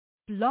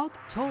Blog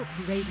Talk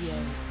Radio.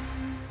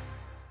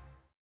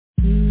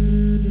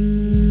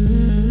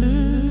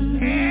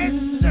 Yes,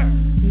 sir.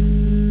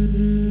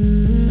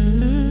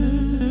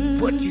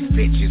 What you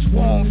bitches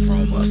want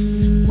from us?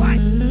 What?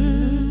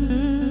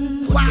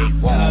 What they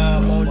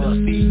want from us?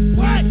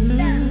 What?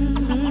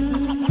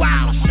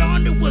 While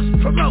Shonda was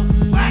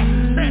promoting, what?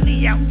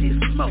 Sunny out this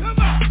smoke.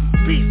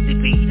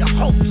 Beastie be the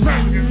host,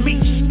 murder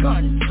me,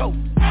 gun tote.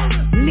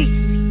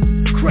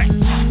 Niecy, Crack,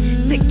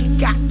 Nikki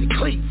got the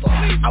cleaver.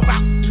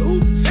 About two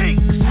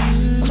things,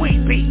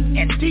 Queen Bee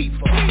and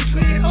Diva.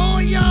 Spit it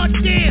on y'all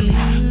daily,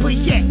 but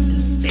yet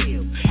and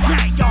still.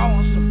 Now y'all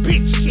on some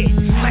big shit,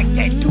 like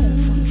that dude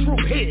from Drew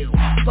Hill.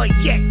 But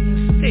yet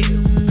and still,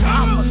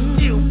 I'ma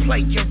still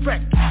play your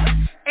record.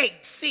 8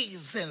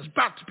 seasons,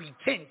 about to be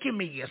 10, give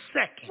me a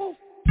second.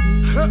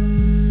 Huh?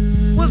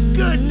 What's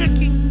good,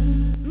 Nikki?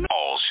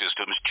 All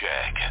systems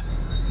check.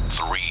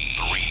 3,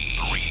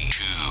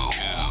 2,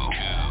 1.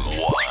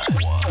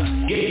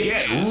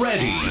 Get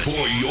ready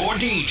for your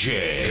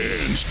DJ.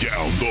 Hands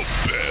down the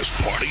best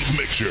party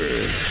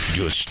mixer.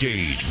 Your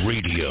stage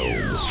radio.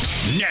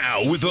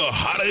 Now with the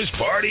hottest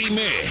party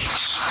mix.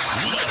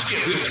 Let's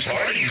get this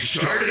party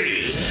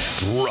started.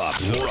 Drop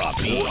the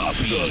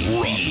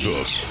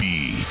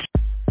beat.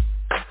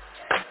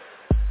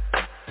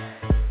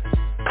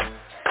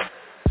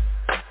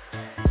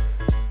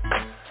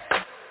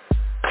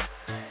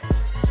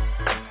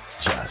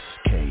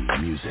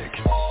 Music.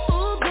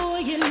 Oh boy,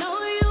 you know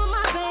you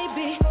my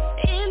baby.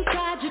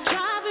 Inside you're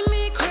driving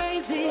me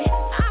crazy.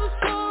 I'm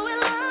so in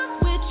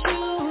love with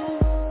you.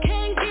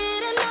 Can't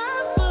get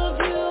enough of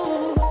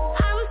you.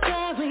 I'm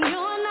sad when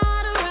you're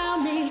not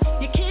around me.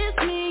 You kiss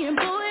me and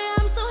boy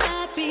I'm so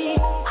happy. I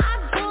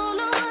don't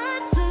know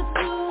what to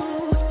do.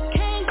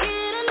 Can't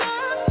get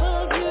enough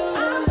of you.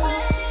 I'm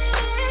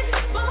waiting,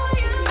 boy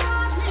you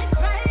drive me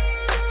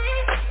crazy.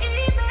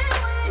 Even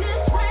when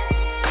it's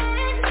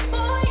raining,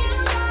 boy you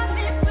drive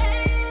me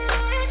crazy.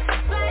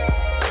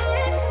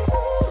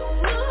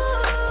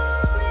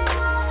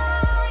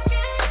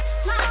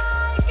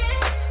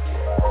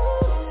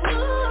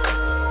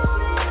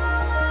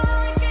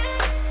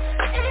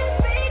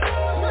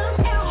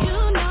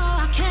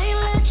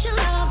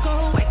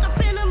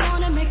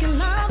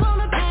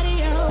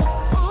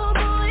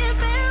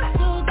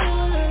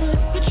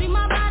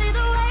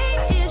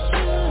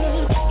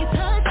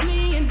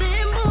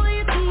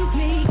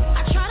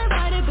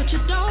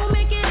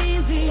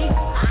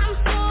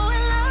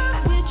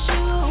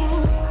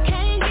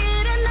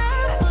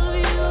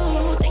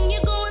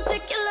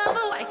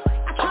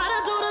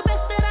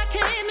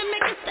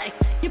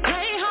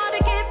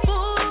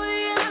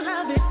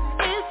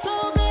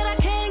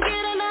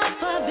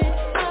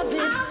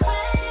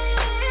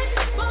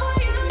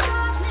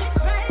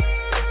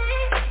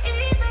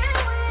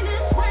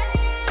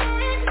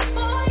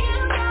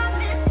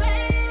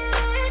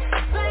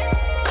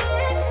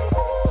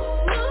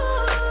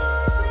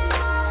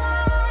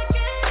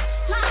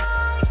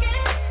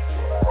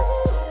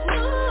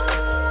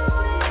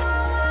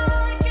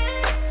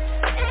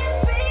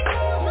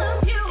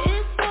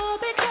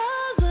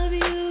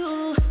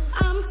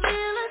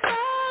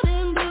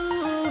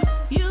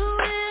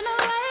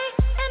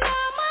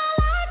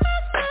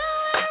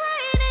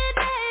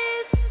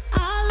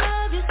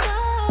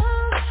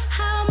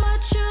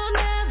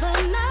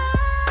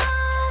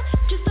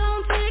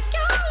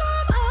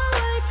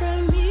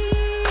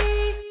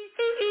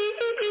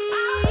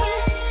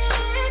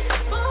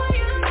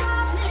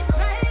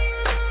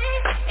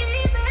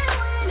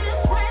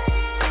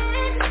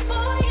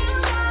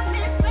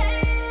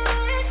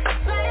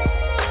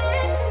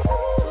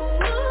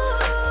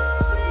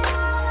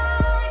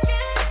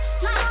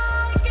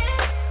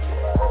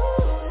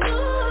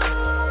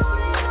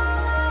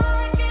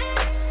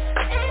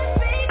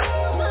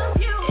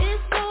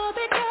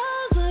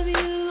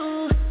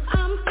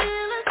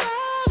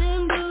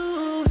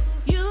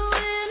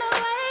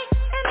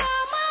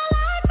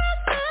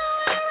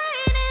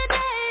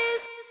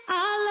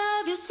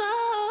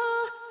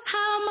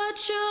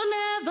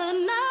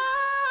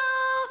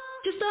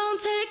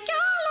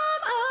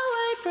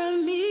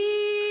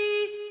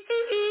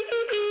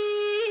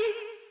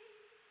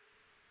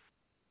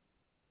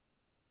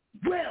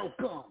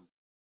 Welcome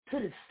to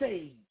the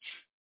stage.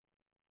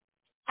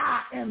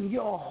 I am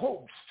your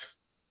host,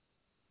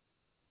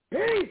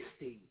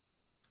 Beastie.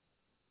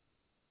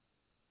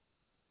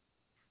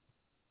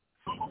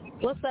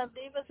 What's up,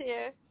 Diva's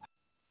here.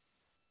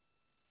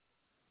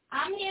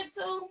 I'm here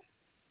too.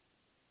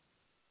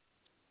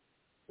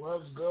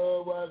 What's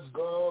good?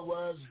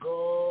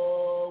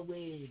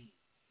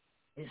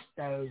 It's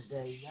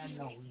Thursday. I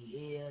know we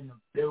here in the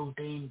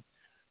building,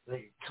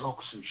 ready to talk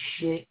some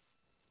shit.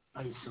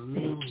 Play some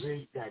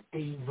music, got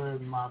Diva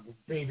and my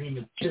baby in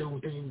the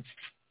building.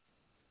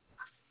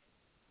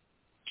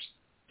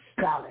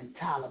 Colin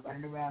Tyler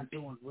running around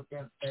doing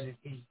whatever that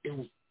he's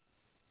doing.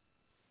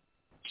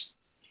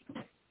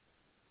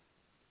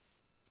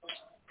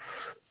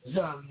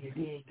 Sorry you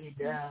did get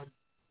down.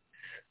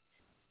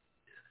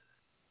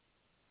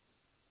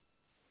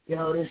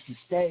 Yo, this is the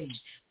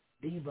stage.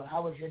 Diva,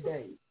 how was your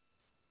day?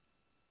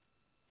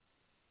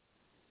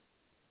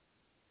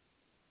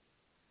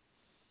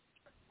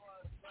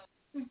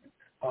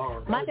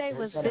 Oh, My day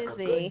was busy. Like a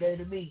good day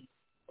to me.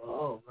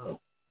 Oh, no.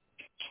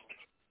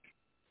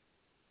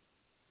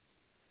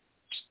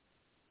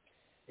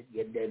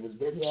 Your day was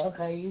busy.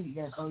 Okay,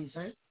 that's all you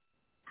say?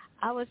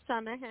 I was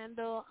trying to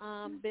handle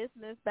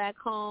business back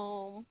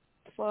home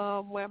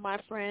from where my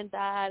friend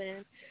died,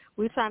 and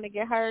we're trying to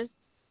get her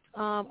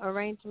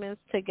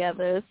arrangements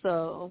together.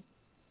 So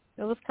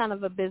it was kind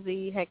of a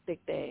busy,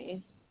 hectic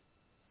day.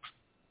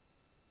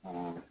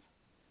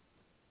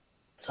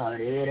 Sorry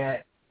to hear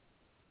that.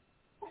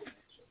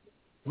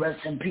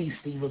 Rest in peace,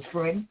 Steve's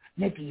friend.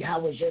 Nikki,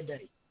 how was your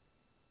day?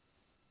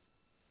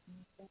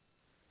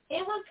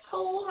 It was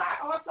cool.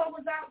 I also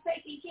was out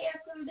taking care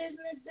of some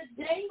business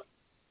today.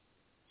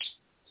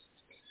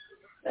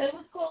 It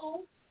was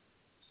cool.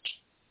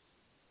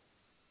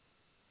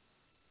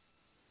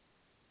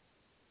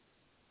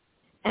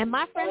 And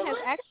my friend has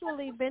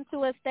actually been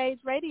to a stage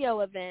radio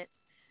event.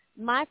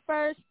 My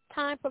first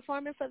time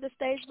performing for the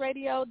stage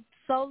radio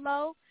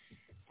solo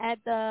at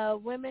the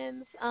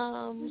women's,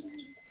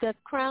 the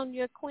Crown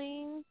Your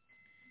Queen,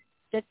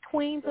 the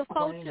Queens of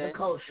Culture.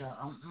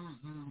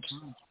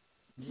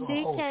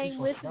 She came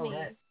with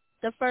me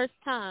the first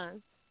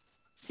time.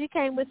 She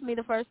came with me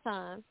the first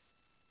time.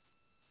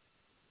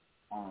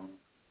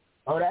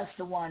 Oh, that's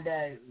the one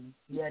that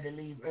you had to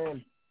leave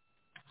early.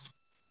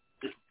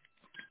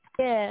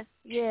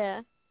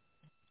 Yeah.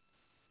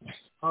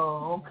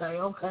 Oh,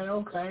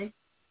 okay.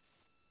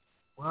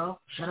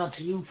 Well, shout out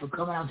to you for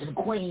coming out to the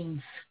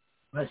Queens.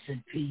 Rest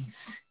in peace.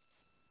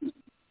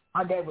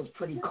 My day was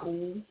pretty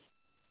cool.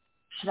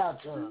 Shout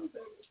out to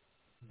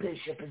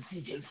Bishop and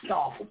CJ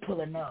Starr for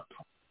pulling up.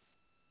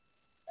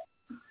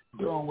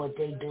 Doing what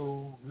they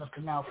do,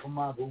 looking out for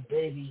my boo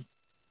baby.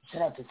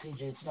 Shout out to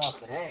CJ Starr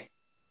for that.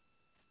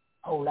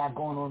 Whole lot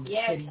going on in the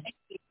city.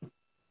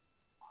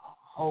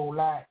 Whole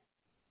lot.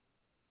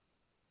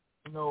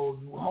 You know,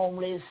 you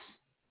homeless,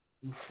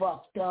 you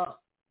fucked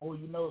up, or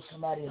you know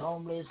somebody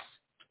homeless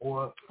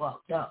or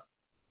fucked up.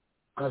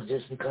 Because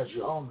just because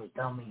you're homeless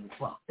don't mean you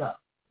fucked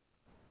up.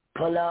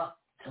 Pull up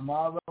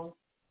tomorrow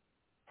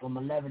from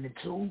 11 to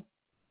 2.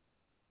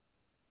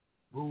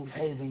 Roof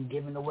Haven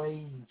giving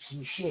away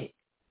some shit.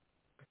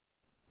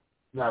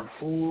 You got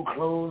food,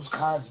 clothes,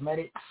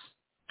 cosmetics,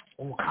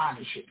 all kind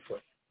of shit for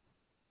you.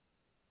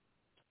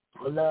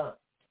 Pull up.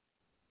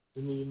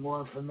 If you need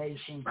more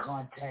information,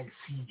 contact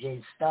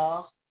CJ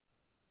Starr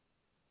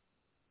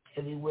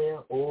everywhere,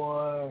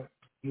 or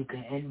you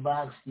can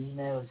inbox,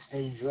 email,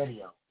 Stage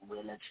Radio.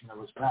 We'll let you know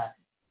what's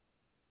popping.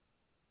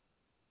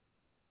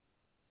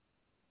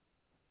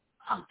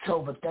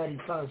 October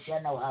 31st,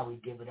 y'all know how we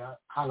give it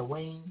up.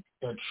 Halloween,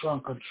 the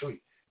trunk or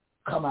treat.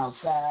 Come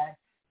outside,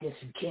 get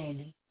some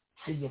candy,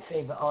 see your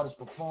favorite artist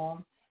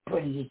perform,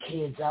 bring your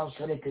kids out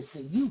so they can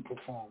see you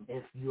perform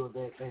if you're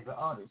their favorite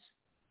artist.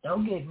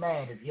 Don't get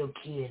mad if your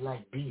kid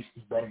like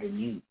Beastie better than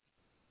you.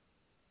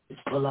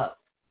 Just pull up.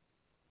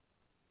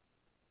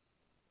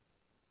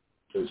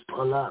 Just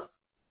pull up.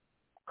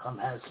 Come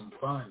have some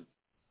fun.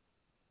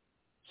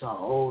 It's a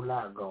whole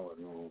lot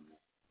going on.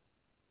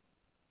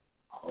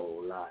 A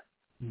whole lot.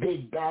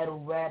 Big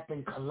battle rap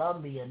in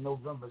Colombia,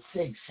 November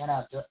 6th. Shout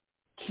out to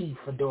Keith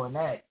for doing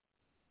that.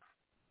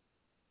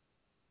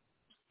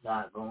 A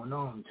lot going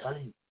on, I'm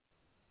telling you.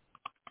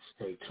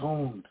 Stay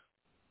tuned.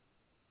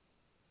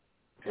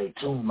 Stay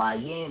tuned.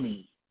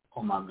 Miami.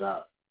 Oh, my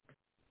God.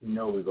 You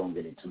know we're going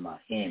to get into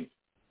Miami.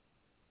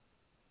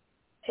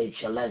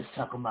 HLS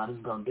talking about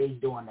they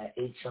doing that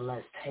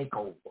HLS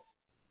takeover.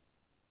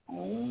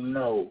 Oh,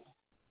 no.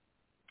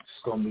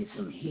 It's going to be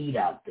some heat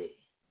out there.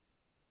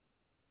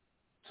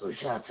 So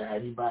shout out to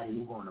everybody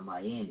who going to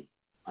Miami.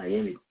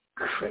 Miami,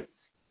 crazy.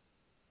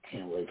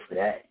 Can't wait for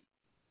that.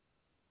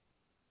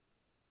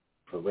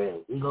 For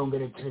real. We're going to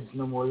get into this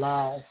No More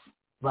Lies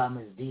by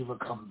Miss Diva.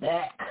 Come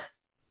back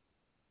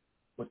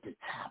with the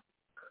topic.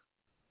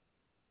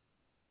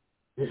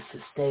 This is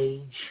the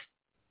stage.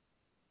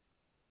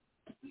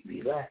 We'll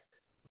be back.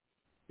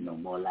 No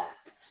More Lies.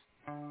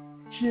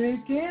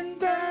 Chicken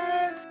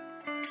back.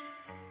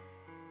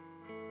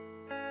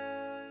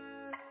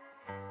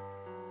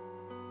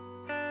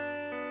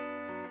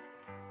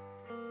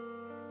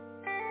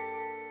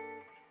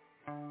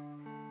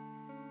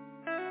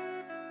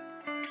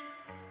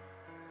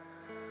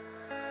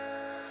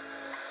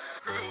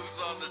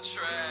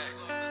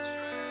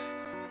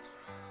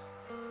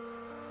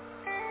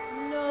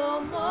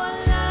 No more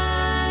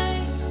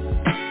lies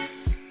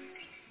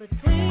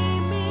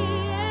between me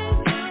and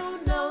you,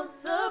 no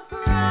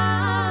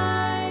surprise.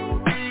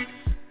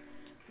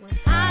 When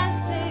I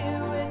say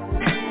with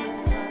you,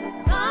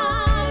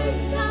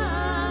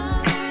 sunshine,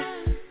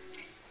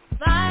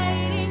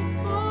 fighting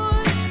for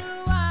you,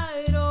 I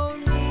don't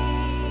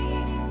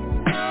need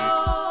no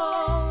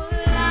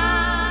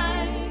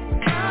lies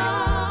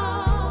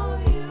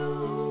from you.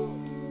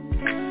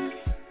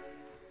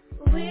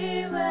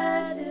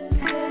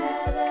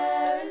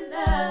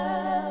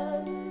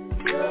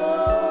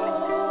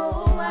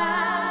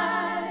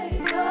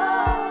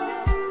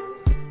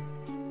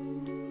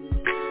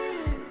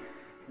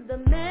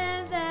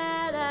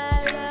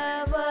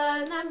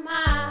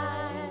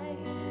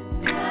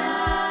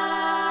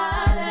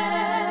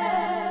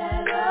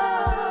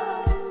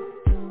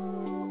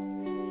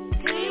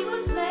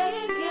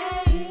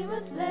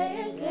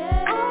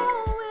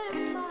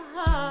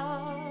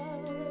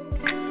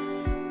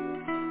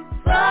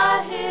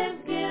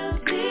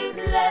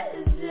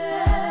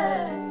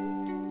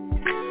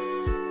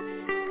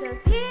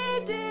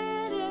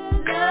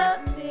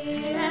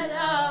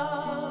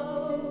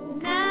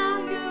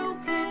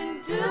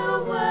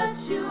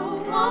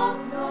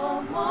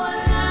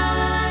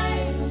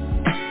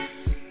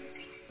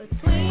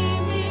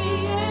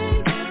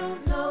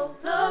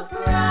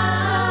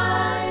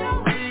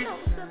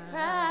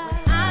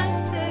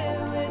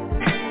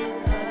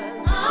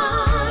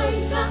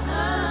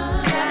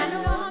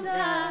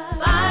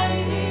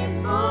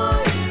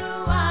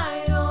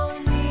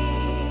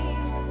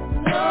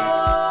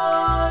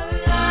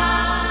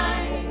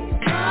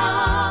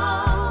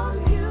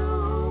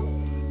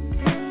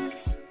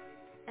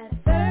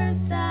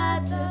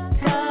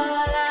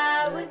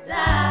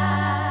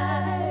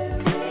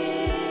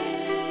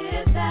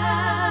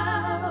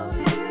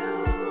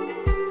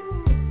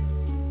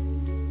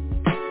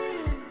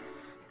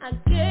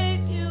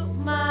 gave you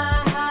my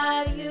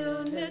heart,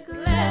 you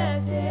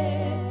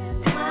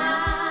neglected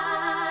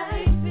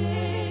my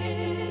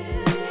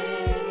feelings.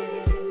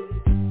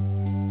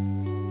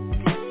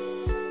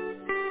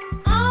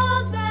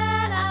 All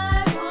that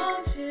I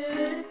want you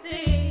to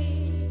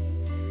see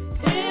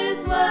is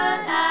what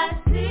I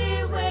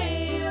see when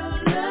you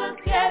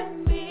look at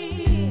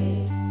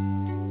me.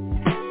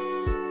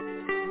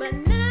 But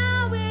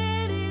now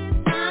it is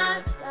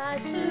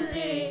time to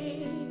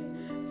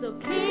leave. So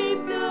keep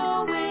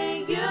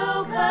doing you,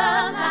 'cause I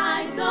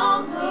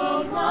don't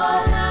need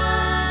more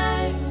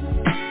lies.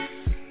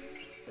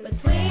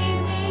 Between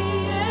me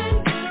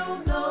and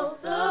you, no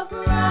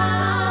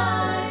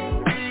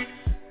surprise.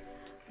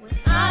 When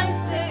I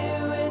stay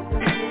with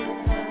you,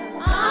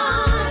 I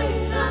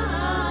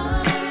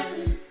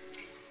shine.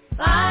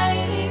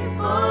 Fighting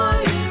for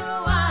you,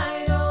 I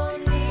don't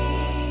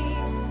need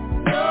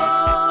no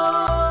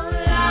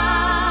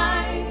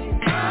lies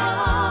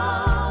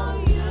from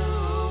you.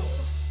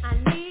 I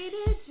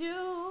needed you,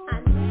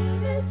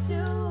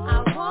 I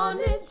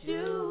wanted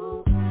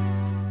you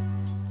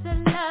to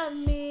love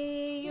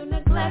me. You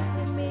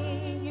neglected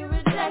me, you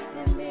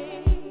rejected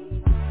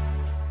me.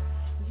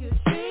 You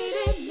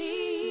treated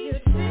me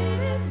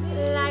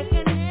like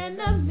an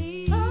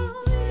enemy.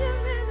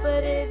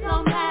 But it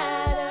don't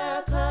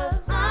matter, 'cause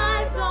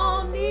I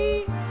don't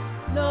need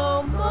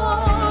no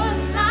more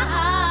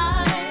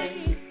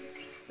lies.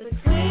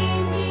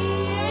 Between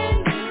me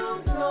and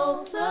you,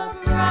 no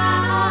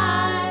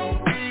surprise.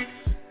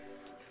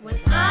 When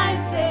I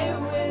stay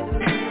with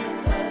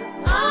you, 'cause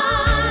I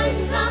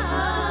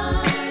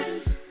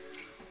shine.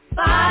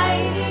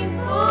 Fighting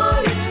for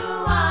you,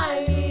 I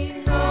need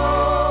no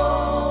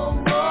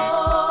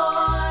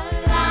more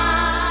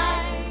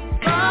lies.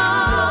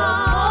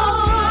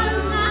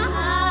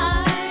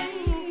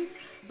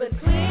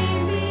 Between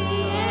me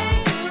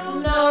and you,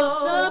 no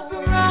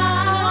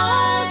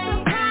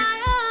surprise.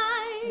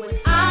 When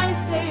I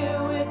stay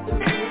with you,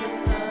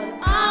 'cause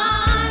I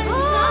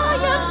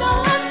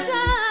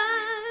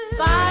shine.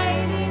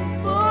 Fighting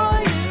for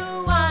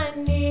you, I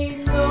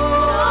need no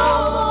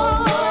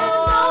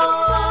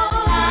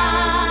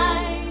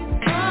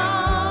lies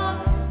from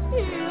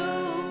you.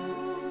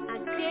 I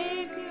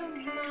gave you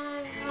my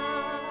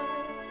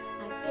heart,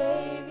 I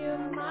gave you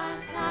my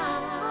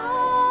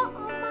time,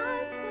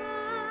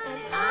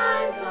 and I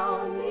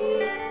don't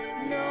need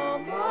no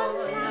more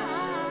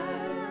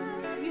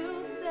lies. You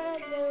said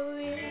that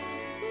we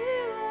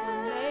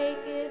would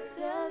make it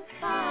just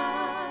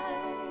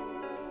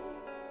fine,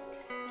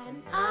 and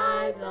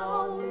I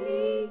don't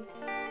need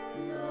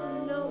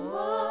no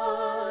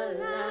more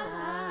lies.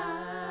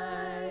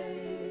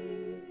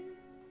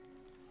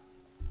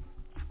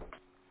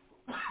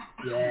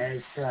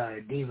 Yes,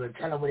 sir. Diva,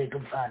 tell her where they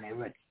can find that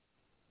record.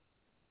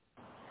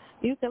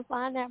 You can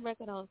find that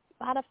record on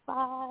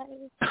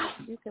Spotify.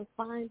 You can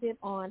find it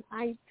on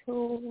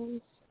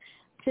iTunes,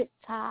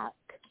 TikTok,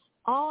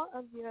 all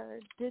of your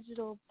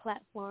digital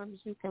platforms.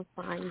 You can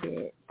find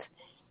it.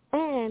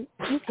 And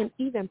you can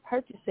even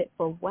purchase it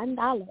for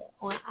 $1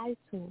 on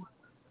iTunes.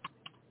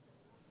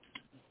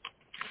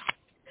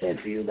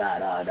 If you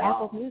got a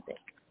Apple dog. Music.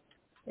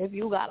 If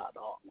you got a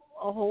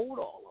whole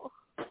dollar.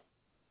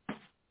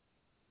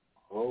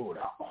 Hold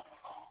on.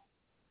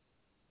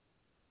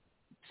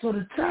 So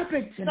the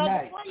topic So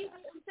tonight. before you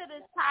get into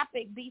this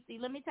topic, BC,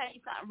 let me tell you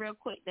something real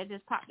quick that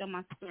just popped on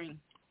my screen.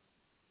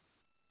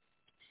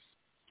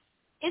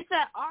 It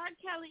said R.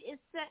 Kelly is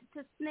set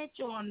to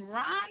snitch on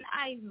Ron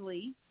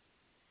Isley,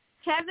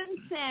 Kevin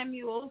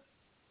Samuels,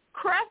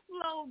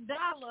 Creflo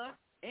Dollar,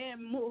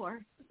 and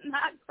more.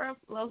 Not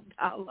Creflo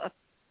Dollar.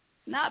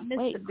 Not Mr.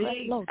 Wait,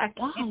 Big. Creflo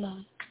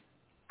Dollar.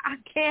 I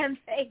can't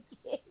take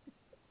it.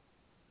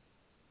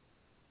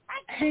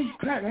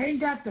 Ain't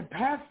that the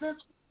pastor?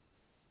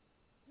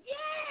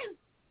 Yes.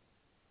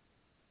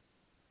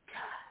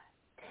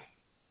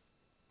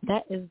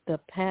 That is the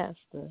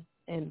pastor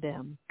and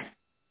them.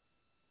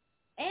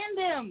 And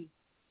them.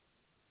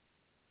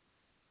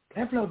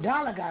 Creflo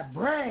Dollar got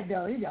bread,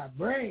 though. He got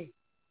bread.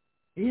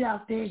 He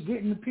out there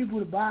getting the people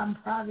to buy him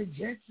private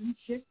jets and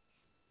shit.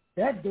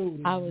 That dude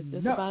is I was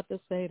just nuts. about to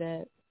say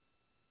that.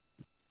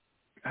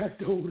 That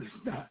dude is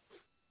nuts.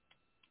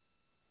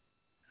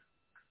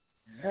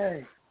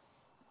 Hey.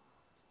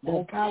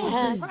 More power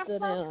to you. Pastor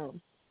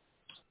them.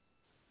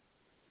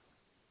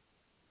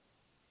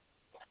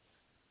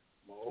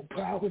 More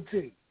power to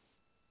you.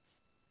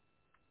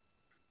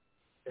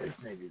 This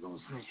nigga gonna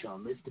snitch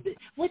on Mr. Big.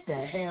 What the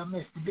hell,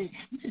 Mr. Big?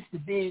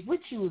 Mr. Big, what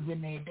you was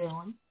in there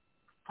doing?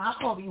 I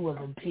hope you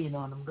wasn't peeing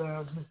on them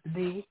girls, Mr.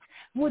 Big.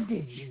 What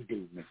did you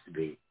do, Mr.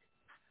 Big?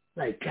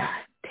 Like,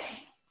 god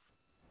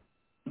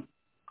damn.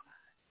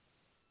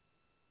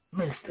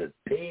 Mr.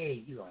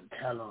 Big, you gonna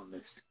tell on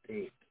Mr.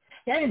 Big.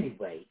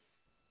 Anyway,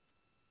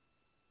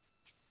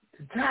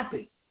 the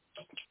topic.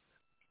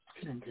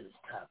 Get into this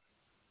topic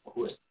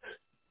quick.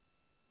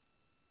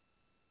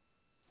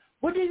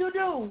 What do you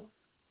do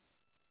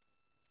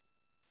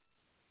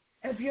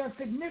if your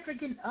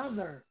significant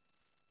other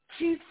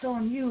cheats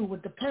on you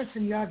with the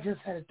person y'all just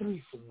had a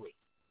threesome with?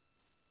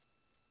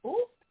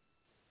 Ooh.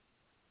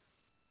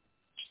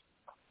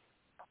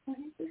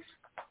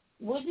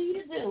 What do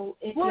you do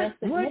if What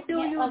do you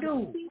significant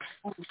do?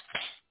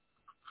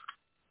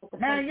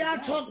 Now,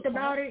 y'all talked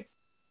about it.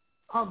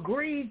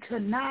 Agreed to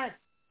not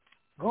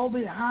go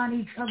behind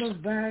each other's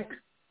back.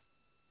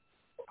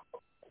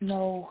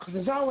 No, because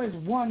there's always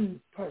one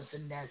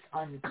person that's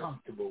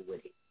uncomfortable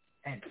with it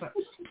at first.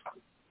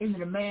 Either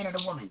the man or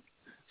the woman.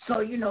 So,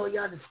 y'all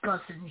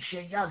discussing and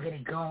shit. Y'all get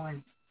it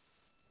going.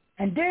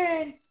 And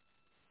then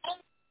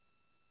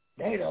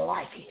they don't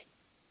like it.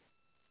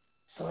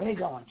 So they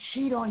go and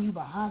cheat on you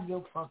behind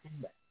your fucking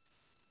back.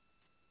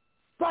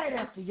 Right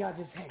after y'all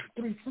just had a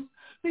threesome.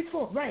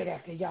 Right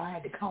after y'all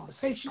had the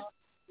conversation.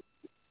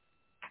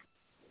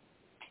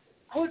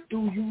 What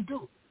do you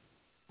do?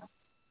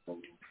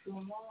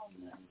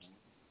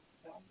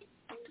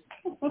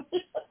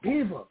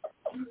 Diva,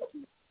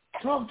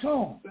 talk to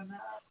him.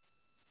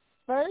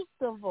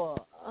 First of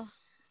all,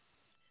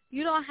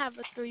 you don't have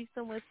a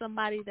threesome with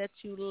somebody that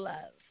you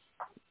love.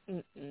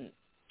 Mm-mm.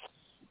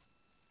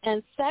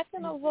 And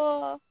second of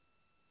all,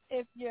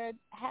 if you're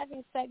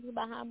having sex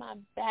behind my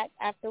back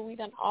after we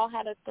done all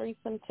had a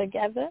threesome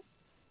together,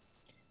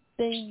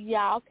 then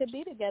y'all could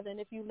be together. And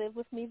if you live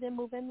with me, then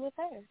move in with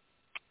her.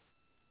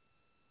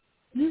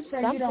 You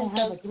say you don't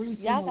have a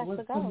threesome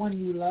with someone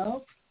you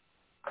love?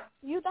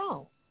 You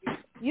don't.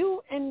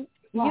 You and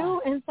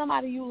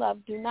somebody you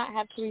love do not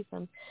have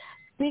threesomes,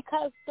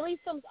 because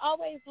threesomes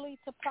always lead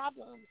to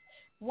problems.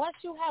 Once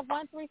you have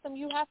one threesome,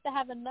 you have to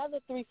have another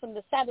threesome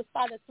to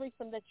satisfy the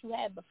threesome that you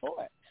had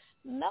before.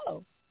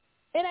 No.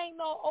 It ain't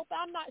no open.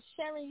 I'm not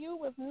sharing you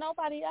with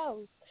nobody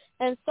else.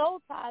 And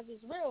soul ties is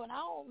real, and I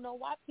don't know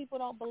why people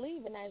don't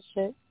believe in that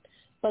shit,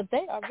 but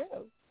they are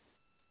real.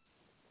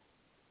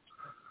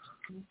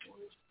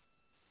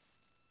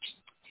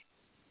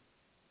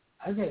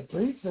 I said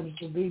threesomes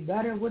should be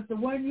better with the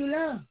one you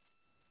love.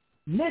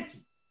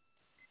 Nikki.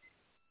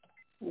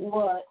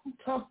 What?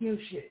 Talk your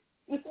shit.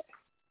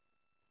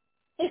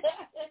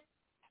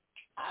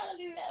 I don't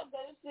even have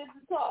better shit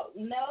to talk.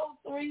 No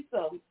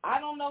threesome. I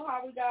don't know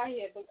how we got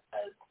here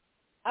because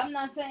I'm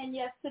not saying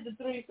yes to the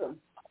threesome.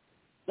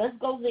 Let's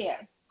go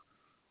there.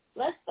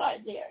 Let's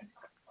start there.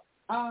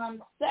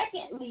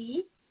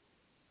 Secondly,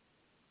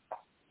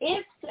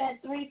 if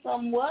that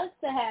threesome was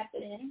to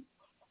happen,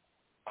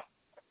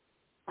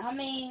 I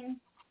mean,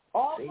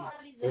 all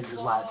parties involved. This is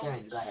why I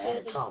said you gotta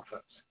have a talk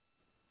first.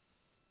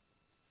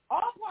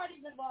 All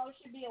parties involved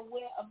should be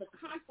aware of the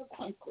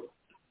consequences.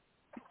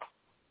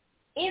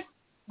 If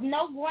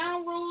no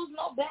ground rules,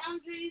 no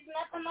boundaries,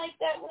 nothing like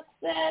that was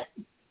set,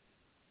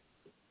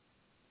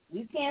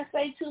 you can't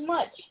say too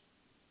much.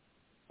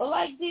 But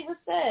like Diva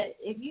said,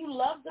 if you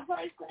love the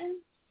person,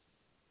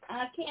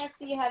 I can't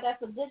see how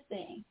that's a good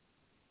thing.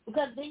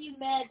 Because then you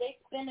mad they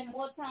spending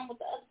more time with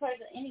the other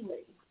person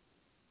anyway.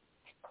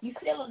 You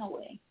feeling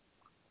away.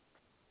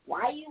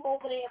 Why are you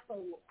over there so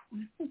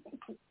long?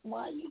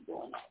 Why are you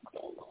doing that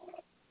so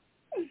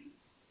long?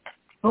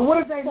 But what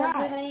if they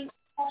not?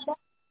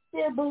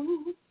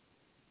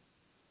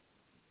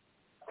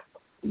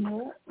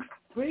 No.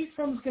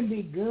 Threesomes can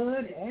be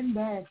good and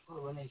bad for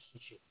a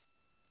relationship.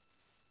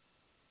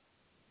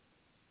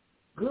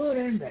 Good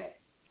and bad.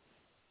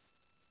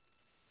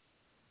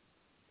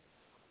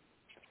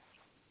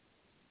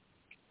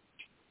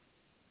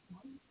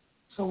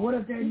 So what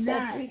if they're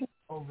not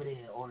over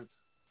there? Or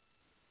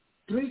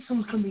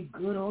threesomes can be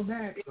good or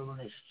bad for a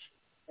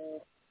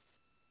relationship.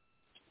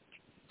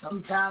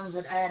 Sometimes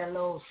it add a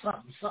little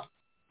something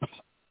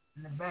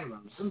in the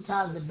bedroom.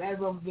 Sometimes the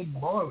bedroom get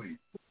boring.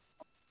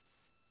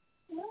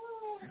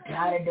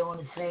 Tired of doing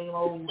the same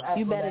old.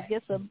 You better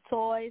get some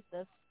toys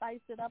to spice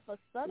it up or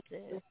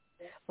something.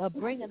 But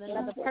bringing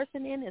another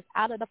person in is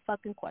out of the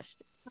fucking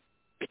question.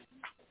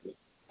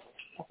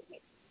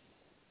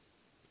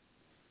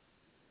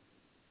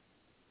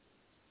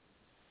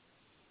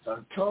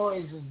 So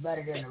toys is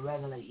better than a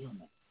regular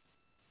human.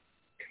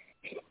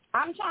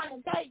 I'm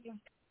trying to tell you,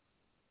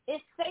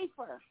 it's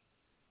safer.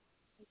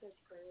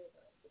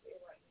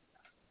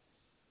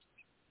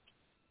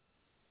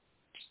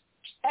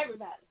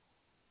 Everybody.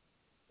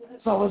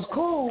 So it's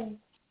cool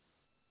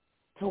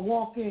to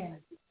walk in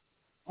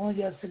on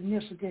your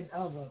significant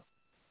other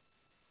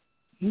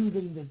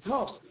using the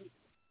toy.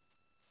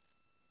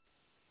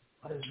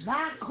 But it's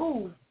not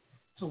cool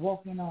to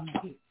walk in on the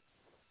kid.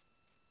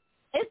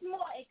 It's more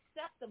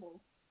acceptable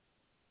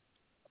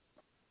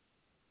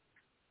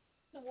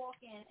to walk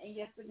in and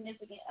your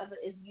significant other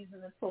is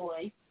using a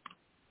toy.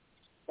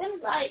 Then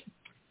it's like,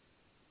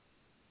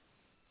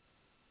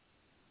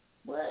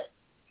 what?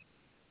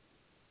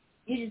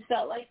 You just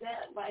felt like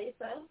that by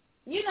yourself?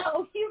 You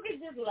know, you could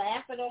just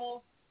laugh it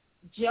off,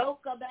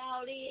 joke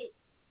about it,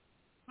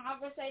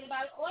 conversate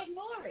about it, or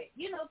ignore it.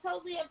 You know,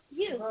 totally up to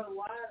you. But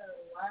why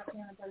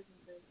can't a person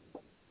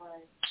just,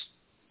 like,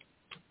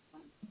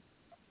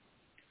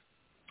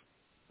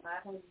 why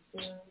can't you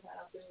feel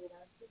how I feel what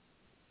I feel?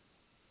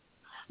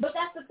 But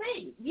that's the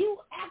thing. You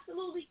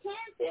absolutely can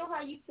feel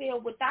how you feel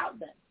without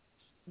them.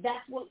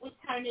 That's what would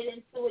turn it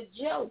into a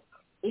joke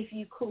if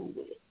you cool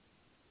with it.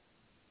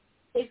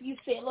 If you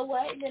feel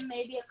away, then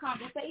maybe a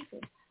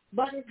conversation.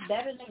 But it's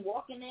better than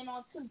walking in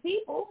on two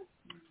people.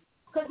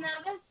 Because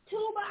now that's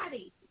two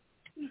bodies.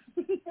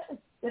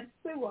 That's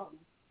two of them.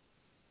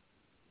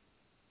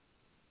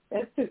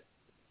 That's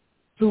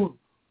two.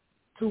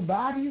 Two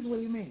bodies? What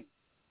do you mean?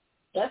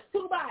 That's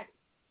two bodies.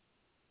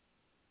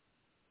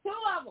 Two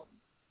of them.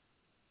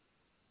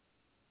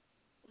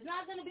 It's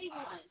not going to be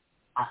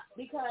one.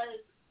 Because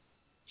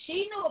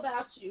she knew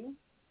about you.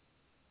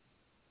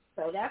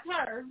 So that's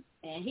her.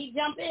 And he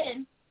jumped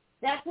in.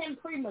 That's him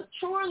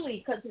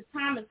prematurely because his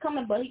time is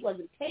coming, but he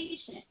wasn't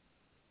patient.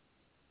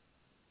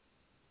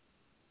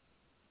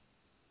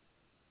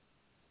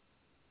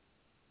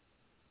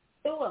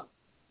 Two of them.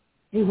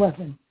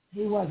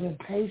 He wasn't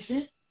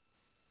patient?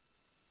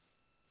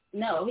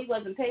 No, he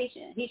wasn't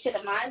patient. He should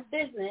have minded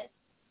his business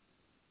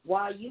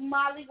while you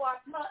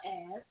mollywopped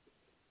her ass.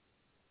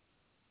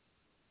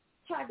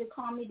 Tried to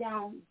calm me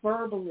down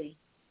verbally.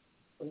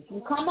 But if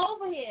you come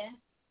over here,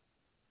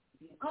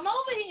 Well, I know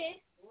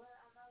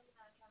you're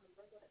not trying to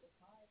break up the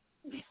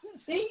fight.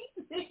 See?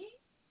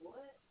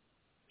 What?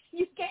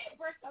 You can't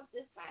break up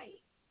this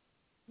fight.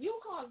 You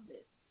caused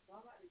this.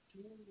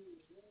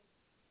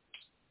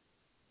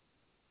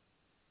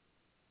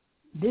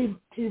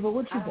 Tiva,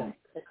 what you think?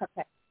 The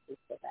capacity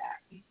for that.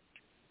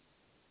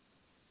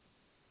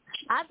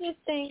 I just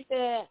think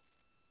that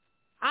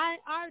I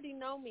already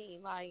know me.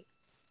 Like,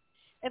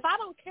 if I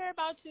don't care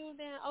about you,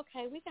 then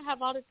okay, we can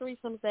have all the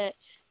threesomes that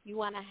you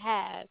want to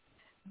have.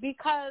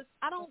 Because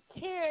I don't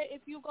care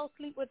if you go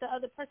sleep with the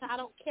other person. I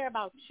don't care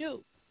about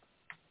you.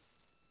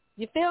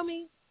 You feel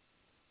me?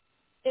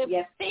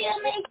 You feel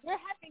me?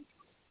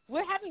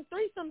 We're having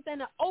threesomes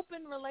in an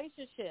open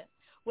relationship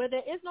where there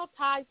is no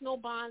ties, no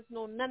bonds,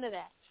 no none of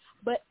that.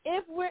 But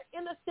if we're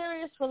in a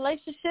serious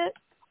relationship,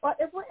 or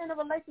if we're in a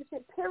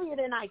relationship, period,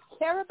 and I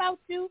care about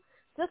you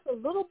just a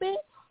little bit,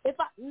 if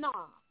I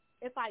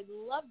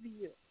love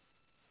you,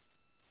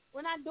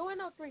 we're not doing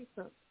no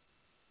threesomes.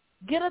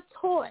 Get a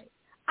toy.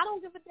 I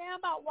don't give a damn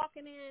about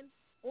walking in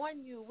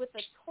on you with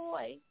a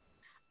toy.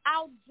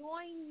 I'll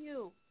join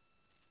you.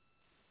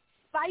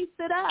 Spice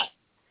it up.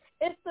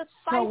 It's the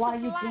spice So why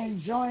of you life.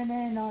 can't join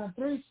in on a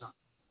threesome?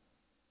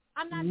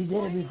 I'm not You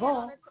did it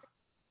before.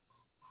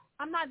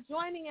 I'm not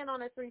joining in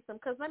on a threesome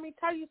because let me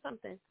tell you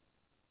something.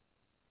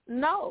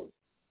 No,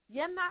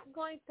 you're not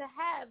going to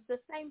have the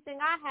same thing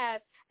I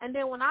have, and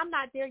then when I'm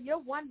not there, you're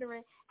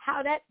wondering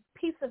how that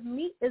piece of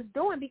meat is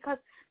doing because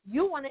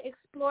you want to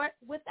explore it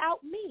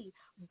without me.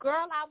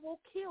 Girl, I will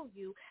kill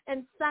you,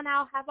 and son,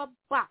 I'll have a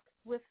box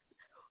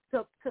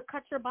to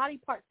cut your body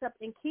parts up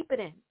and keep it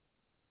in.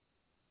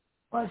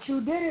 But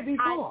you did it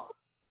before.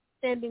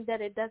 Understanding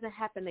that it doesn't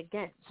happen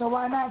again. So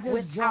why not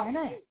just join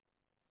in?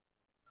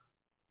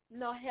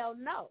 No, hell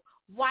no.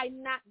 Why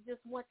not just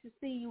want to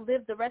see you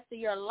live the rest of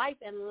your life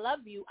and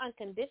love you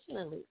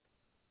unconditionally?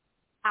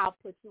 I'll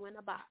put you in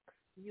a box,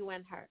 you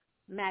and her,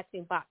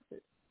 matching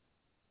boxes.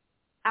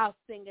 I'll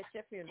sing at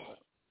your funeral.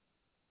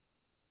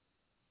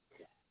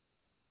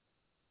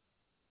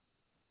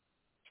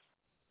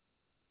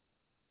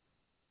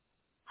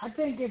 I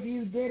think if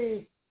you did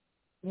it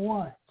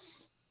once,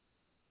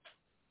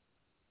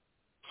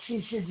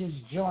 she should just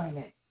join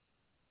it.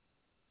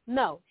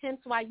 No, hence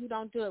why you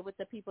don't do it with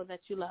the people that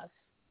you love.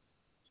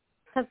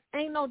 Because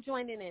ain't no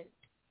joining in.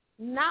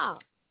 No.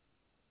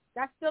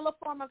 That's still a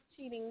form of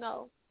cheating,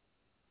 no.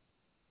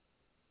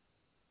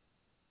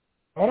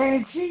 It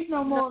ain't cheating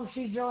no more if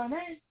she join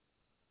in.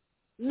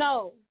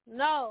 No,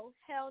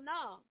 hell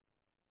no.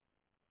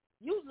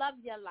 You love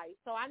your life,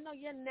 so I know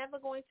you're never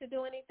going to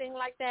do anything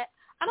like that.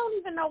 I don't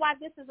even know why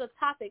this is a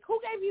topic. Who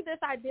gave you this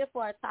idea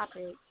for a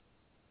topic?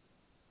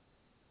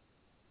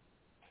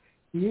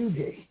 You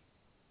did.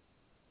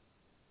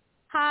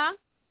 Huh?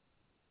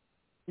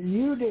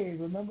 You did,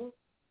 remember?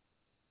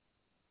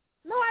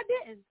 No, I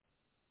didn't.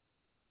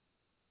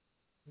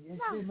 Yes,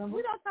 No, remember?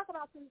 we don't talk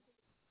about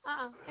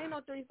threesomes. Ain't no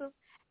threesomes.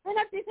 Ain't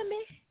no threesome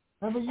me.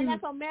 Remember And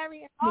that's on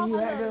Mary and all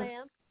her little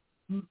lambs.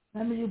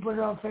 Remember you put it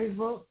on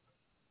Facebook?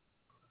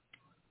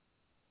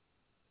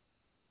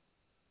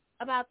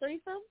 About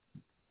threesomes?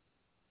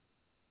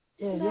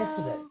 Yeah,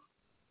 yesterday.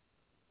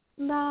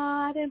 No,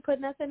 I didn't put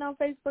nothing on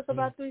Facebook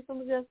about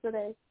threesomes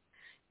yesterday.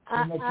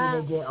 They make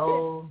you get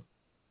old.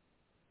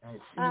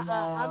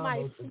 I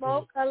might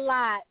smoke a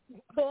lot.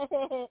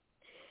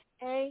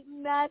 Ain't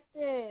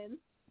nothing.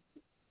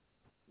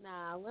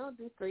 Nah, we don't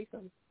do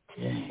threesomes.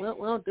 Yeah. We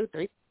don't do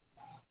threesomes.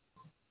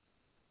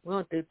 We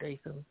don't do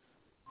threesomes.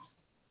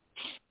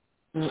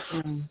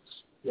 Mm-mm.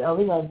 Yo,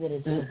 we gonna get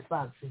into the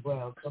Fox as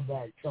well. Come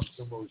back, talk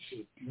some more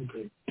shit.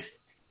 Okay.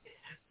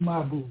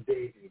 My boo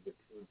baby.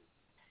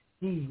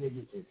 These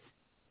niggas,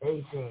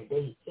 they said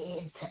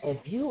if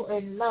you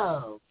in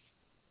love,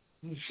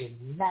 you should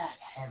not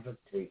have a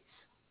threesome.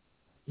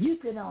 You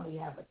can only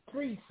have a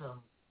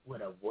threesome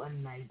with a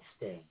one-night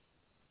stand.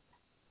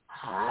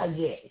 I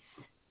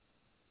guess.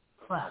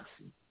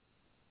 Foxy.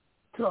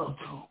 Talk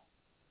to him.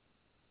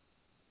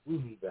 We'll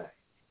be back.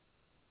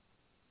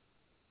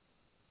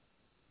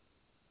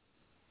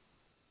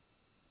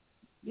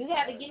 You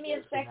got to give me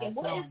a second.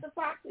 What is the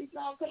Foxy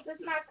song? Because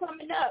it's not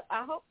coming up.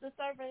 I hope the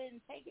server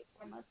didn't take it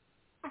from us.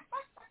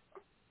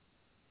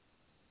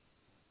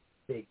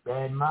 Big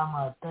Bad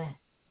Mama, I think.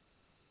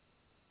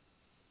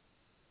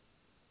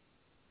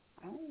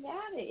 I ain't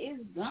got it.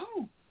 It's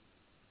gone.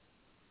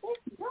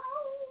 It's gone.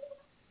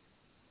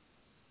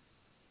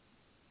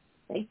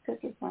 They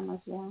took it from us,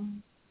 y'all.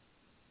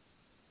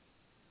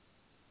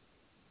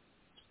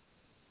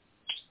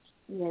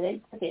 Yeah,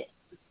 they took it.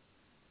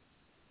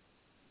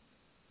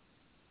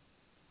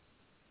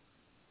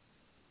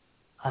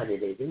 How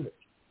did they do it?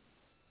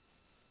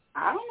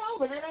 I don't know,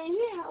 but it ain't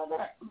here. How's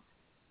that?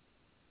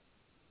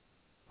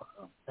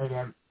 Play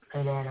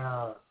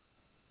that,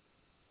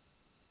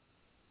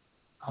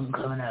 I'm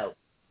coming out.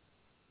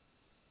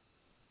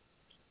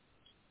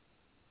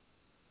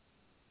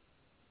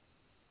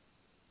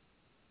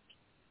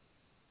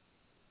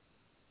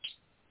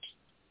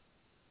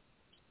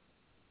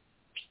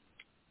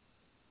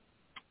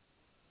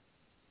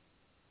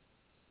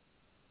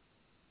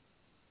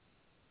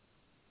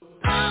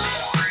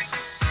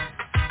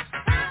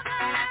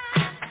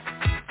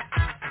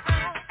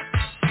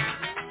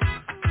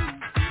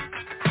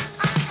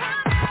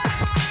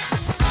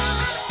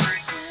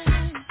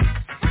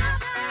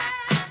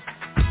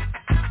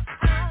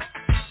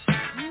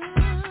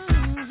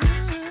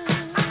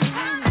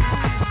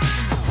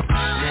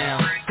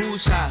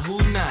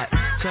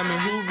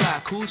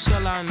 Who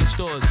sell out in the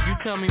stores? You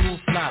tell me who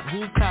flop,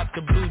 who cop the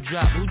blue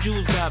drop, who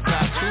jewels got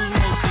blocks, who's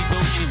mostly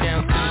Dolce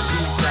down to the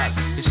blue top.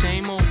 The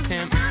same old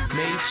pimp,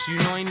 mates, you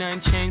know ain't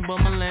nothing changed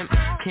but my limp.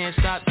 Can't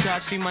stop till I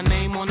see my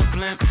name on the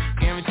blimp.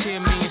 Guarantee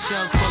 $1 million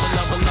sales for the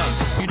level up.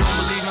 You don't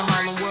believe in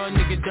Harlem World,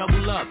 nigga,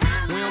 double up.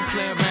 We don't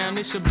play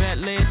around, it's a bet,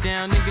 lay it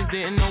down. Niggas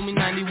didn't know me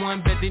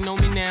 91, bet they know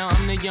me now.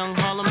 I'm the young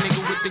Harlem nigga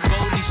with the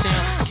Goldie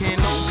sound.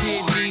 Can't no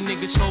PD,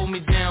 niggas hold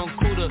me down.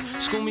 Cooler,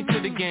 school me to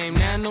the game,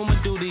 now I know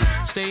my duty.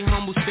 Stay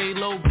humble, stay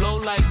low, blow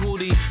like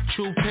Hootie.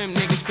 True pimp,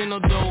 niggas spin no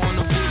dough on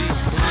the booty.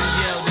 When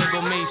you yell, there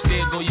go Mace,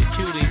 there go your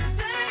cutie.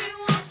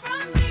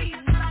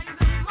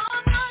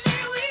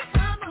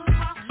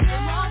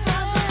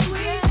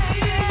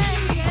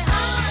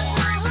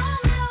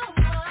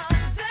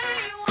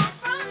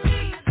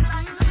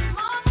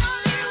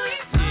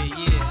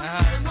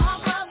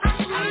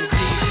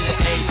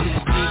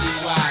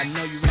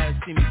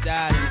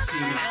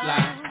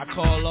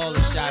 Call all the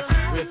shots,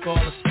 rip all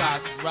the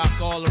spots, rock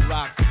all the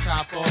rocks,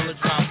 top all the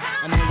drops.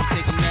 I know you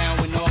take it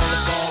now when all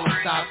the ball is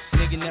stopped.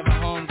 Nigga never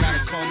home, gotta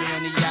call me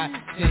on the yacht.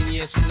 10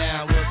 years from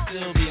now, we'll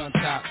still be on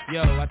top.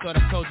 Yo, I thought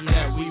I told you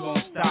that we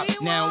won't stop.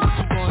 Now what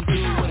you gonna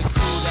do with a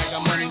crew that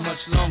got money much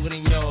longer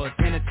than yours,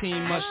 and a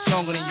team much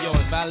stronger than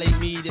yours? Violate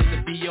me, this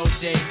a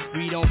BOJ.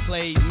 We don't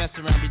play, mess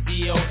around,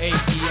 be DOA.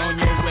 Be on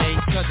your way,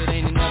 cause it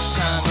ain't enough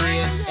time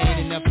here. Ain't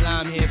enough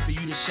lime here for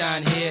you to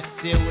shine here.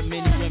 Deal with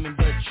many women,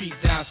 but treat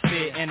down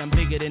spit. And I'm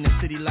bigger than the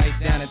city lights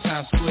down in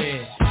Times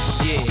Square.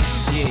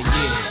 Yeah, yeah,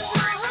 yeah.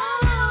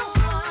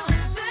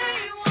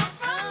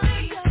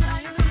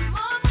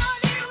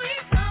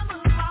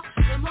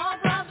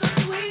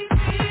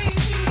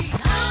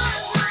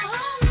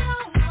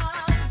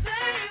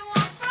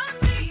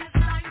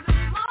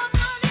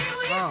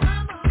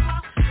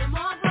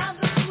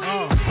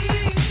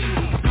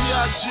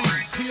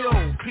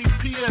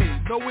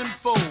 No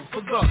info for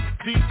the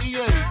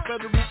DEA.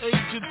 Federal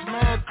agents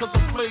mad cause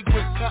I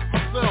flagrant. Got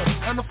myself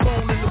and the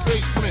phone in the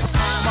basement.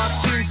 My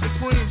team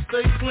supreme,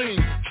 stay clean.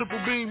 Triple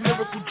beam,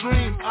 miracle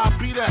dream. I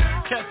be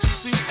that. Catch a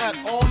seat at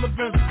all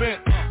events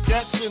bent.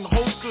 Gats in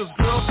holsters,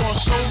 girls on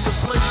shoulders.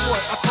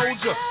 Playboy, I told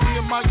ya. Me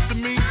and Mike to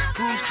me,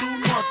 bruise too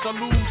much. I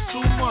lose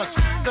too much.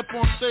 Step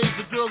on stage,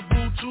 the girls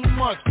boo too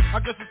much. I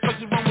guess it's cause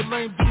you run with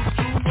lame dudes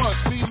too much.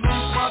 Me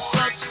lose my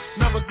touch,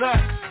 never that.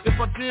 If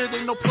I did,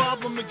 ain't no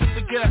problem to get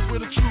the gap where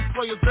the true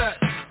players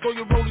at. Throw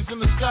your rollies in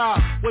the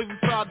sky, waving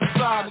side to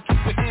side, and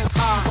keep your hands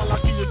high while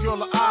I give your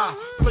girl an eye.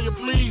 Player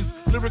please,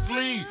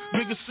 lyrically,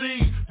 nigga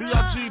C,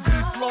 B.I.G.B.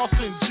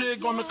 flossing,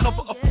 jig on the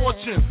cover of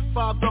Fortune,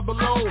 500.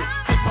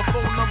 Take my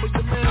phone number,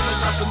 your man, I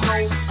got the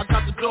know, I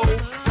got the dough,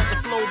 got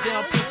the flow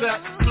down, pizzazz,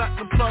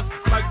 platinum plus,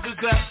 like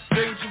Zizak,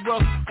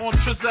 dangerous, on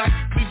Trizak,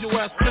 leave your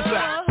ass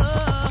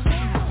pizzazz.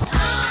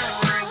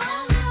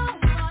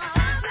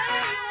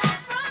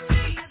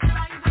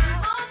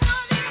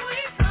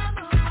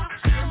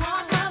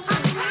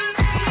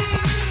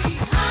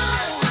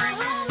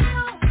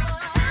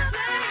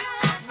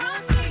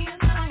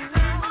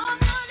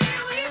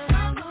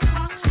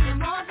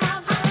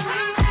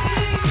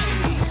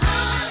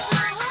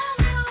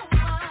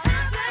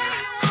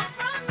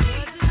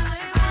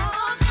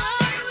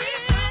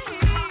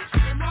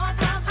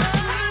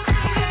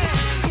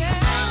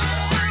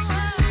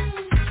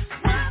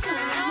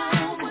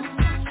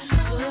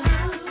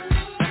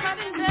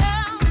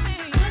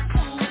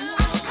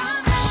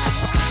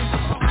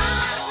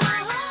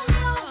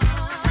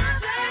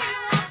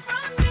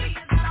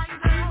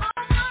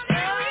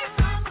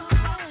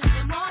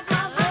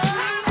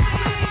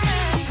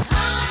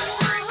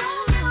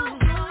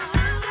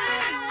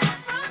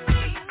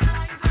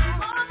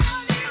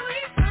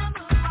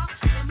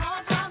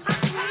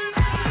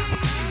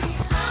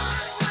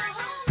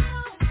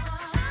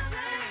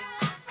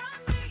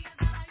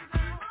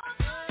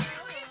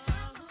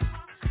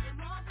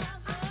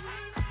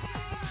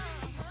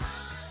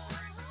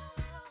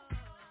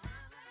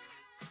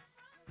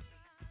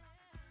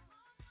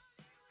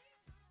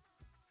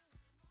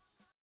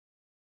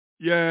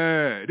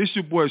 Yeah, this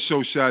your boy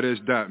Show Shot S.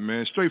 Dot,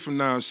 man. Straight from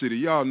Noun City.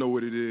 Y'all know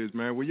what it is,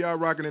 man. When y'all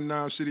rocking in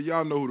Noun City,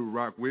 y'all know who to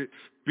rock with.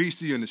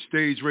 Beastie and the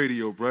Stage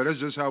Radio, bro. That's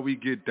just how we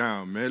get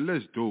down, man.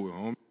 Let's do it,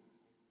 homie.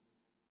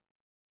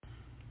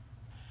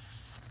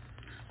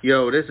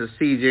 Yo, this is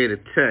CJ the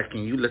Tech,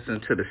 and you listen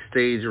to the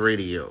Stage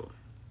Radio.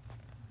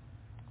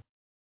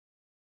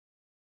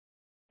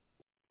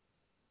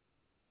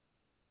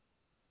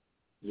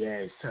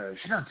 Yes, sir.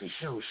 Shout out to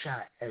Show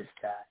Shot S.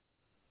 Dot.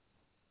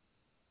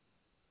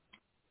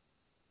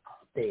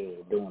 Out there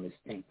doing this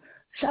thing.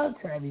 Shout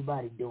out to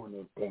everybody doing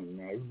this thing,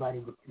 man. Everybody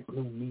with this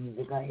new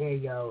music. I hear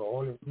y'all,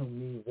 all this new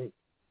music,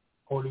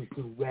 all these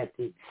new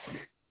records.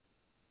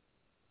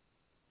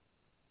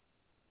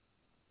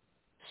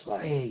 So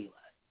I hear you.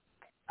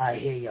 I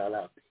hear y'all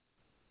out there.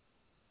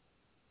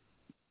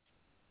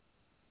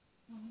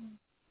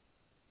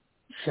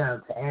 Shout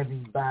out to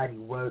everybody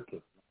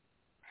working.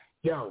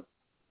 Yo,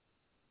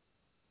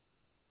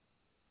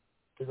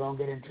 we're going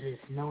to get into this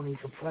no need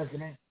for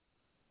president.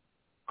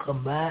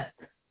 Come back.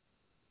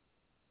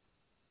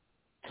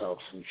 Talk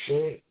some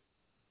shit.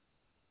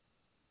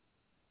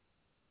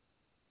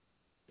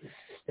 This is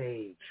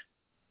Stage.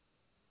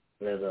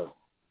 Let's go.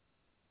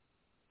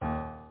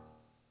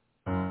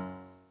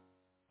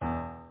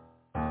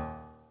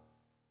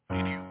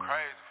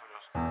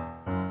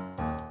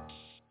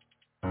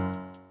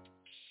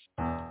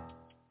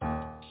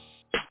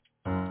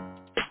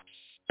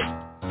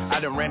 I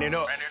done ran it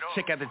up.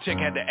 Check after check,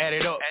 had to add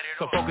it up.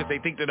 So focus, they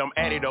think that I'm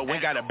at it up.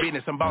 Ain't got a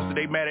business, I'm bossy,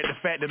 they mad at the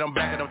fact that I'm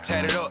back and I'm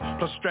tatted up.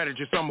 Plus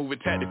strategist, I'm moving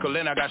tactical,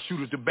 and I got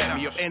shooters to back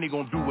me up. And they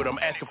gon' do what I'm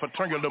asking for.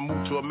 Turn your little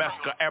move to a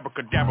massacre,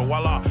 abracadabra,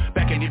 voila.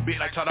 Back in this bit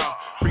like ta-da.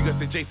 Free us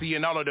and JC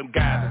and all of them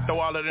guys. And throw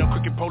all of them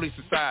crooked police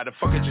aside. The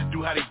fucker just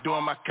do how they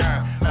doing my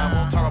kind. Now I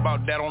won't talk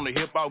about that on the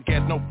hip. I'll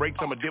gas, no brakes,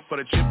 I'm a dip for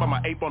the chip. I'm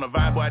a ape on the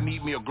vibe, boy, I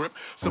need me a grip.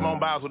 Simone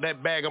Biles with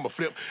that bag, I'm a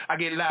flip. I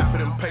get live for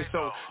them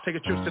pesos. Take a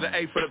trip to the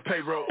A for the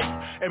payroll.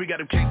 And we got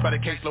them case by the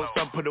caseload.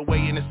 Some put away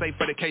in the safe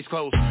for the case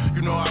closed.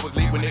 You know I was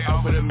late when they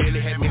offered a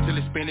million. Had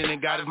mentally spinning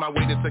and God is my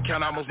witness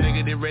account. Almost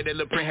negative, read that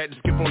little print, had to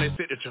skip on that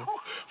signature.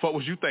 What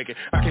was you thinking?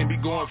 I can't be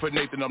going for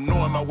Nathan. I'm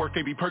knowing my work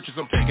can't be purchased,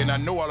 I'm taking. I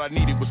know all I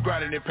needed was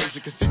grinding and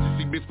patient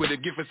consistency. Bitch with a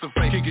gift and some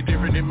faith. Kick it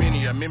different than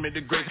many. I mimic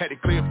the greats. Had to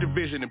clear up the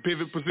vision and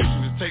pivot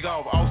positions and take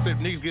off. Offset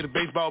niggas get a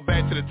baseball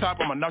bat to the top.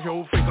 I'ma knock your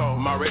whole face off.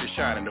 I'm already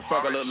shining. The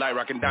fuck I look like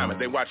rockin' diamonds.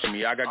 They watching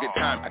me. I got good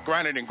time. I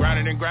grind it and grind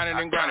it and grind it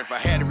and grind it. If I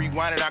had to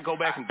rewind it, I go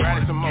back and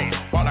grind it some more.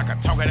 Walk like I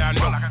talk it, I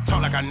know.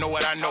 Talk like I know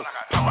what I know.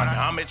 Pop out,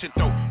 I'm at your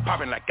throat.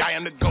 Popping like I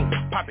am the GOAT.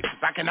 Pop it,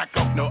 cause I cannot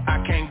go. No,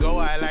 I can't go.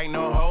 I like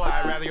no hoe.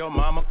 I'd rather your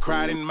mama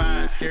cry than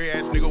mine. Scary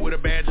ass nigga with a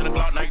badge and a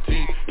Glock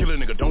 19. Kill a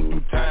nigga, don't do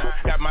time.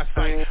 Got my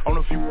sight on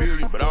a few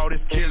billion, but all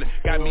this killing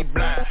got me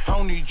blind. I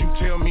don't need you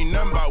tell me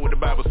nothing about what the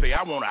Bible say.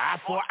 I want an eye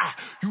for an eye.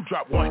 You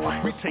drop one,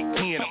 we take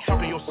 10. I'm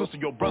talking your sister,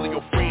 your brother,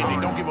 your friend.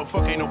 They don't give a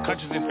fuck, ain't no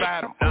conscience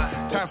inside them.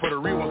 Time for the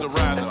real ones to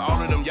rise.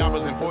 All of them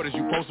yabbas and porters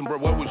you posting, bro.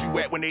 Where was you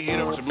at when they hit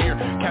up Samir?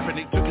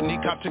 Kaepernick took a knee,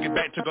 cop took it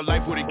back, took a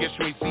life with it. Guess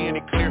you ain't seeing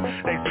it clear.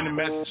 They sending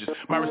messages.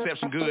 My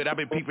reception good. I've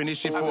been peeping this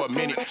shit for a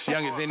minute.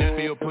 Young is in the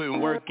field,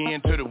 putting work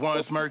in to the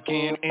ones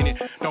smirking in it.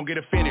 Don't get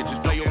offended,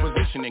 just play your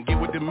position and get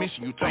with the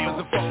mission. You tough as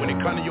a fuck when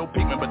it come to your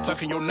pigment, but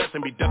tucking your nuts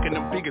and be ducking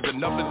them figures.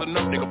 Enough is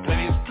enough, nigga.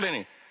 Plenty is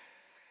plenty.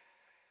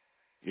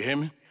 You hear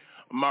me?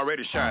 I'm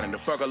already shining. The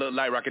fuck I look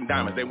like rockin'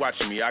 diamonds. They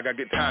watching me. I got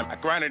good time. I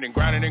grind it and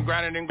grind it and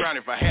grind it and grind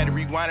it. If I had to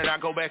rewind it, I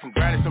go back and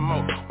grind it some more.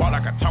 Walk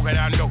like I talk it,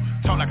 I know.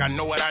 Talk like I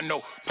know what I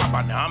know. Pop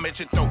out now, I'm at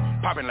your throat.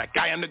 Popping like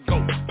I am the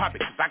GOAT. Pop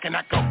it, cause I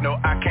cannot go. No,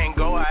 I can't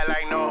go. I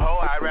like no hoe.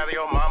 I'd rather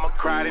your mama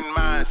cry than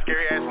mine.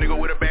 Scary ass nigga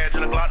with a badge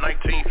and a Glock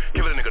 19.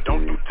 Kill a nigga,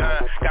 don't do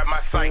time. Got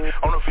my sight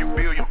on a few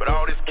billion, but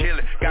all this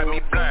killing got me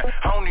blind.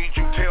 I don't need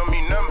you tell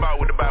me nothing about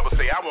what the Bible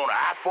say. I want an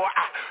eye for an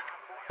eye.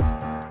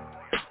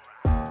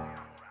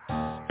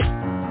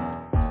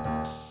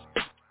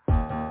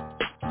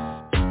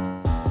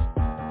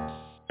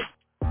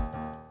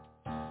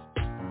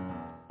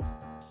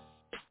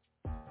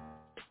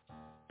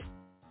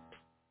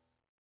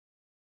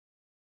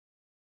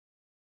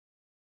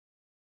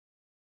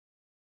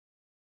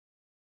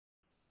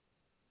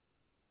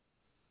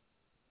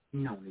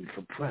 No need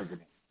for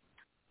president.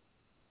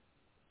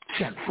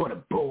 Check for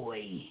the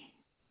boy.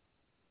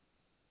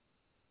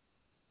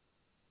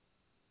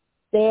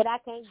 Said I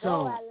can't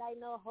go. I like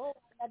no hoe.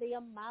 I rather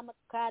your mama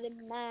cry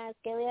than mine.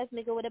 Scary ass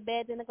nigga with a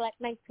badge and a Glock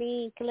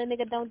 19. Kill a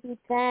nigga, don't do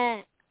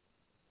time.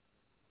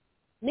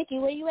 Nikki,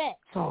 where you at?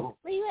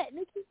 Where you at,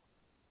 Nikki?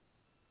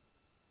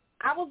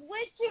 I was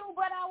with you,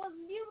 but I was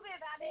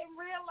muted. I didn't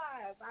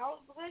realize I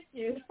was with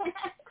you.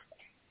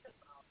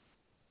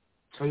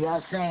 So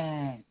y'all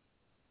saying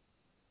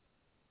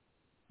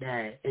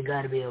that it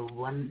gotta be a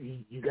one?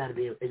 It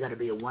gotta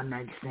be a one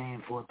night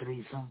stand for a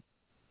threesome.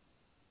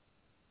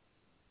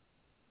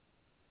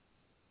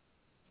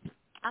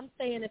 I'm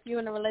saying if you're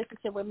in a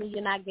relationship with me,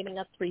 you're not getting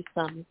a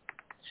threesome.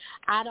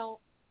 I don't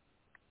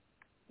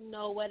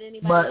know what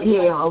anybody. But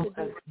yeah,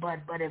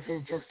 but if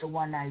it's just a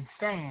one night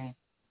stand,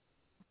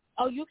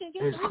 oh, you can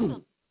get a threesome.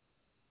 Cool.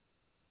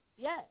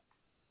 Yes,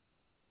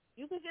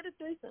 you can get a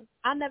threesome.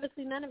 I'll never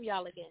see none of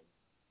y'all again.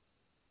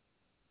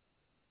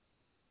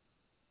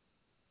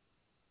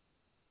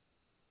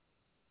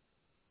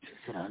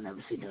 said I'll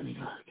never see nothing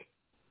like it.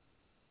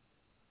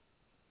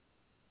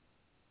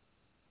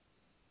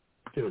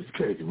 It was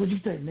crazy. What'd you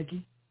think,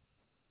 Nikki?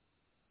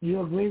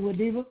 You agree with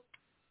Diva?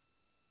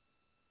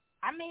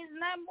 I mean, there's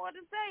nothing more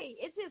to say.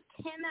 It just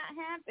cannot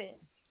happen.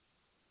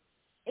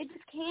 It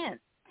just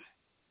can't.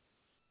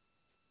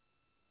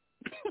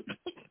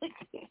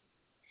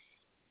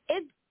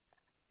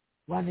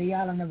 Whether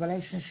y'all in a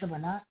relationship or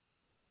not?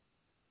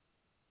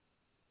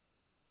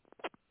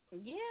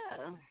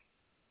 Yeah.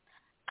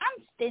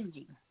 I'm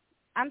stingy.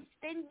 I'm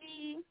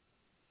stingy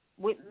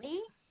with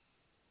me,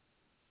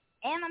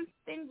 and I'm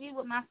stingy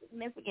with my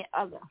significant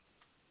other.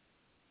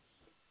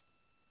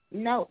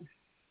 No.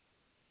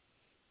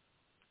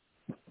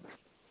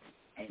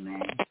 Hey,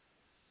 man.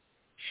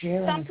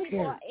 Share Some people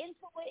are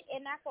into it,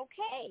 and that's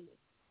okay.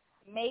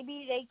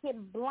 Maybe they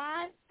can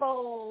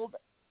blindfold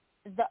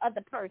the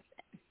other person.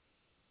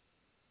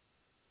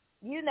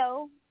 You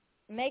know,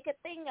 make a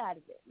thing out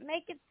of it.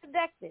 Make it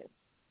seductive.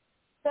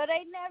 So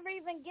they never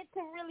even get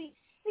to really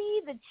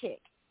see the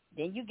chick.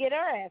 Then you get her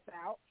ass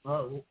out.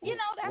 You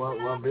know, that's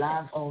an option.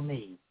 Blindfold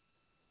me.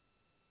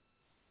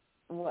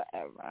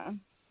 Whatever.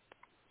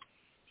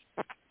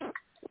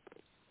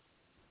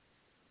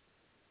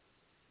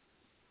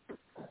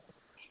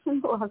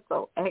 You are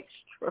so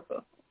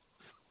extra.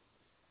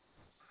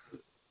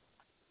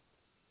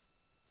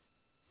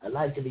 I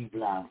like to be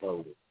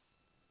blindfolded.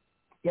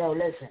 Yo,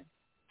 listen.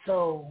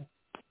 So,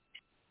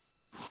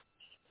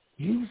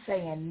 you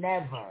saying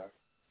never,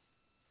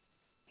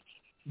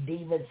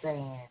 Diva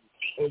saying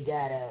it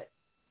gotta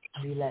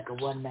be like a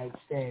one-night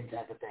stand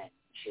type of thing.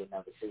 She'll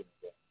never see it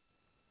again.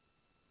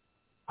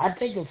 I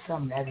think it's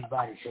something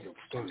everybody should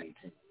experience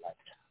in their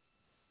lifetime.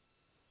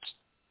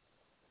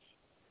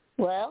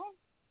 Well,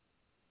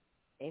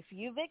 if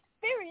you've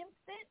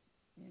experienced it,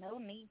 no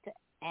need to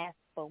ask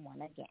for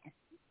one again.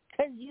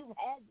 Because you've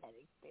had that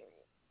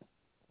experience.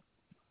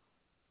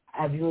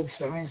 Have you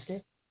experienced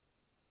it?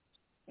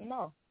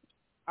 No.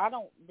 I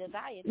don't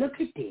desire it. Look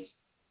at this.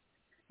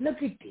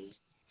 Look at this.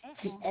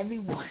 See,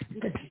 everyone,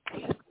 look at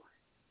this.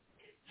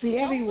 See,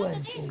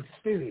 everyone should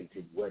experience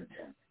it one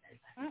time.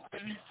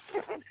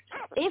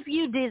 If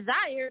you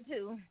desire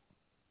to.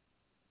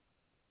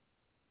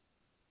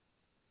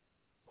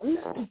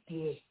 Look at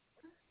this.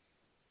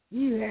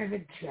 You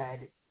haven't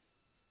tried it.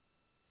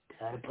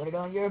 Gotta put it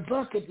on your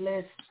bucket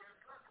list.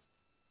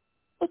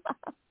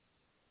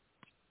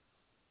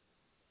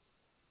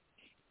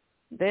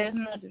 There's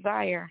no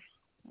desire.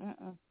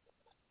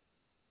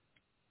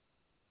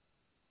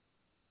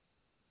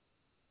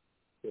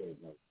 There's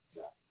no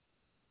desire.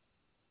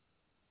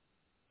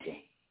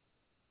 Dang.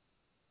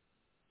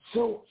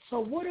 So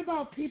what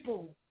about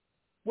people?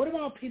 What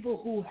about people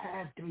who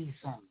have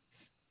threesomes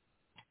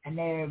and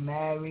they're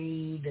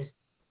married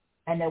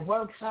and it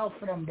works out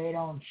for them? They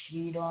don't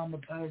cheat on the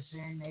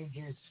person. They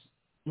just,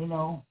 you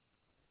know,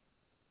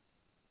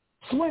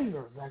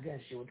 swingers, I guess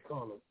you would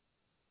call them.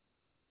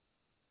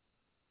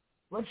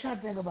 What y'all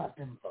think about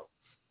them folks?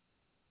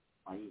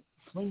 Are you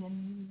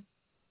swinging?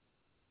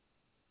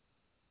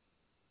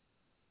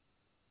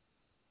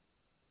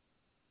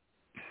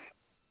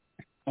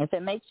 If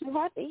it makes you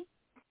happy.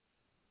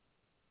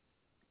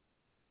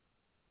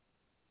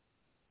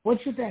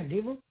 What you think,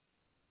 Diva?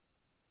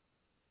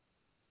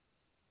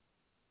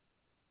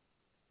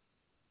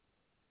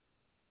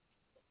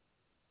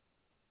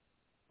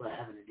 What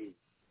happened to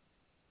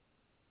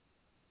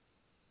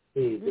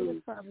Diva?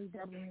 Diva's probably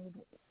doubling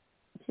it.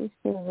 She's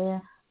still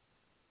there.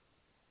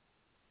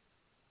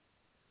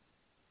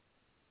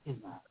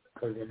 She's not,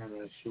 because I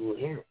never she will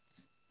hear it.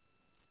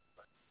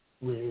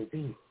 Where is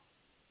Diva?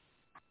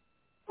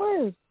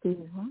 Where is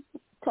Diva?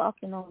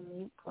 Talking on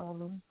mute,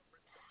 probably.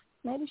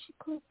 Maybe she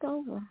clicked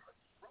over.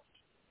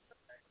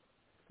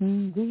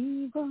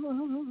 Diva.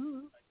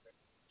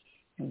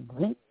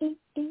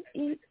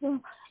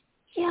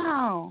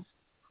 Yo,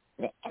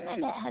 the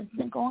internet has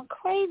been going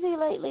crazy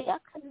lately. I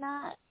could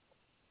not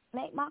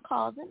make my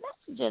calls and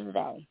messages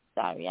today.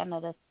 Sorry, I know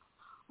that's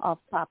off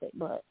topic,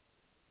 but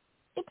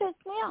it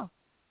pissed me off.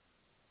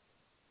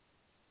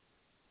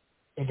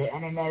 Did the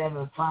internet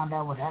ever find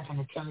out what happened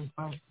to Kelly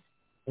first?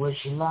 Was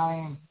she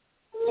lying?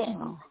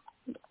 Yeah.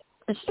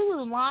 She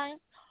was lying.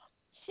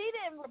 She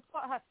didn't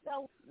report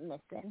herself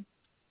missing.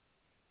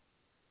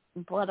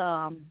 But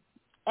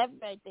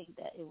everybody think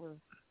that it was,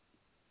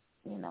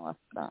 you know, a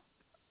stunt.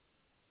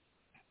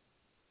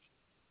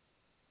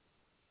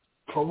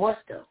 For what,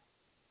 though?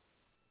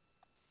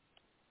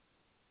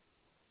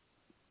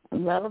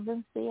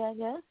 Relevancy, I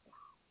guess.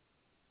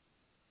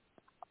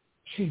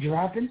 She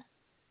dropping?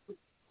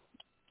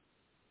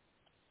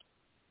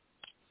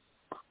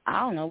 I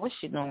don't know what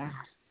she's doing.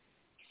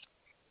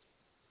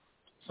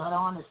 So I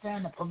don't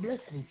understand the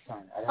publicity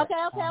stunt. Okay.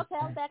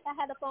 I'm back. I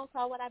had a phone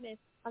call. What I missed?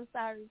 I'm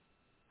sorry.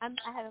 I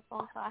had a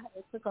phone call. I had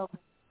to took over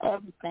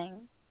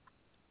everything.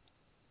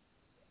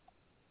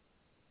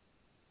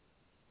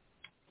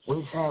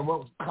 We said,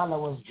 what color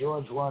was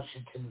George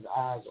Washington's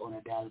eyes on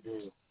a dollar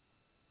bill?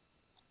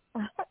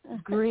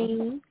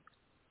 Green.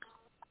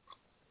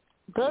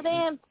 Good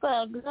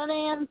answer.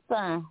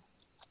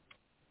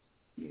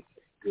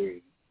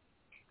 agree.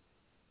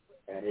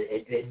 And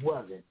it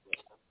wasn't.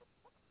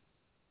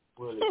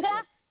 Really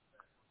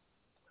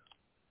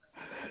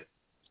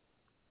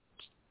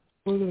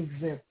full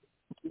example.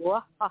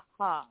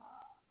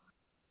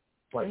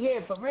 But yeah,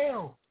 for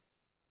real.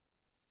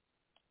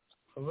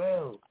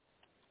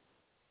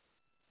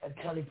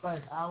 Kelly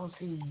Price, I don't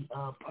see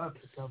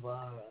purpose of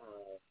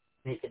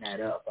making that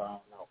up. I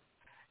don't know.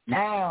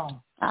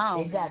 Now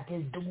they got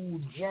this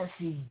dude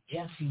Jesse.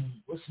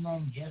 What's his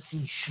name?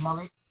 Jesse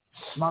Smollett.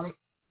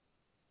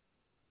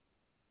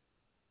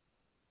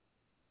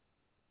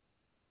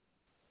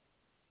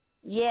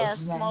 Yeah,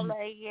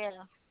 Smollett.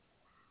 Yeah.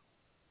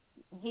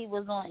 He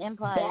was on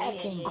Empire.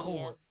 Back in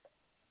court.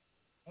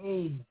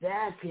 He's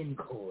back in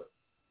court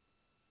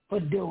for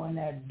doing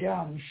that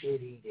dumb shit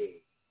he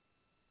did.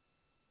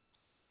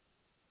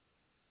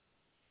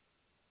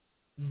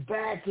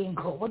 Back in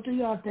court. What do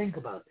y'all think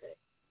about that?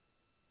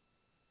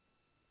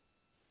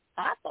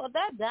 I thought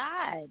that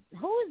died.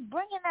 Who is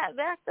bringing that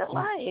back to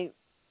life?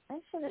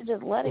 They should have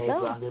just let it go. They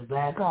brought it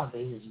back up.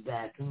 He's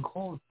back in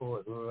court for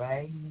it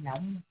right now.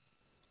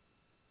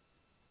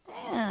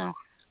 Damn.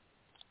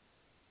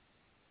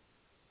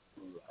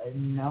 Right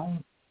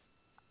now.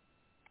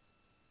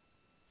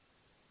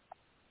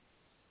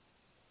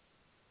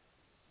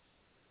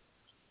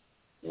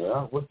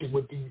 Yeah, what do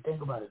you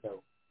think about it,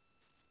 though?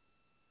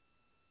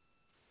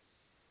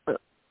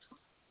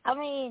 I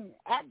mean,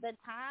 at the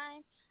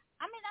time,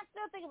 I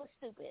still think it was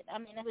stupid.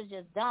 It was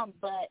just dumb,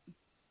 but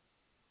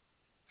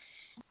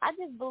I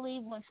just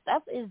believe when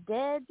stuff is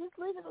dead, just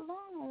leave it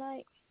alone.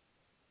 Like,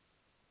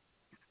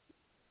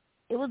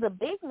 it was a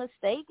big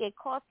mistake. It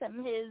cost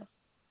him his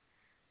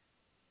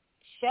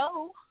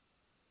show,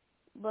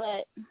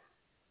 but...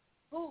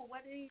 Ooh,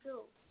 what did he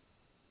do?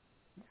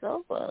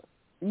 So,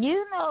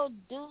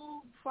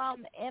 dude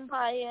from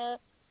Empire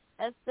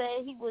that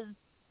said he was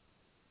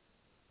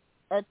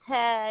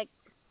attacked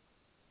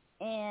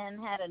and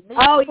had a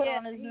noose put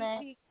on his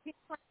neck.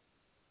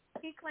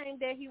 He claimed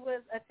that he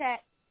was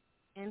attacked,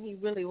 and he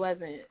really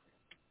wasn't.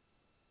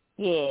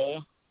 Yeah.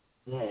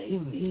 Yeah,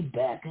 he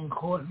back in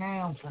court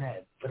now for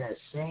that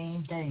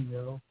same thing,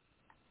 yo.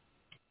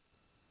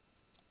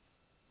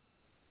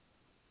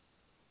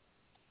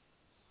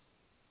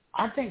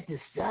 I think this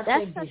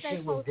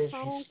shit was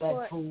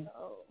disrespectful.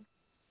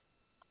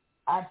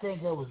 I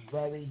think it was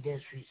very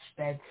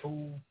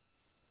disrespectful.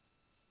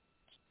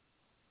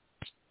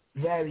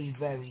 Very,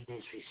 very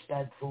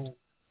disrespectful.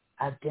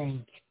 I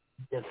think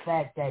the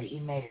fact that he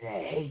made it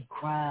a hate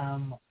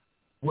crime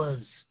was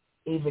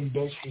even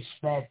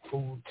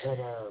disrespectful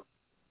to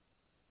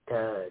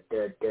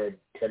the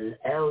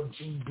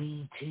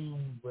LGBT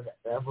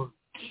whatever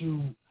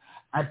Q.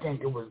 I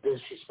think it was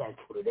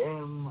disrespectful to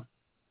them.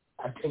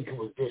 I think it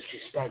was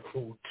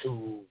disrespectful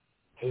to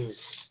his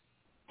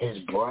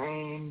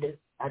brand.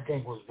 I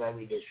think it was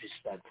very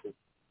disrespectful.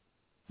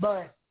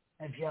 But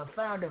if y'all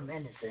found him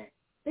innocent,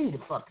 leave the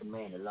fucking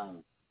man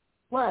alone.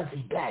 Why is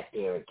he back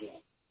there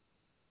again?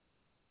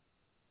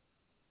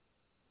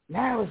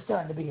 Now it's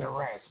starting to be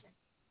harassment.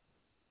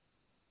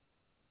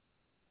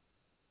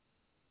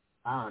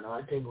 I don't know.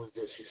 I think it was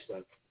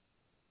disrespectful.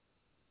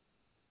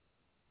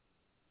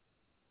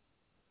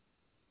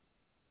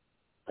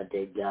 But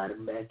they got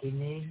him back in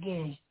there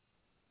again.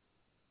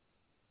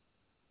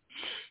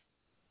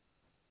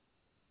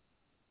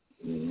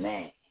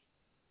 Man.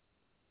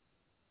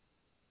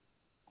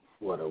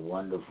 What a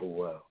wonderful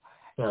world.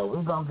 Yo,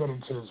 we're going to get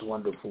into this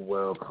wonderful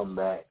world, come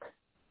back.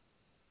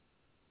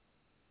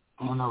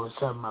 I don't know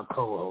what's up with my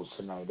co-hosts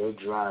tonight. They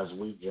dry as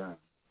wheat germ.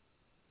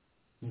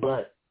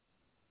 But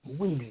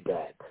we be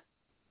back.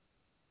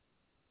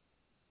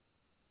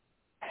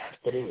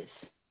 After this.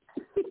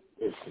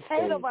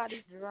 Ain't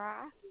nobody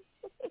dry.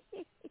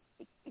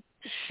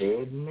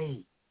 Shit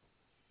me.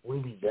 We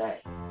be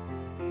back.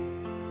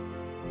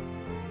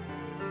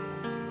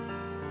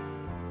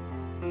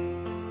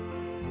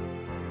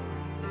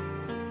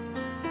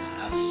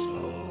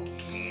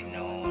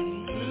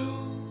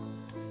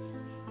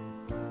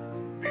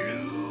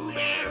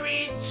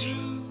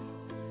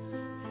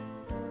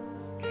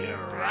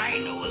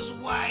 Rhino is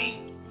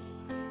white,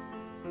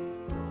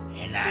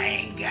 and I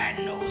ain't got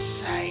no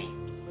sight,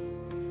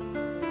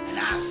 and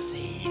I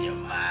say to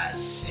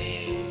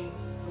myself,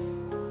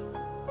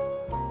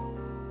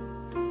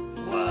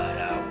 what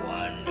a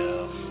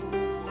wonderful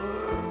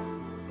world.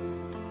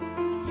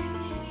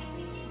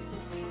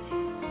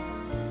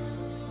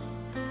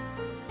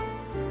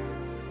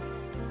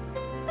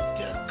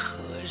 The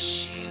kush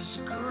is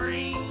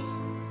green,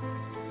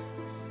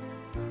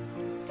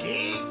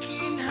 dick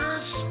in her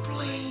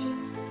spleen.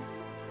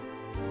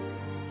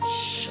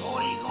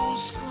 Shorty gon'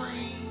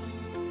 scream.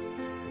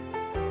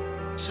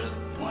 Took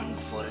one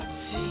for the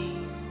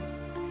team.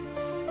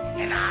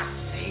 And I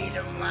say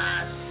to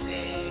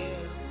myself,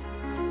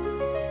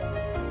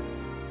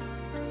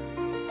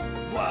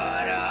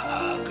 what a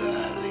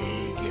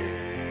ugly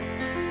girl.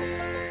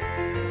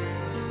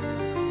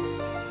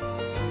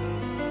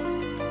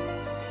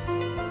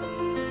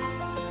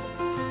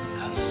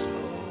 I'm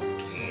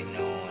smoking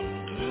on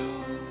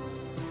blue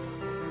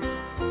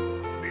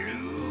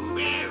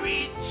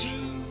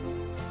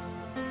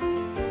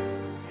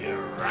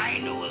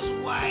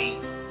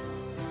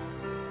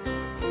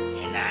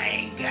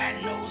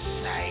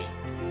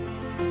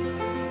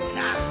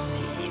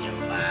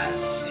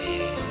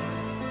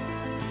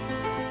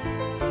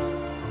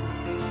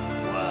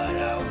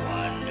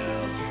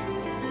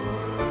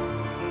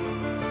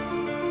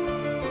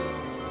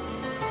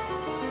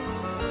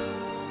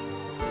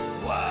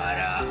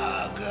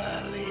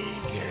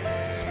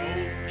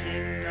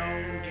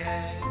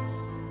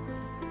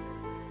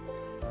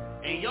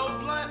And your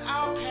blunt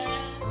I'll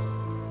pass.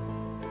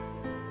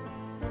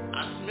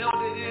 I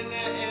smelled it in the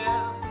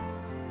air.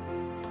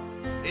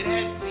 It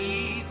had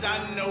seeds, I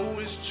know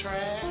it's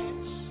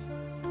trash,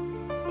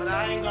 but I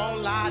ain't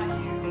gonna lie to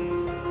you.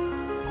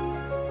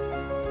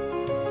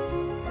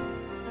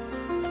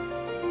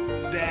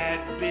 That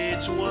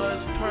bitch was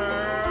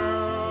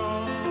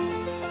pearl.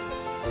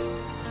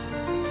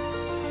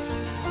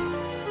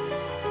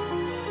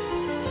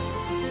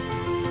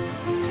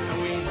 And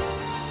we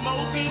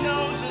smoking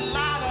on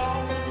gelato.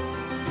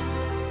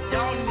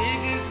 Y'all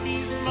niggas be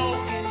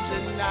smoking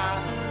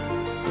gelato.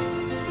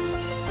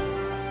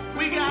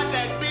 We got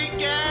that big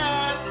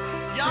gas.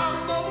 Y'all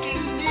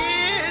smoking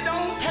near.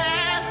 Don't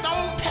pass,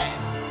 don't pass.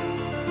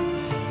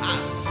 I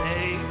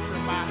say to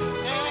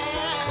myself,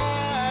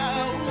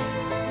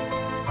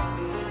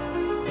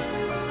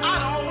 I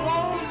don't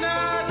want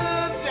none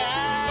of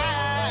that.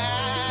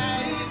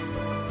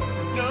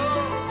 No,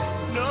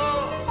 no,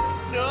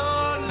 no,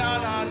 no,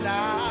 no,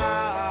 no.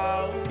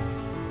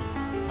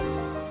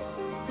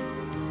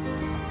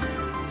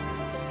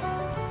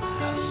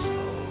 I'm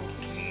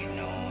smoking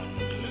on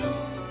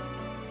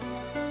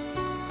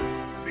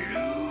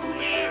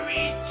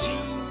blueberry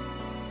tea.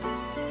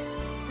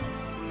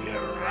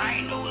 Your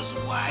rhino is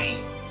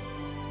white,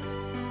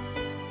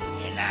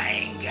 and I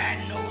ain't got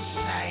no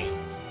sight.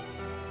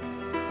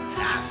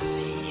 I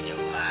say to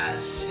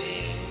myself,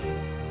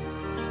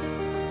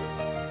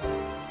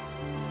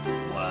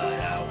 what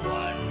a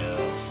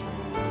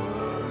wonderful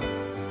world.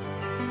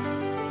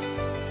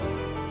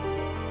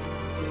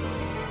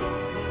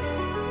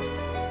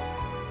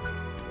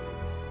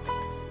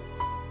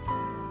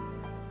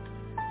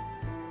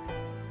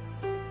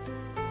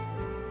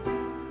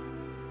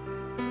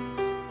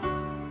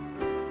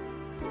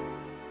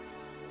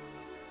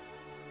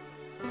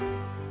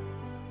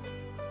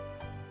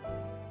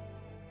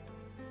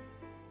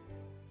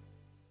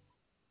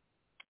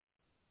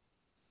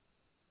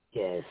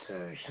 Yes,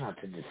 sir. Shout out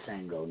to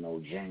Desango, no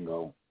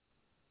Django.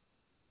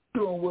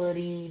 Doing what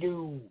he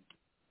do.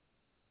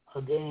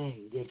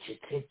 Again, get your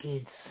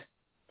tickets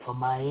for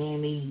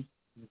Miami,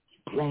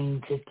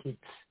 plane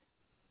tickets,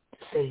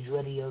 stage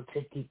radio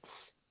tickets,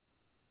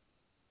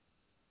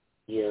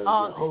 your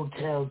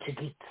hotel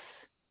tickets.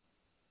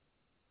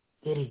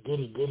 Get it.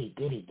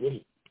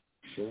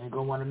 You ain't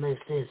gonna want to miss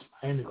this.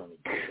 Miami gonna be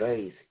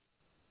crazy.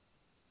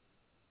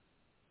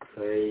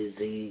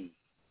 Crazy.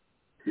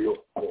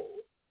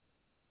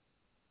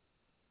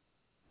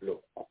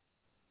 Loco.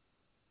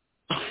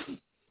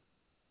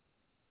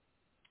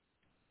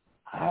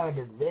 I heard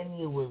the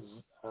venue was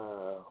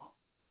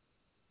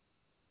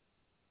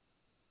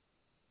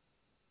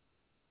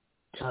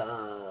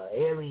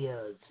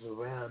areas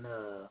around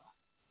a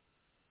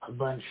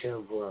bunch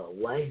of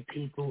white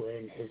people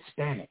and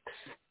Hispanics.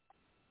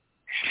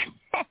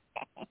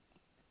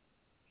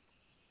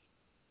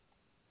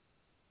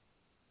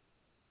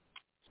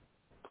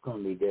 It's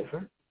gonna be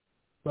different,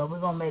 but we're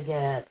gonna make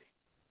it happen.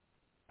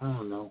 I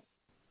don't know.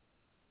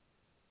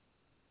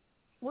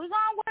 We're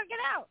gonna work it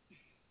out.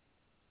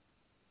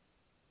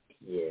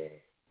 Yeah.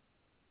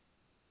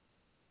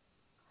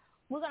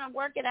 We're gonna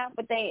work it out,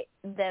 but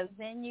the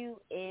venue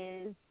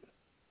is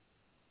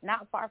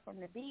not far from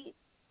the beach.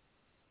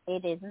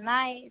 It is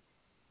nice.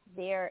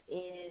 There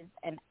is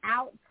an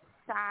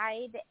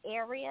outside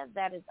area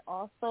that is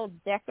also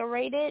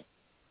decorated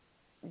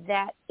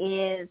that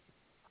is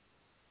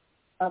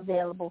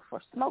available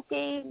for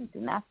smoking. Do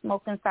not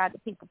smoke inside the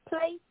people's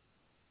place.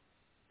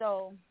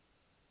 So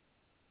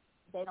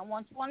they don't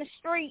want you on the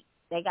street.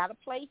 They got a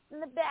place in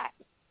the back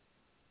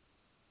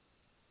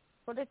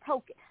for the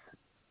tokens.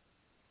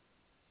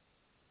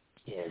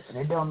 Yes, and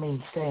it don't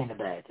mean stay in the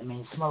back. It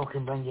means smoke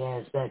and bring your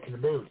ass back in the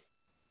building.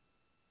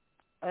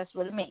 That's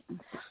what it means.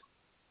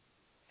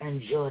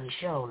 Enjoy the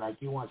show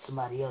like you want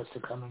somebody else to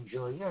come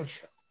enjoy your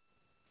show.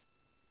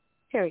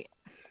 Period.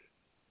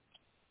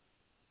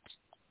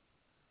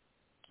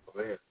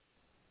 For real.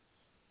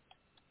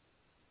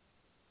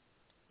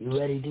 You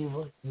ready,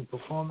 Diva? You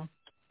performing?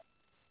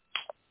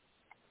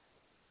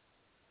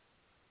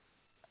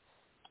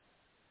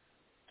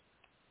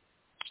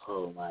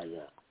 Oh, my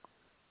God.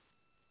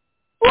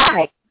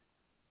 Right.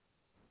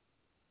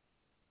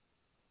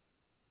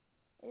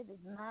 It is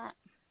not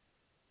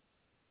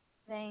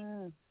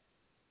thing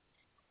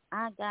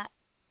I got.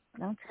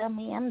 Don't tell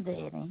me I'm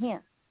dead in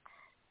here.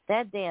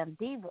 That damn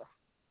diva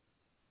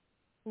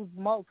who's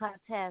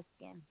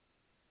multitasking.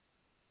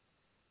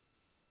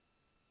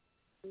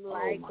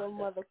 Like a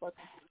motherfucker.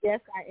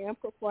 Yes, I am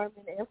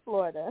performing in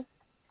Florida.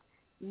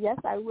 Yes,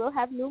 I will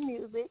have new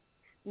music.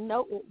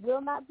 No, it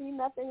will not be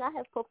nothing I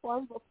have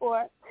performed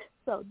before.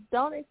 So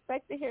don't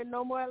expect to hear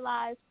no more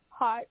live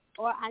Heart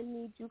or I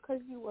Need You,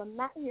 because you will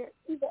not hear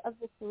either of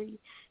the three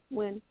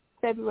when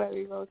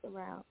February rolls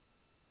around.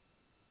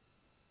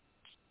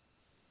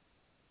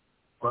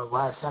 Well,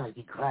 why it sound like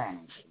you crying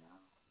and shit,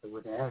 you know?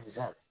 What the hell is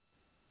that?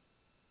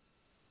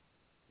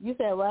 You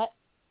said what?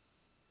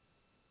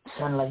 It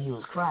sounded like you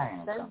was crying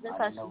or That's something.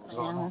 just I didn't know what was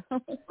going on.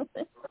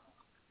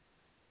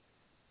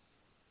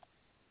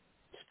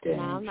 No,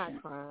 I'm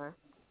not crying.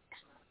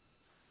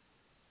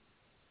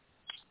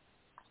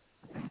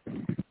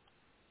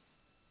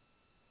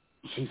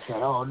 She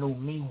said, all new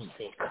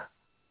music,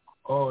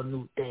 all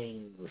new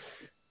things.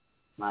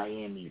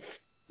 Miami,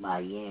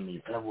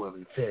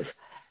 February 5th.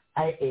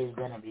 It is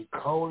going to be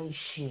cold as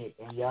shit,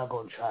 and y'all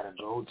going to try to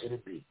go to the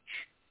beach.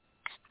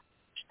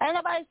 Ain't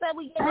nobody said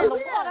we get in the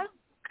water.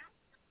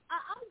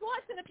 I'm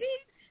going to the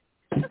beach.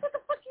 What the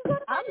fuck you going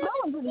to do? I'm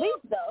going to the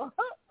beach, though.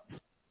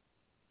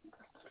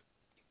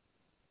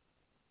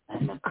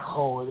 And the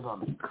cold, it's going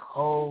to be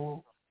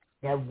cold.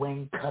 That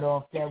wind cut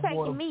off that it's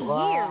water. Taking me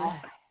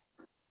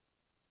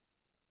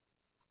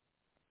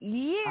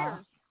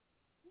years.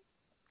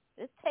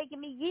 It's taking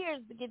me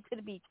years to get to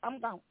the beach. I'm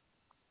gone.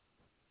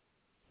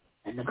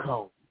 And the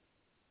cold.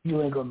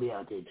 You ain't going to be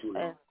out there too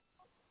long.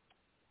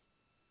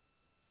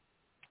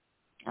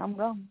 I'm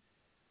gone.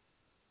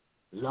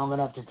 Long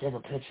enough to take a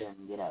picture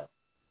and get out.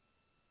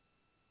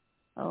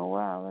 Oh,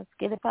 wow. Let's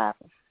get it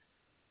popping.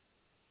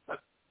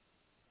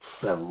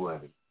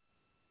 February.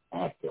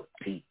 At the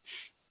beach.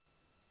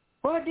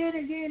 But then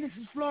again, this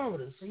is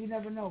Florida, so you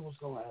never know what's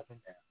going to happen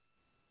there.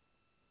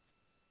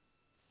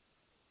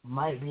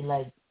 Might be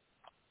like,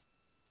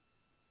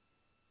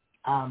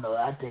 I don't know,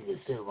 I think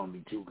it's still going to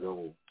be too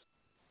cold.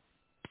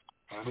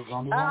 There's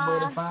only one way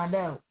to find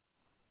out.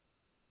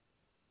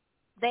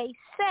 They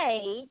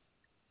say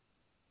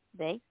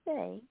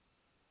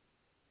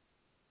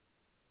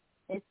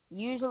it's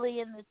usually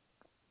in the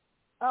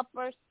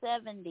upper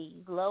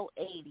 70s, low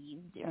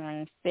 80s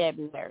during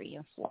February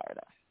in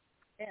Florida.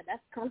 Yeah,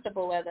 that's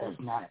comfortable weather. That's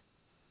not.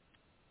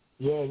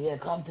 Yeah,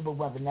 comfortable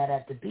weather, not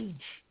at the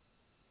beach.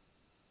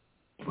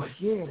 But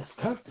yeah, that's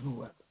comfortable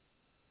weather.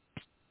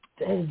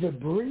 There's a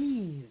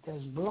breeze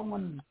that's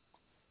blowing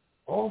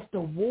off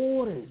the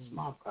water is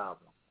my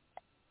problem.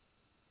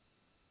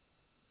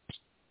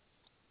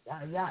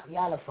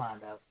 Y'all will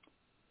find out.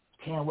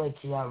 Can't wait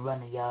till y'all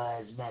running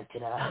y'all ass back to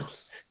the house.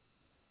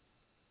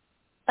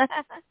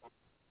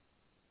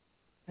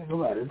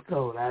 Come on, it's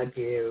cold. I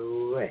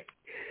can't wait.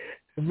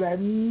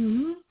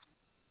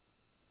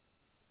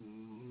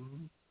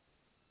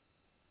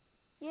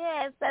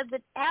 Yeah, it says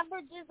it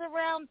averages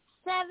around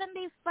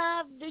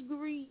 75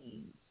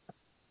 degrees.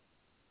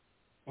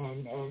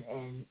 And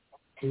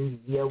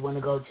you want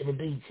to go to the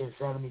beach at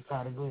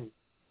 75 degrees?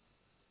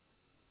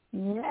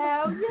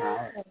 Hell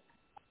yeah.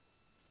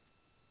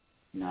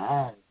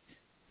 Nice.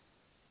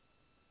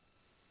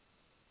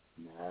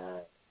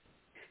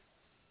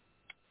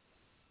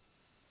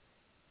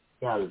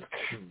 Y'all is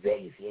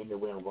crazy. Ain't no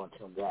way I'm going to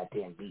the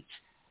goddamn beach.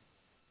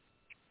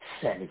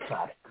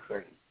 75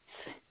 degrees.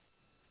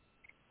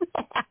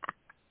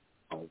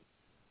 Oh,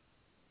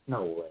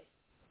 no way.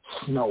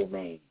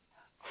 Snowman.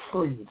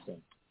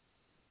 Freezing.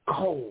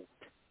 Cold.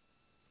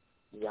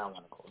 Y'all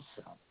want to go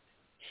somewhere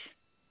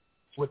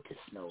with the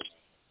snowman.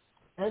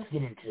 Let's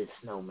get into the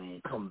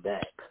snowman. Come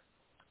back.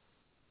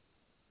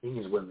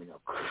 These women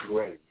are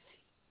crazy.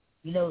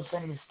 You know,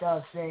 Sonny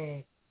Star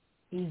said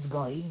he's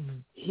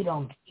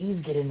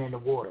getting in the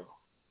water.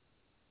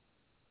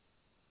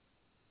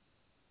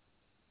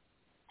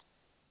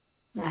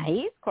 Nah,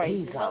 he's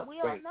crazy, He's but we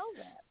all know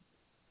that.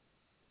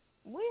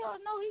 We all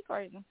know he's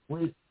crazy.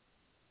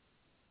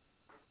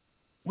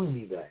 We'll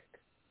be back.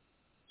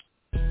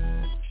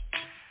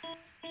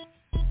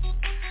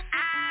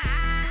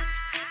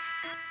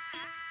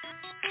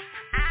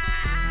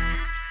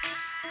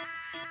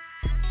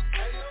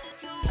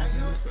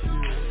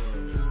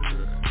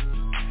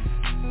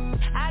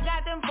 I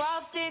got them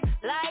frosted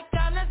like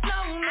I'm a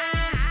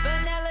snowman.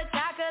 Vanilla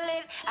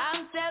chocolate,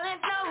 I'm selling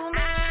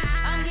snowman.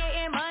 I'm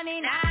getting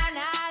money, nah,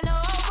 no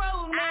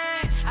road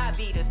man. I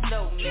be the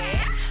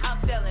snowman, I'm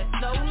selling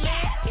snowman.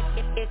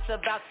 It's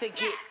about to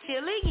get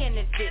chilly in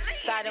this bitch.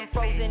 Got them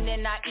frozen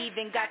and I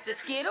even got the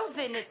Skittles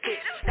in this bitch.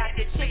 Got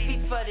the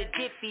chippies for the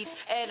dippies,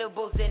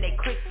 edibles and they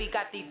crispy.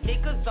 Got these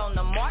niggas on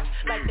the march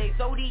like they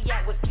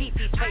Zodiac with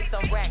peepees. Pay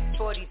some racks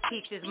for these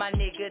peaches, my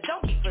nigga,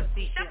 don't be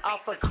facetious.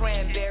 Offer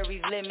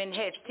cranberries, lemon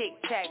heads, Tic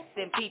Tacs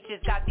and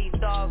peaches. Got these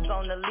dogs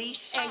on the leash,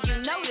 and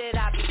you know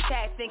that I be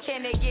taxing.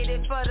 Can they get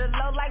it for the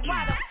low? Like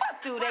why the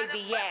fuck do they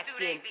be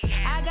asking?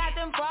 I got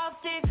them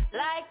frosted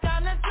like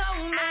I'm a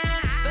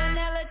snowman.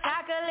 Vanilla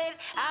chocolate,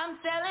 I'm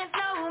selling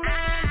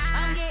snowman.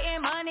 I'm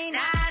getting money,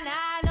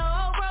 nah,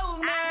 no road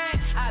man.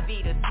 I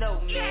be the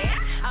snowman,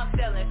 I'm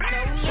selling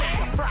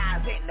snowman.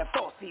 Fries in the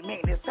bossy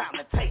man, it's time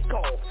to take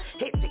off.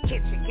 Hit the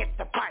kitchen, get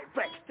the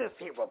Pyrex, this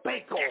here a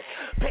bake off.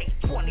 Pay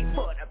 20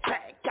 for the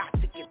bag, got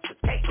to get the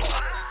take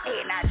off.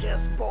 And I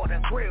just bought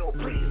a grill,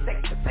 please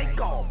take the take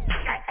off.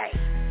 Hey,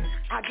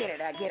 I get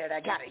it, I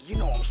got it, you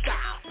know I'm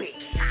shopping.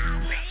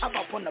 I'm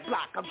up on the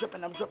block, I'm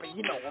dripping,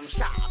 you know I'm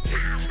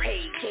shopping.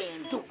 Pay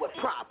game, do it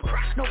proper,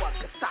 no one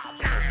can stop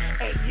me.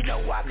 And you know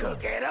I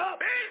cook it up,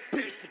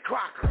 beefy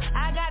crocker.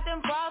 I got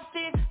them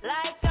frosted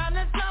like I'm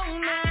a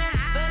snowman.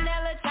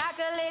 Vanilla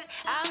chocolate,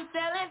 I'm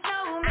selling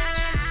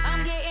snowman.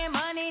 I'm getting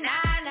money,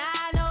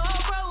 nah, no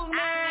road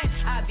man.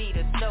 I be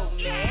the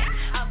snowman,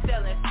 I'm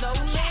selling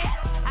snowman.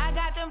 I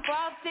got them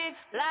frosted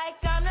like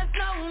I'm a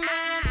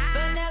snowman.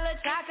 Vanilla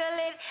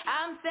chocolate,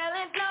 I'm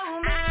selling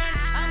snowman.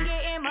 I'm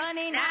getting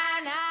money,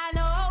 nah,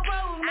 no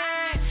road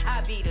man.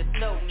 I be the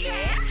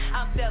snowman,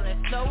 I'm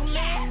selling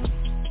snowman.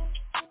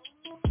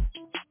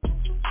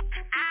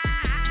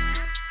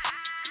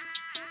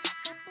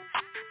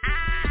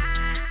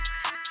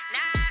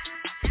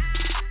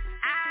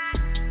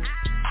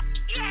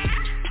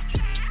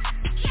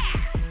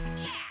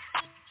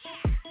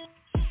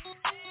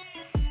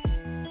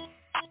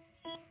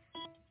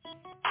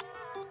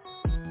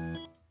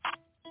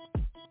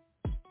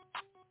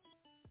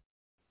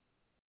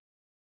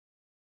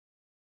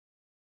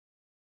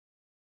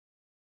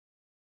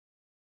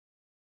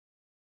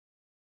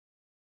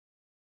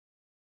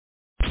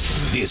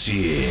 This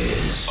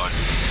is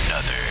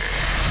another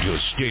The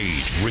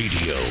Stage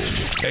Radio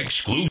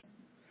exclusive.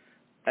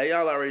 Hey,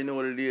 y'all already know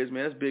what it is,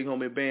 man. That's Big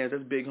Homie Bands.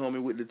 That's Big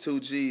Homie with the 2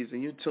 G's.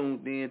 And you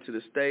tuned in to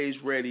the Stage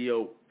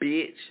Radio,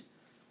 bitch.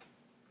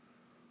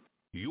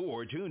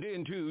 You're tuned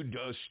into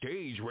The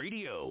Stage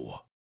Radio.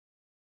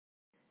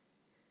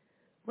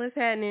 What's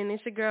happening?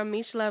 It's your girl,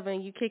 Mish Lover,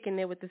 and you kicking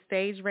it with the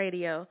Stage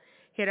Radio.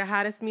 Hear the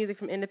hottest music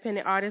from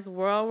independent artists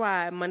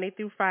worldwide, Monday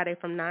through Friday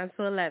from 9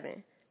 to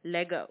 11.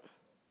 Let go.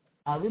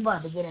 We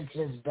about to get into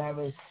this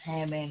Barris,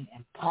 Hammond,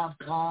 and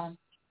Popcorn.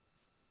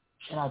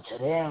 Shout out to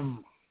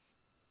them.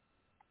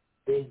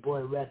 Big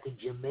Boy Record,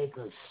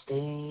 Jamaica,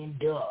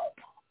 stand up.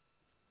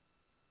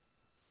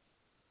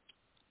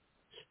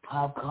 It's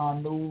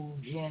Popcorn, New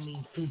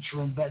Jimmy,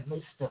 featuring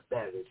Mr.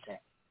 Barris.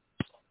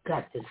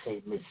 Got to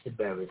say Mr.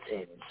 Barris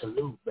Hammond.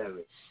 Salute,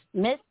 Barris.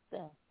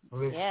 Mr.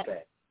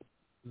 Respect.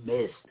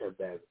 Yes. Mr.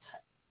 Barris.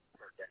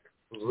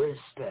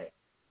 Respect.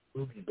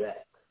 We'll be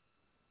back.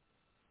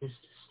 It's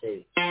the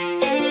stage.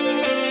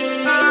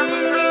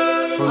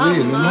 For real,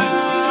 you know?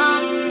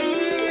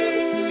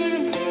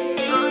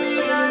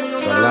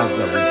 The love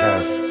that we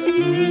have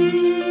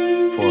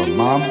for a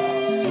mom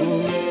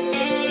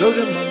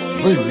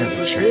will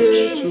never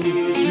change.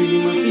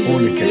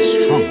 Only get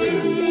stronger.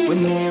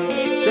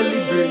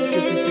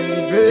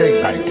 Day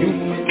by day.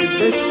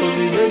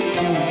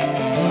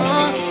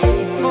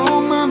 Oh,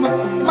 mama,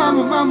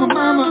 mama, mama,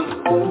 mama.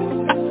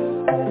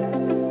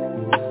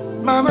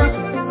 Mama, as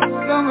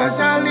long as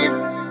I live,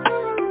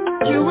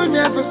 you will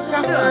never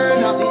suffer.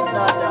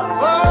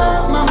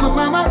 Oh, mama,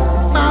 mama,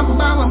 mama,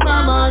 mama,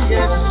 mama,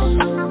 yes.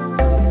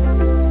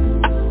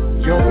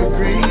 You're the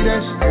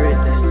greatest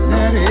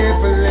that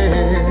ever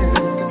lived.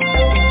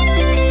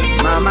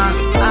 Mama,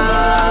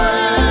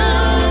 I'll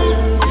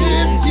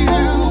give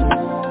you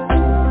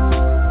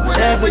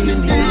whatever you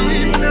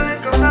need.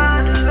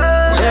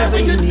 Whatever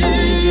you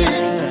need,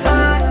 yeah.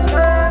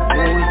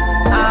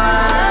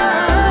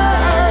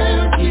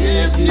 I'll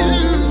give you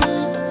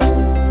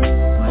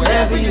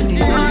whatever you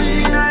need.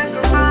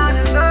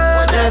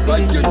 Whatever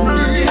you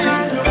need.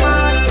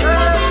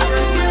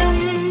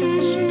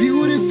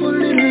 Beautiful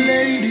little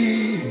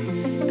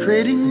lady,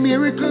 creating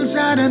miracles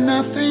out of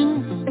nothing.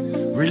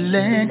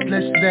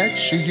 Relentless that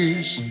she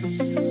is,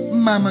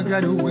 mama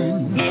gotta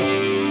win.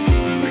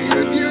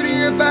 Real beauty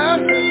about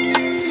her,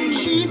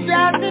 she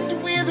does it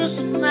with a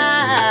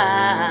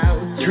smile.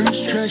 Turns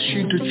trash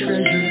into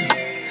treasure,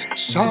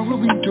 sorrow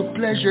into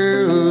pleasure.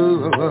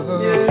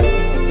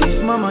 Yeah. If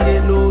mama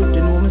get low,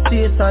 you know me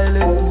stay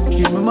silent.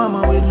 Keep my mama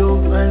with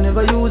love, I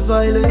never use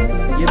violence.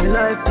 Give me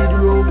life to the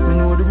rope, me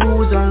know the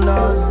rules and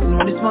laws.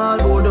 Know the small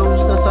board house,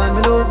 that's why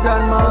me love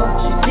grandma.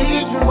 She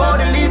teach me about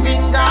the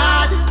living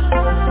God,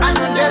 and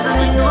the devil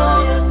we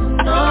know.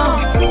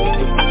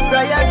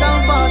 Prayers and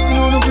fasting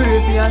on the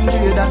grave and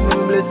joy, that me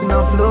blessing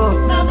of love.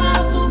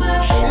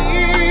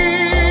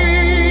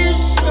 She's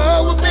so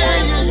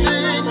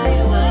amazing,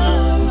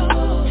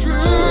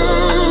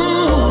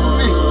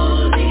 truly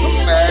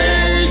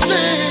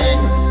amazing.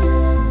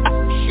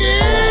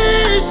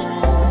 She's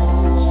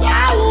so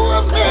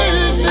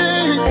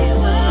amazing,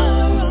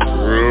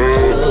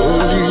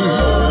 truly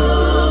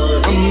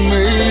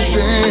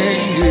amazing,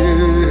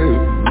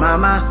 yeah.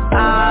 Mama,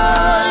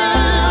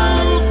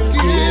 I'll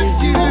give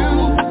you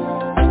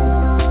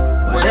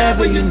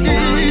whatever you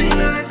need.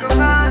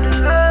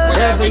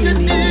 Whatever you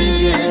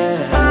need,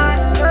 yeah. I'll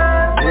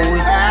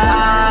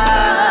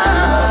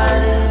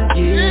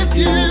give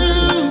you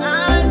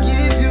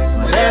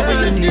whatever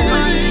you need.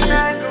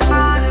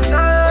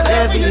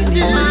 Whatever you need,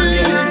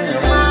 yeah.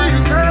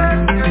 I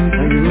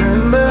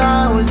remember I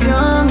was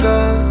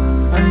younger,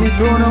 and me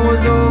throne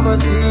was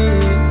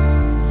overseas,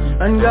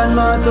 and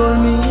grandma told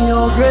me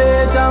how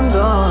great I'm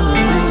gonna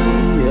be,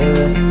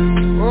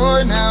 yeah. Oh,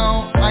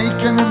 now I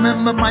can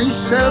remember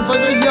myself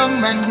as a young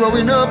man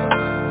growing up.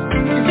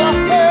 If I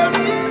heard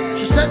me,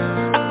 she said,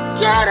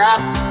 get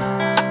up,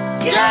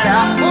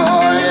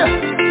 boy.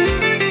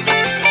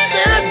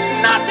 There's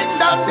nothing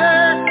down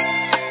there,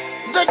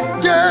 the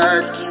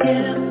dirt.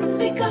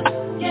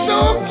 So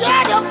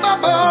get up, my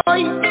boy,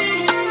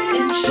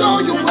 and show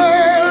your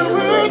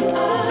worth.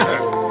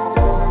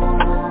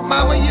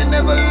 Mama, you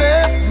never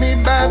left me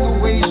by the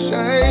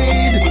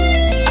wayside.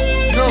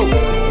 No,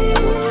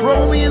 throw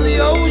me in the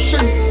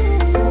ocean,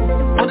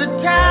 put a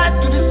tide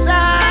to the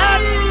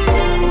side.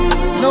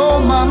 No,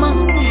 mama,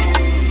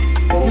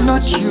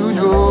 not you,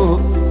 no.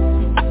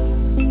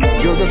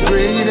 You're the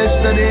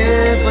greatest that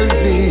ever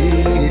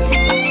lived.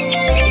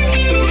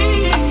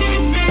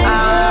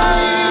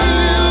 I'll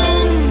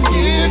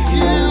give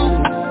you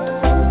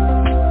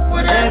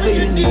whatever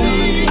you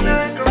need.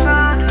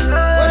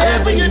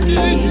 Whatever you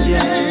need,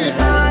 yeah.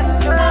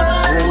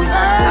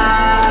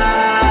 I'll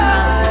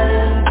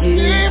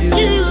give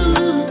you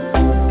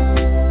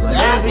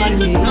whatever you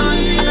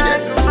need.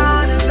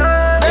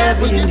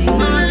 Whatever you need,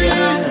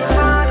 yeah.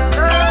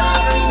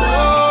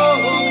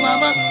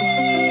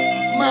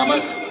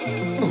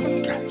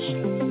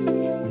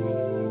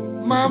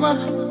 Mama,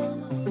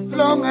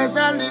 long as I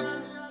live,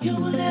 You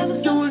will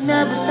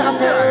never stop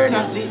her.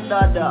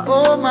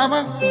 Oh,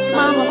 mama,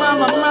 mama,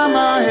 mama,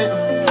 mama.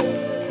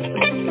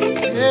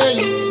 Hey,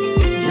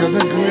 you're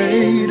the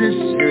greatest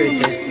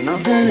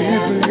that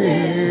ever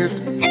lived.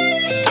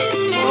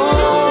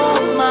 Oh,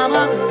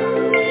 mama,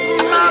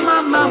 mama,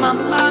 mama,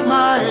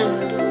 mama.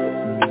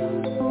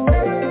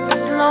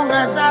 As long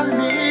as I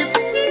live,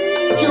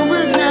 you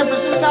will never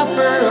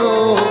suffer.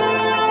 Oh,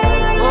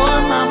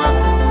 mama,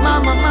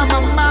 mama, mama,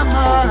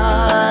 mama.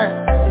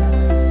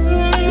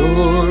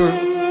 You're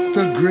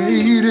the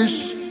greatest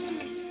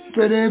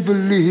that ever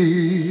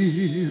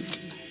lived.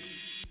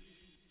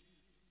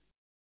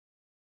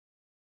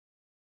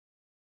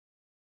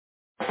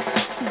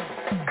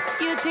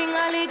 You think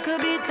a little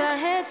bit of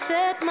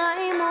headset, my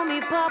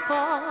mommy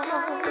papa.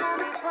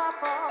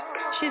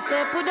 She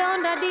said put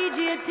down the DJ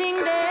thing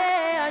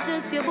there. I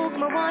just you book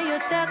me while you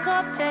take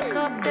up.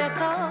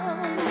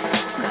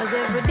 Cause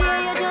every day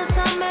you just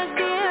make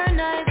the air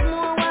nice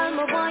more while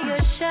me while you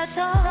shut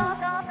up.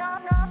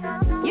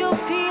 You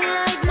feel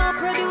like no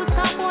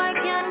producer boy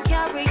can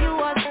carry you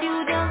a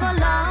studio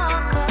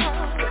lock up.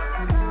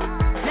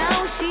 Now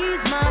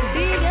she's my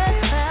biggest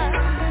fan.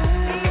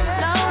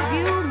 Love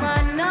you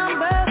my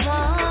number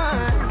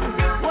one.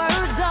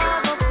 Words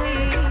of a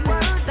queen.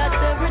 That's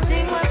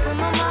everything what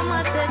my mama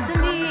said to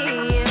me.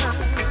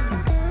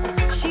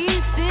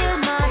 She's still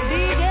my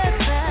biggest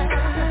fan.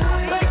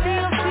 But see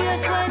your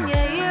face when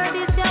you hear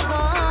this your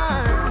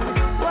one.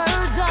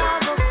 Words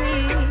of a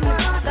queen.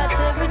 That's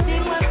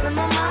everything what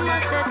my mama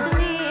said to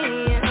me.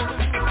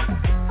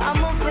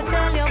 I'm up to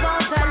tell you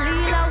about a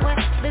Lila when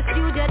the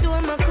studio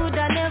door me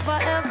coulda never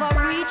ever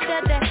reach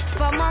that day.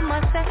 For mama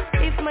said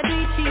if me do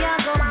it she a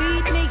go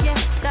beat me, yeah.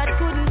 That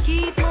couldn't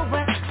keep me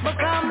away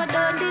because me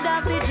done did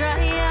have the dry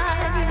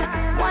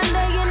eye. One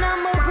day in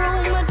my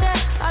room me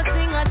there, I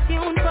sing a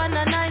tune for a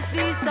nice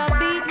piece of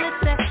beat. Me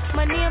say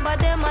my neighbor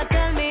them a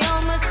tell me how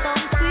my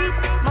song sweet.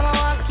 Mama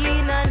walk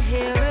in and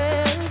hear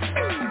it.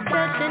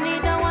 Said she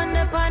need a one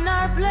up on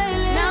her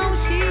playlist. Now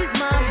she's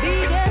my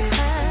biggest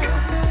fan.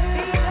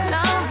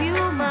 Love you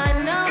my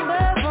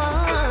number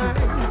one.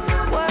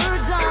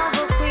 Words of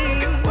a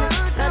queen.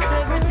 That's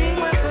everything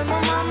what my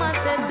mama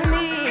said to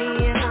me.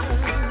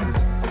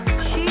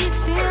 She's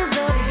still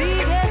the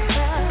biggest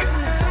fan.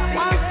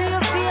 Want to see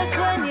your face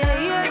when you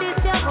hear this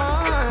your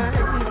one.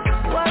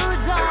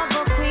 Words of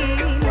a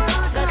queen.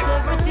 That's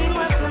everything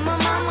what my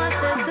mama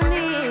said to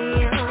me.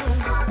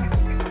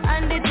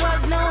 And it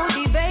was no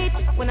debate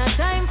when a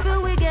time for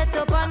we get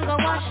up and go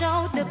wash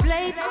out the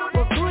plate.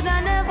 We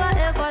coulda never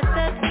ever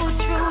set foot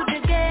through the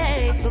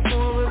gate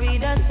before we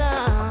read a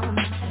song.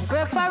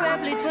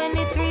 Preferably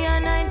 23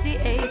 and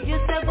 98. You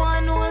say go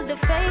and hold the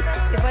faith.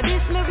 If I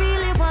this me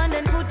really want,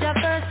 then put your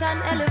first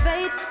and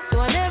elevate. So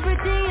on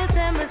everything you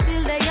say, me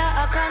still there,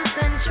 I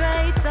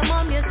concentrate. So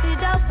mom, you see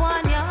that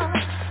one, yeah.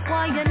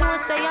 Why you know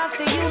say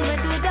after you, me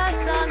do that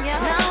song,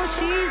 yeah. Now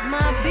she's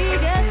my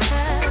biggest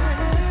fan.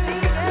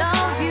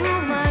 Love you,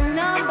 my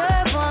number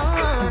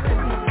one.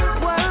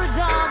 Words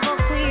of a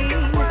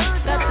queen.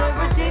 That's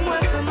everything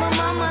what my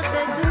mama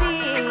said to me.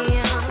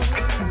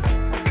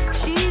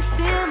 She's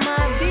still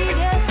my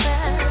biggest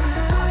fan.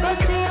 But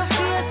see your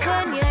face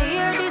when you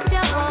hear this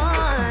your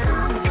one.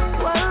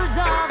 Words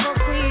of a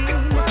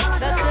queen.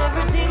 That's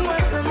everything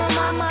what my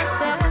mama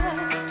said.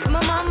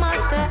 My mama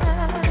said.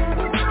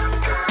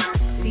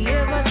 See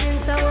ever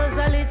since I was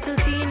a little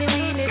teeny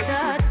weeny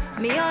child,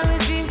 me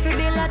always dream to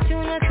build a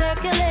tune and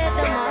circulate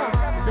them all.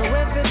 So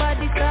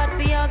everybody start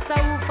to ask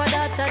who for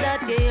that or that.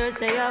 You hear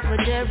say off for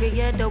Jerry,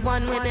 you're the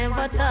one we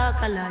never talk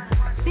a lot.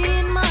 See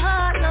in my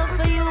heart, love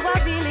for you,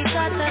 I really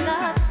got a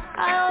lot.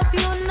 I hope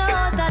you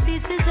know that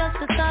this is just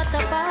the start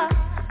of us.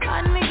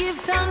 And me give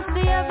thanks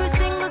to every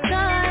single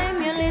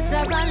time you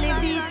literally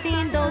be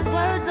seen those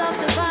words of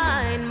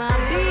divine. My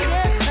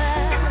biggest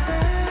fan.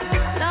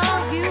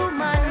 Love you,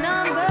 my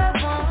number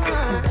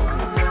one.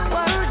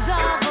 Words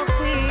of a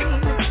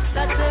queen.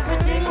 That's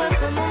everything what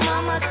my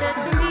mama said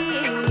to me.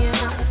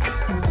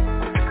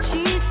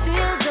 She's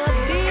still the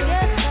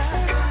biggest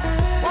fan.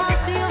 Want to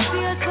see your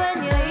face when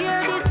you hear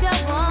this your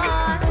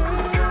one.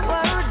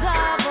 Words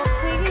of a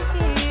queen.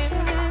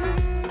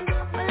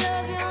 I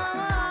love you,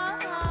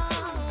 mama.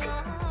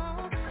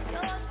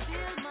 You're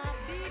still my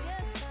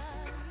biggest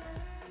fan.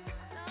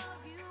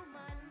 Love you,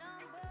 my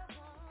number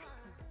one.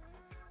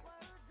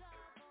 Words of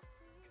a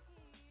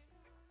queen.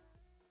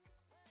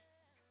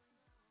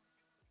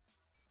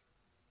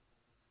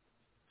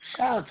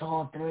 Shout out to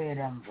all three of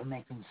them for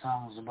making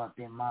songs about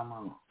their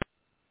mama.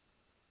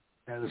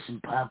 There was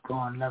some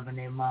popcorn loving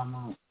their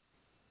mama.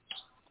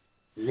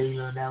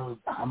 Leela, that was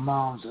her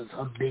mom's was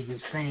her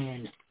biggest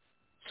fan.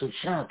 So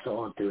shout out to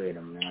all three of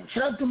them, man.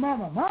 Shout out to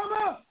mama.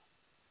 Mama!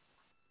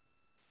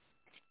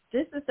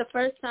 This is the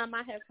first time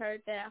I have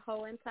heard that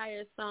whole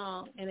entire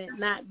song and it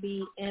not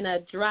be in a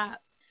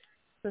drop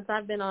since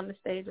I've been on the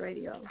stage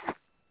radio.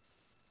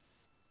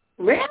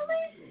 Really?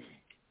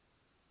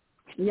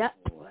 Yep.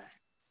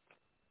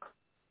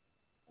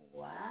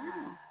 Wow.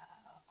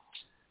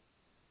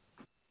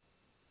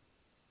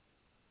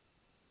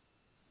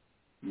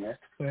 That's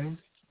crazy.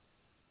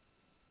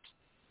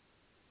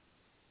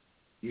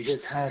 You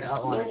just heard her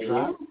on a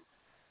drop?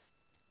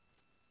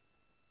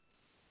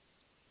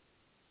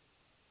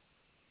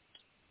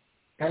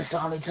 That's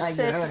the only time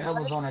you heard her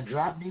was on a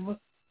drop, Diva?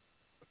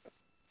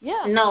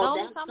 Yeah. No,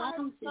 that's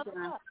something she's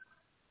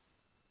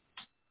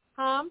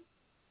on.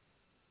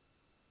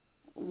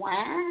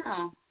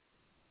 Wow.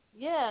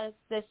 Yes,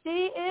 that she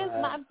is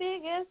my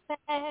biggest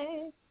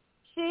fan.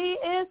 She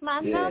is my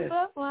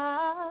number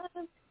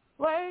one.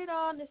 Word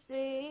on the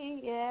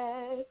street,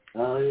 yes.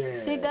 Oh,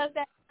 yeah. She does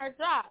that in her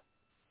drop.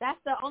 That's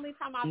the only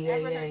time I've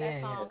ever heard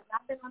that song.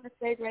 I've been on the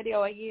stage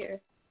radio a year.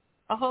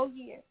 A whole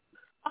year.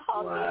 A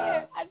whole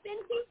year. I've been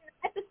here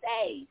at the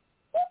stage.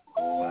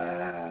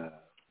 Wow.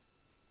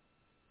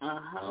 A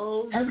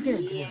whole Let's get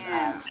to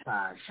year. this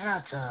spot.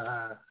 Shout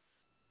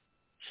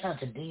out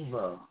to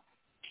Diva.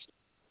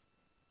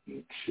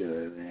 It's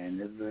your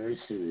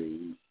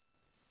anniversary.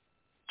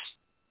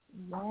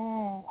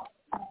 Yeah.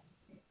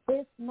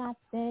 It's my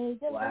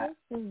stage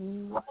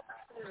anniversary.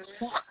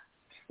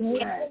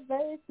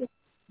 Anniversary.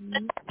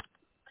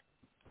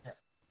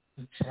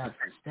 Shout out to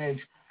the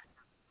stage.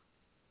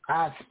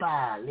 I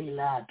Spy,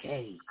 Lila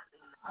K.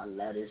 I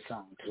love this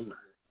song too.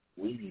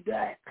 We be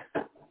back.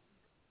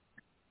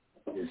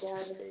 This is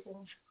the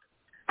stage.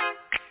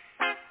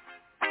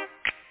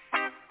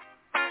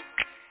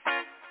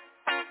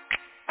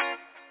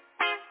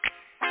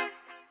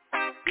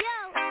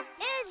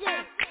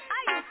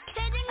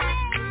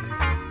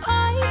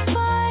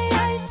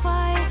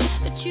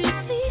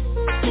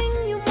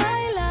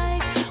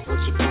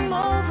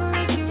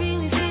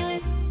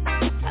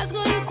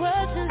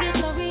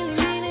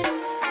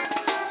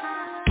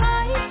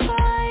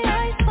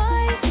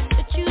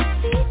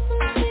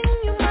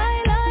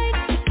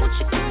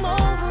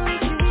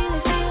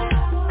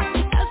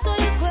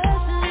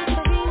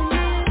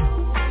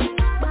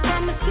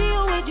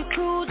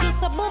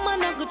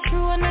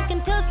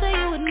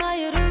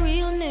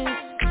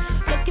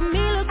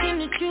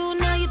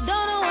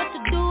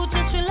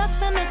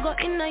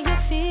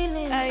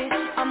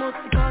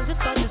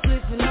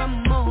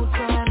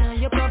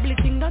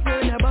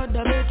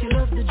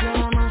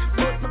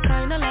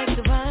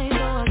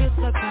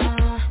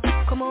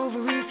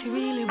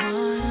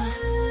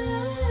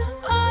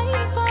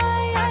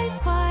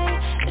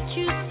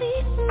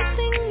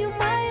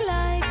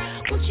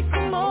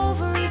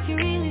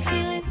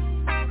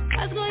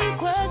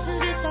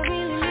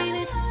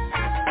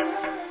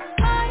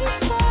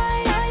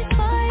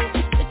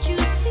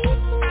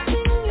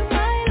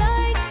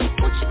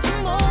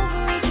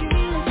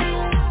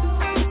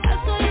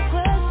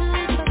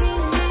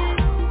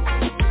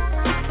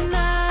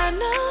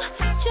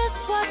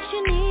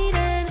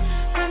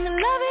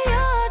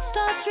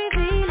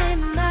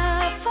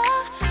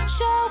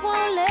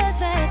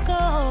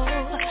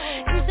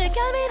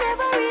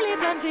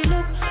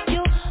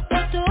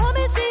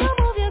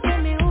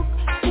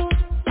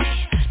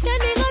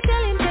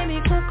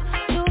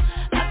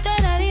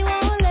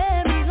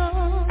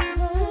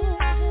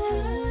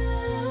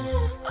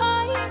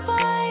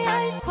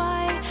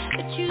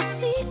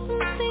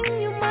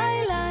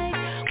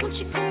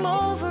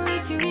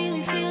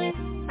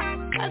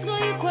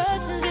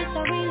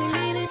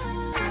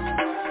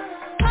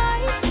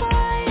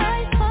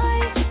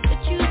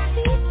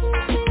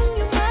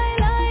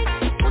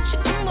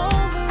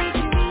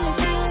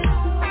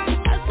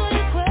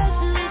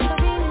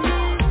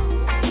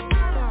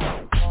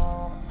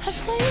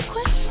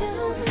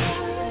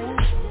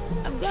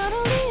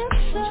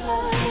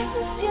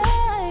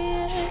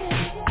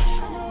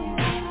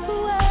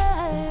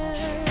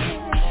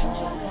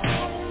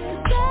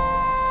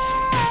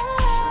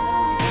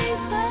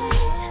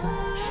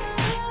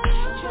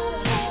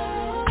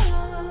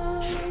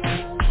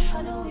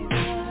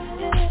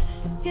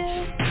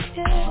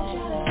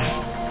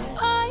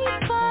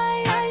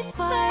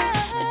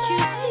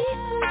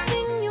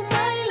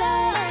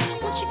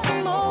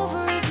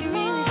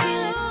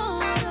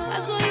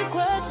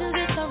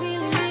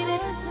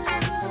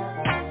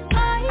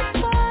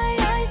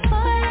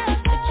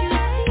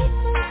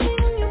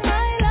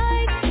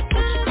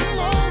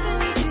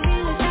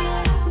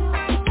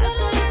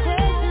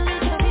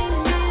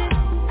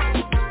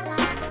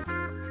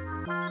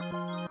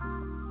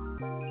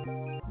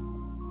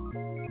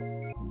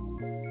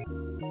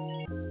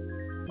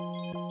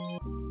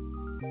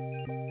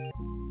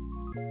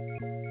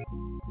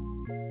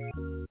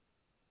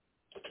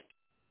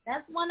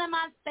 That's one of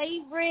my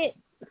favorites.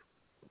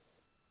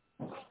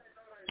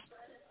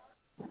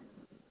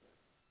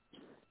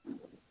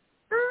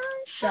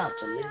 Shout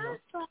to Lil.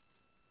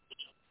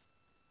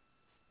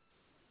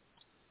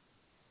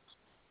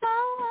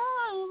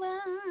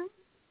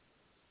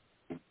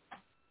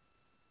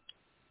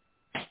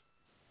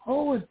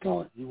 Who would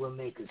thought you would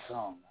make a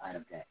song out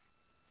of that?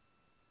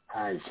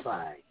 I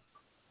Spy.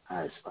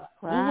 I Spy.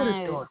 Right. Who would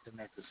have thought to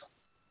make a song?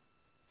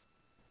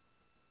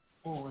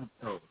 Who would have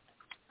thought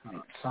to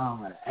make a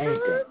song out of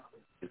anything?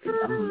 Because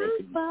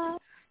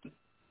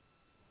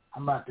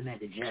I'm about to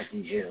make a Jack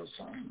and Jill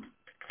song.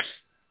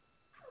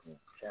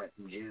 Jack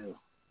and Jill,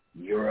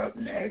 you're up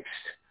next.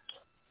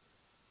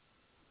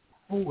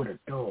 Who would have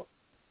thought?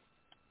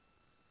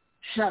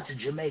 Shout out to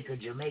Jamaica.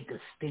 Jamaica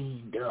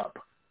steamed up.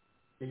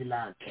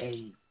 Eli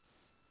K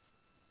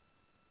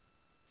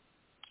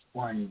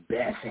won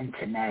Best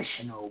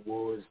International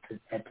Awards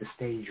at the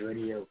Stage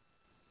Radio.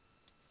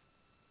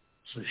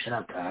 So shout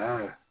out to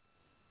her.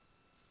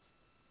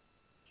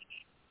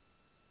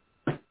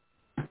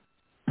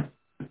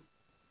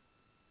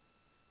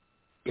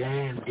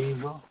 Damn,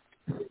 Diva.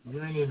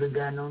 You ain't even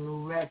got no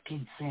new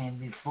records in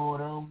before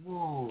the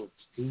awards,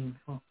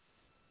 Diva.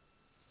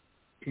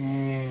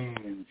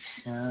 Damn,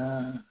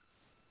 son.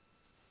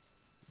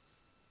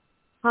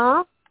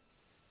 Huh?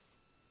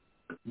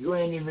 You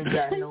ain't even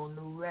got no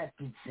new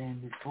records in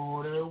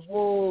before the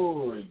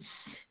awards.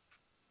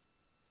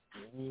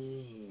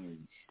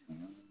 Damn,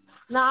 son.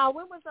 Nah,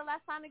 when was the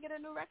last time to get a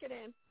new record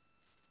in?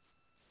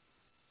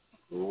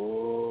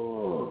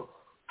 Oh.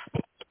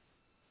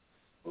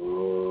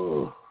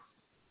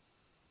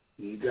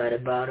 You got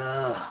about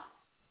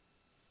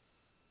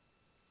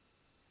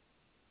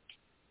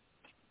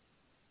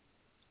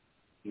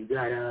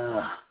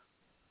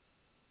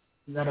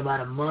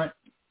a month.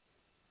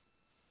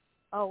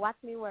 Oh, watch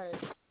me work.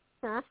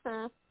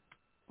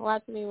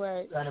 Watch me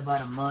work. Got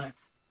about a month.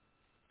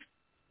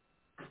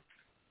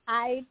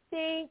 I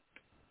think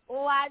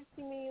watch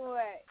me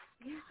work.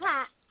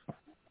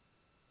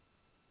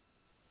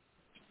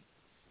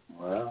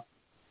 Well,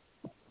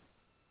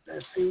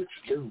 let's see what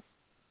you do.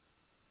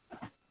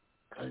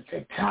 Because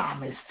the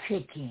time is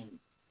ticking.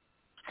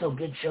 So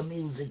get your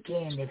music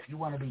in if you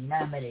want to be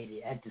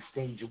nominated at the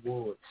Stage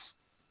Awards.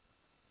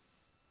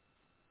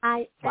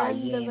 I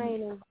am the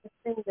reigning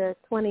singer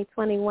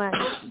 2021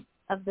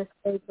 of the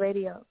Stage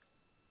Radio.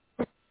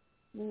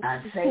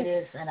 I say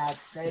this and I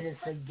say this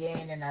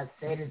again and I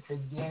say this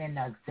again and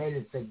I say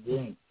this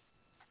again.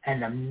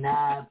 And I'm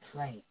not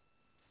playing.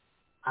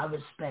 I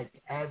respect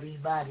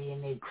everybody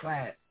in their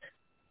craft.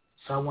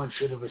 So I want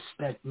you to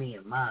respect me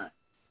and mine.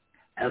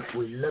 If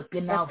we're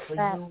looking out for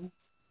you,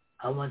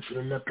 I want you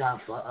to look out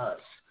for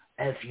us.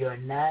 If you're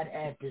not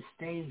at the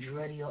Stage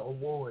Radio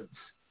Awards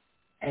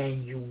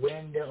and you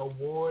win the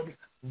award,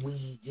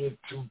 we get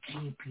to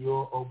keep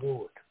your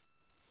award.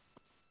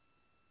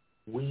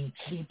 We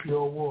keep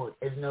your award.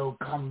 There's no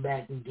come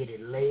back and get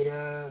it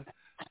later.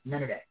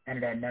 None of that.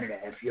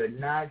 If you're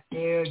not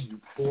there, you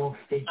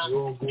forfeit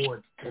your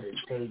award to the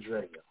Stage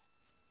Radio.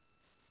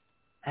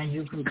 And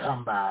you can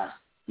come by,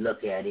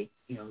 look at it,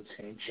 you know what I'm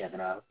saying, check it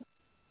out.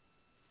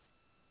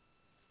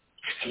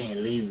 You can't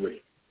leave with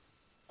it.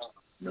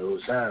 No,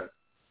 sir.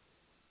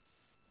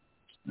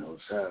 No,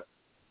 sir.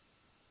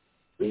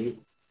 The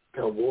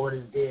award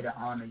is there to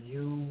honor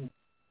you.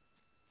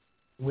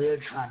 We're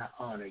trying to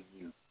honor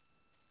you.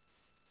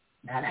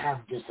 Not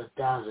have just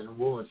 1,000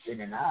 awards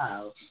sitting in our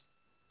house.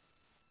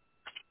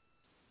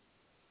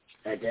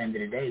 At the end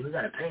of the day, we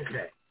got to pay for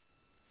that.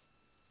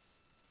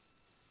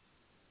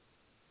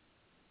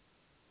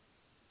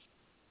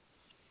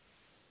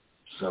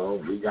 So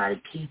if we got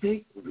to keep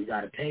it, if we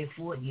got to pay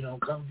for it, you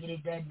don't come get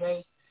it that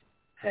day,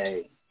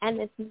 hey. And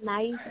it's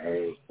nice.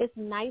 Hey. It's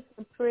nice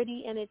and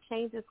pretty, and it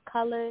changes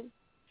colors.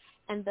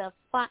 And the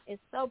font is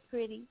so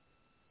pretty.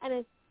 And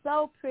it's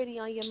so pretty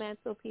on your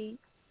mantelpiece.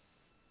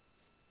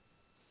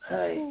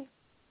 Hey,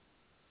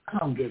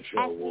 come get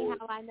your Ask award. me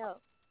how I know.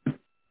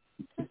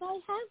 Because I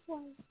have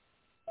one.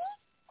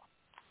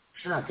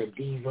 Shout out to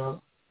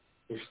Diva,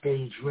 the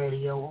Stage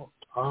Radio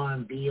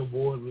R&B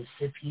Award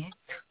recipient.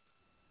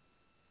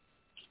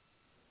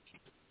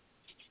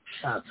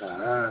 Shout out to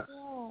her.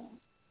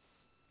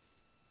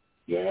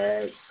 Yeah.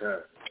 Yes,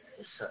 sir.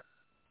 Yes, sir.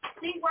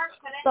 She worked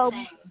for that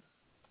thing.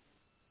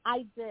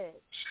 I did.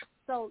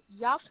 So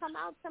y'all come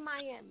out to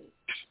Miami.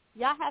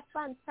 Y'all have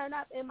fun. Turn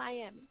up in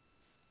Miami.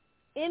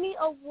 Any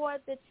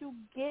award that you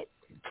get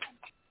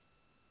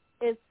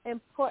is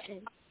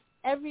important.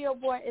 Every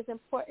award is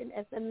important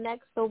as the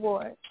next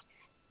award.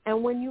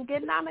 And when you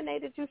get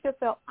nominated, you should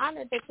feel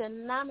honored that you're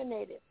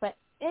nominated. But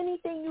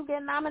anything you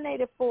get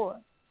nominated for,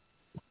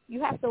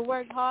 you have to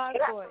work hard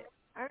for it.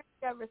 Earn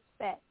your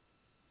respect.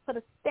 Put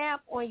a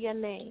stamp on your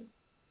name.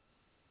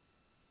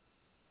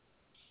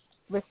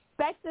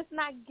 Respect is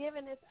not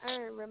given, it's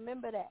earned.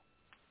 Remember that.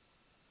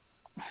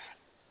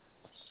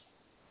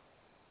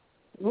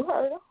 You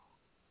heard her.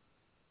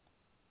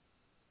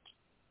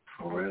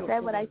 I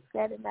said what I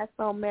said, and that's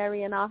on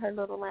Mary and all her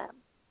little lambs.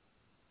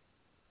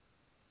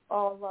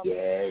 All of them.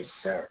 Yes,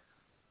 sir.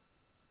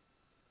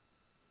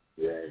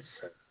 Yes,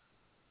 sir.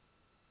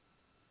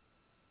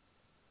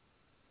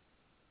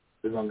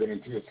 We're going to get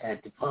into this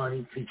after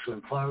party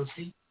featuring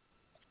pharmacy.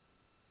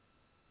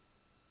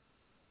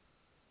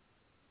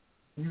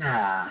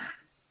 Nah.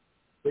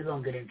 We're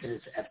going to get into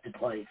this after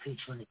party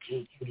featuring the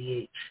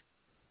KQDH.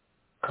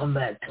 Come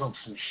back, talk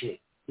some shit.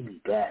 We'll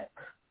be back.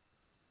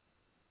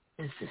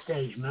 It's the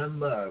Stage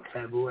member,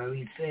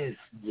 February 5th.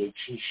 Get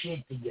your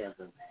shit together,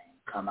 man.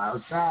 Come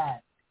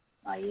outside.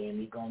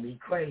 Miami gonna be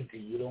crazy.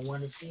 You don't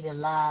want to see the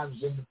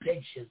lives and the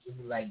pictures.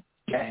 It'll be like,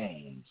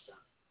 dang, son.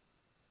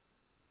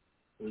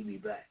 We'll be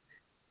back.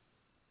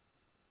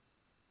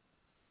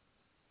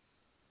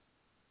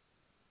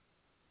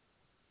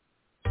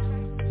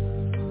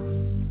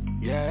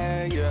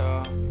 Yeah,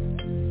 yeah.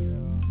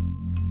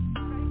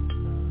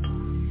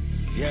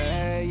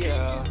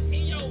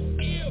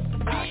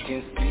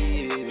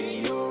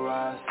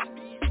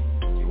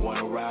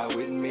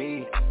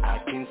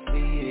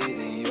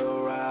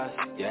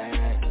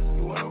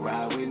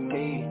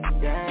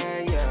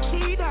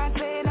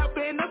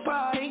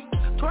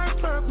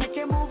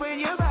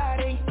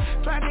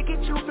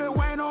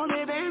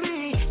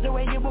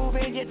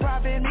 you're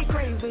driving me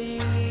crazy.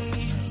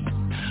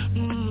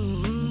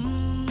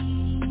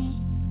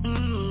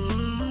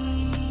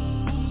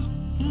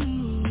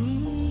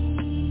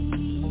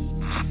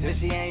 Said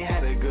she ain't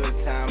had a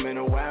good time in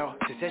a while.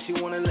 She said she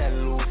wanna let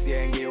loose,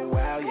 yeah, and get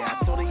wild. Yeah,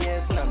 I told her,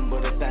 yeah, it's nothing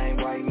but a thing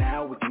right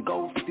now. We can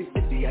go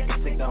 50-50, I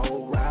can take the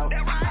whole route.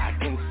 I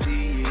can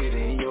see it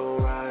in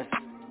your eyes.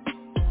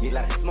 You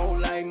like to smoke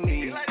like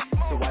me.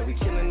 So why we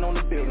chillin' on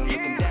the building,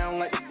 looking down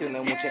like the ceiling?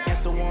 Won't you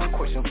answer one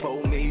question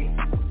for me?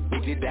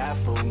 Would you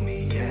die for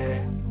me,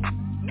 yeah?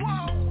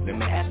 Let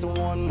me ask her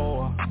one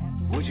more.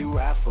 Would you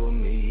ride for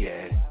me,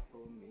 yeah?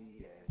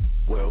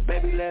 Well,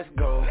 baby, let's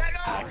go.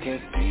 I can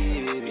see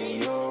it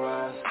in your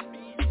eyes.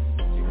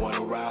 You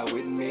wanna ride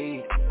with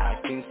me? I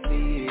can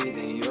see it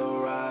in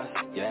your eyes.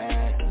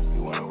 Yeah,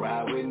 you wanna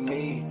ride with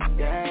me?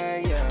 Yeah,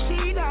 yeah.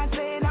 She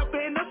dancing up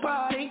in the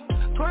party.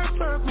 Twerk,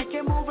 twerk, make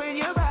you move in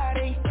your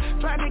body.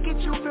 Trying to get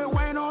you feel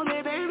wine on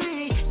me,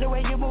 baby. The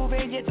way you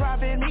moving, you're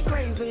driving me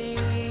crazy.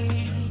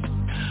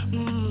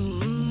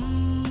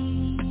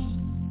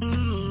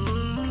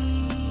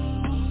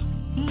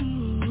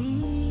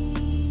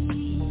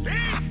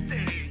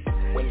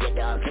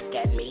 Look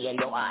at me in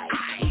your eyes.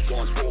 He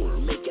gon'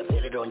 spool, make you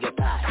feel it on your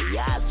thigh.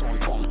 Your eyes on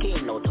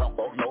pumpkin, no talk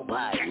about no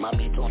pie. My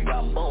beat on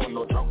Rumbo,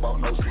 no talk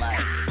about no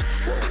slide.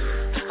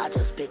 Whoa, I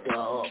just picked her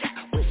up,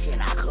 wishing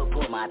I could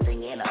put my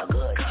thing in her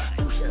good.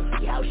 You should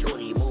see how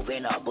shorty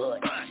moving her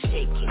butt.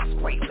 Shaking,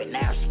 scraping,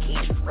 now she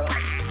can't strut.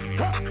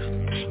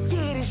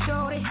 Get it,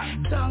 shorty,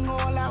 tongue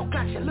all out,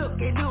 got you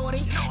looking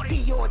naughty.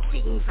 See your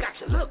jeans, got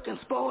you looking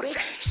sporty.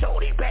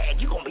 Shorty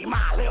bag, you gon' be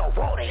my little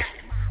Roddy.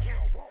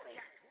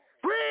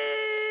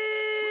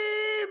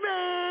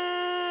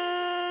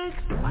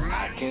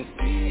 I can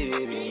see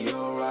it in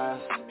your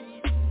eyes.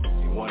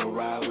 You wanna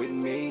ride with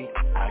me?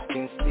 I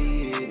can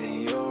see it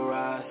in your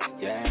eyes.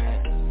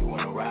 Yeah, you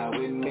wanna ride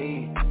with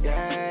me?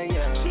 Yeah,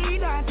 yeah. She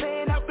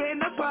dancing up in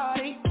the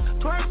party.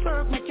 Twerk,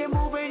 twerk, make you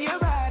move in your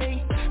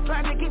body.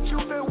 Trying to get you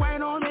feel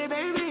wine on me,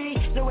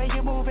 baby. The way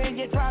you moving,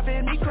 you're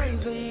driving me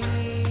crazy.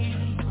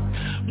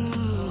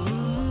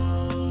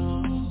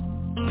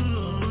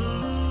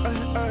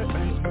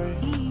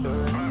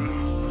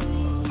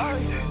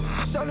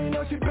 Shawty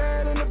know she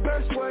bad in the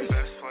best way.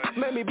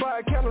 Made me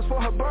buy candles for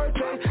her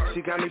birthday.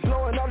 She got me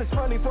blowing all this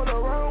money for the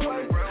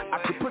runway. I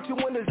could put you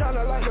in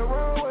designer like the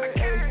runway.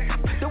 Ay.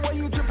 The way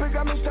you drippin'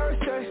 got me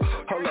thirsty.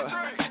 Hold up,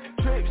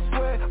 drip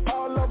sweat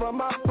all over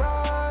my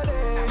body.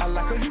 I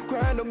like how you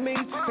grind on me,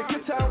 take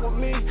your time with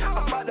me.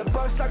 I'm about to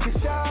bust like a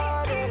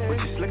shot. With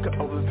this liquor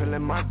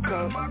overfilling my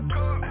cup.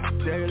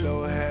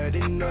 J-Lo had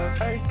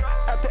enough. Ay.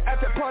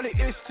 After party,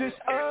 it's just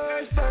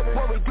us, baby.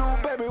 What we do,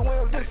 baby,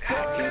 we'll discuss. I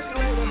can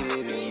see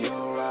it in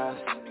your eyes.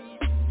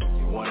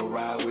 You wanna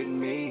ride with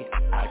me?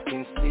 I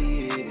can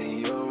see it in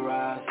your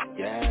eyes.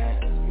 Yeah,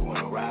 you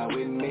wanna ride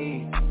with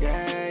me?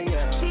 Yeah,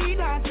 yeah. She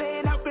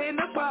dancing up in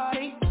the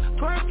party.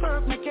 Twerk,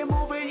 twerk, make you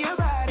move in your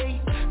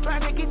body.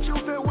 Trying to get you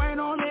feel wine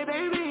on me,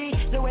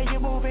 baby. The way you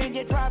moving,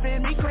 you're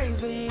driving me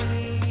crazy.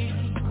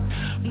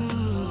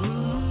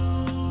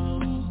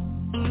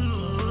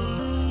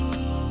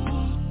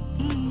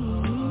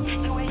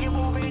 The way you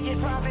moving, you're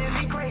driving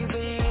me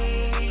crazy.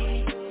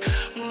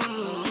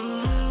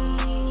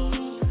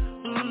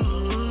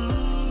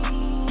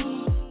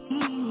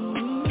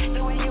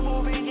 The way you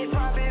moving, you're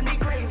driving me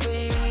crazy.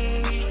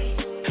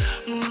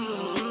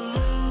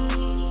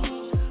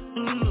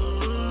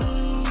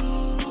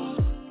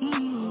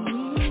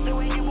 The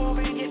way you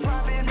moving, you're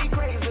driving me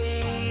crazy.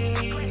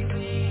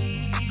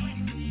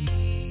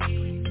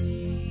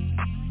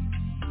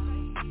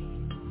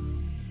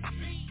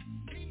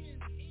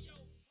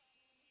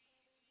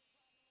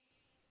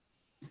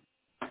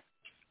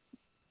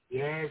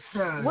 Yes,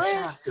 sir. Where's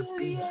Shout to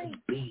QDH?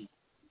 BB.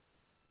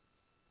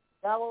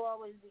 That will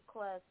always be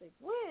classic.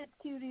 Where's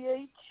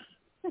QDH?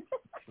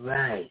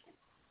 Right.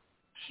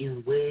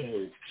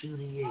 Where's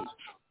QDH?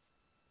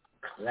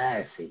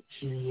 Classic.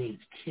 QDH,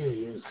 kill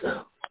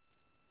yourself.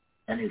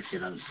 And he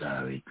said, I'm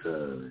sorry,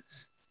 cuz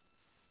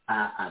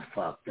I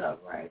fucked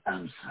up, right?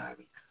 I'm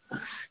sorry.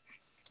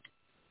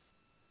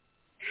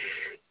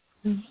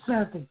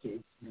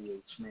 Suffocate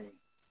QDH, man.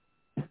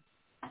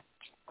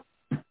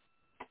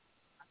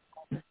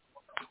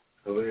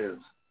 For real.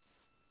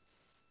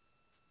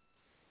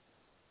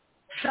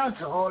 Shout out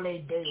to all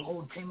that day,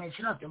 whole team, man.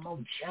 Shout out to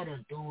Mo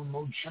Cheddar doing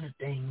Mo Cheddar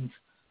things.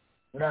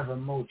 Whatever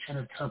Mo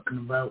Cheddar talking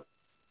about.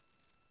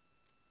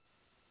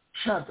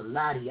 Shout out to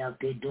Lottie out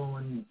there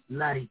doing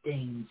Lottie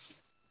things.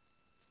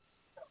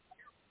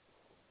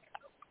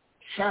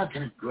 Shout out to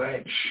the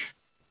Gretch.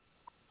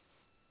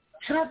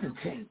 Shout out to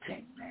Ting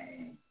Ting,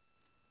 man.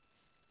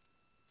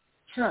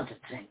 Shout out to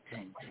Ting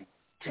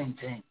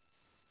Ting.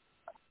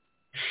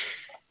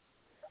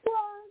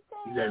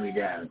 You let me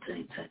down,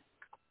 Ting Ting.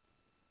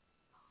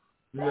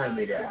 You let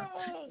me down.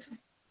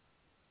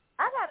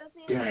 I gotta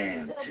see if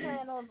Damn, she's still Ting.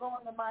 planning on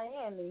going to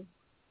Miami.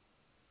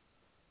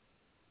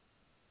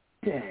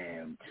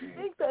 Damn, Ting.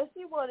 She said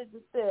she wanted to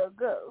still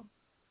go.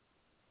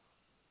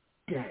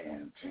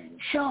 Damn, Ting.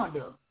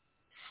 Shonda,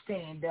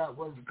 stand up.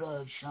 What's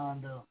good,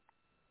 Shonda?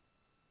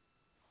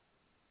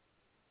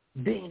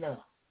 Dina,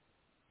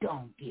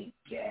 don't get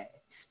gassed.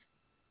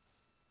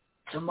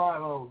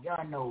 Tomorrow,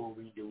 y'all know what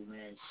we do,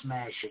 man.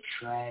 Smash or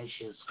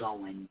Trash is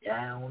going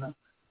down.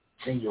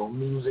 Send your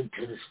music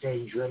to the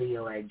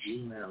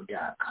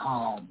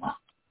stageradio@gmail.com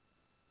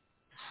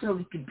so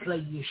we can play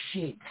your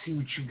shit, see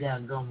what you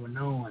got going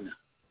on.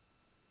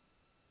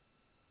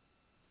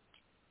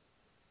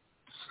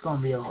 It's going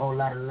to be a whole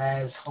lot of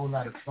laughs, whole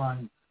lot of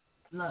fun.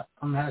 Look,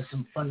 I'm going to have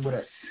some fun with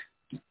us.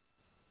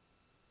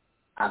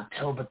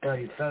 October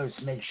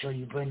 31st, make sure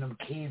you bring them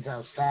kids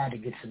outside to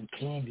get some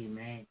candy,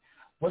 man.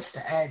 What's the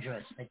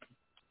address, Nikki?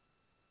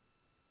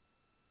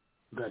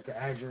 You got the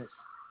address?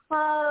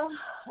 I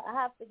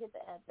have to get the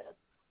address.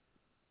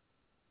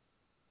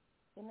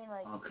 Give me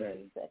like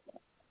 2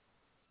 seconds.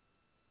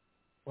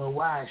 Well,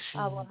 while she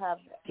I will have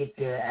that. get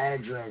the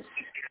address,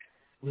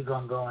 we're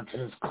going to go into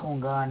this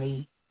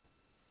Kungani.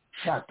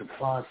 Shout to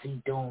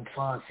Farsi, doing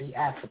Farsi.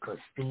 Africa,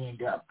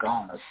 stand up.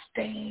 Gonna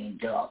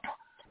stand up.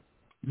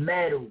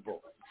 Metal boys,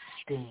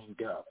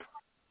 stand up.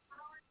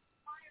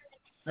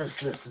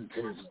 Let's listen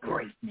to this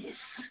greatness.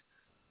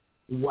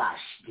 Watch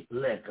it,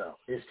 let go.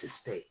 It's the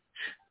stage.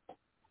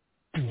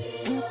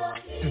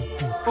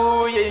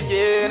 Ooh,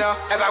 yeah, no.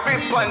 As I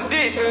rip on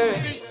this,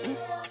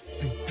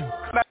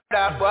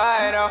 that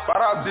boy, no.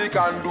 Farasi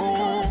can do,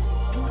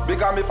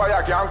 because me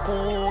fire can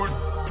cool.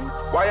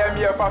 Why am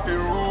here papi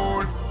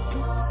rule?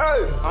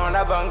 Hey, on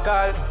a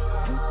bankal,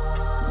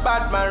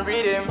 Batman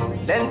read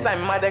him. Then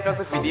time my deck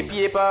also feed the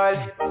people.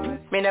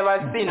 Me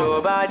never see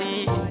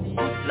nobody.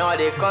 Now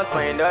they can't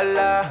find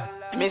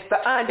 $1. Mr.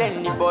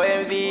 Anden, the boy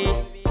MV.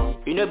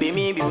 You know be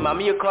me, be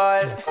mommy you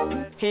call.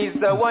 He's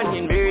the one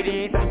in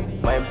birdies.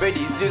 My bird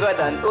is bigger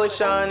than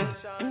ocean.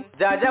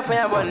 Jaja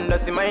fire one,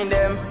 not to mind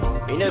them.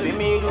 You know be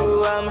me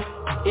do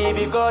if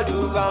you go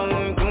do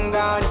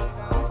kungani.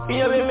 You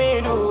know be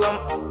me do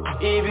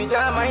if you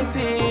jam my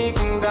tea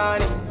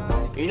kungani.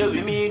 You know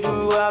be me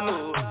do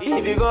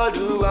if you go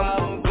do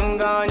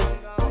kungani.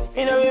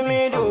 You know be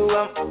me do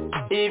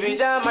if you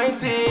jam my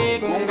tea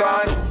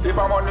kungani. If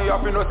I'm money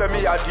up, you know say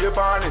me a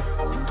J-Pani.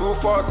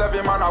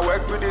 247 man, I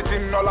work with the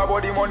thing. All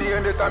about the money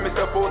anytime it's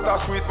supposed to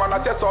sweet man.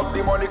 I chest up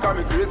the money, can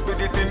me grace with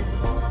the thing.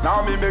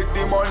 Now me make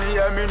the money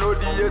and me know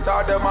the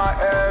hater them are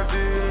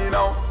heavy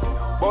now.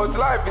 But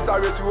life is a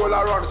race we all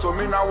around, so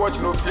me not watch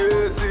no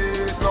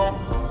faces no.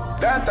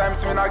 Then times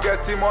me not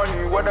get the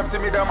money, when them see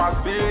me them a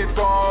speed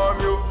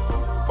from you.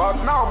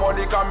 But now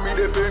money can me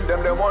the pain,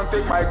 them they won't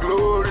take my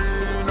glory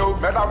no.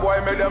 Met that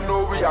boy make them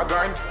know we are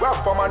grind. We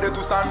have from Monday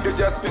to Sunday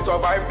just to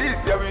survive. This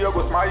year we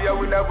go smile, yeah,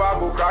 we never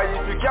go cry.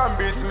 If you can't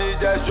beat me,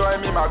 just join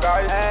me my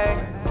guy. Hey,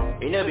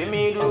 you know be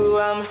me do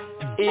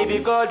if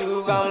you go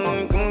do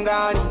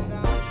kungani.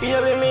 You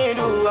know be me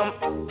do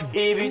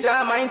if you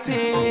jam my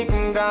tea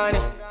kungani.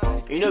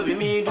 You know be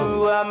me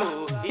do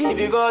if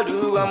you go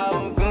do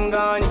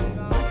kungani.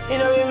 You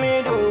know be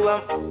me do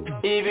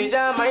if you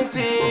jam my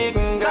tea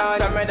kungani.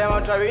 Time them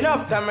a try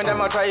enough, time them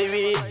a try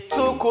we.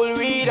 Too cool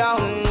we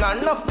down,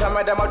 enough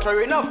time them a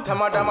try enough,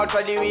 time them a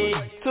try we.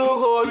 Too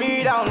hold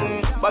we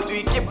down, but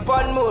we keep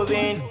on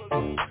moving.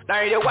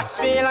 Now they watch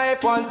me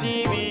live on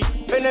TV.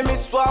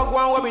 Enemies swag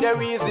one will be the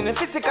reason.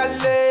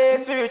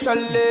 Physically,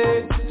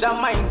 spiritually, the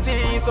mind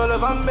sees all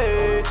over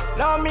me.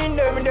 Now me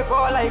them they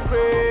fall like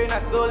rain. I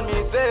told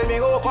me say me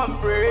hope and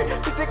pray.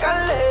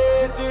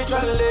 Physically,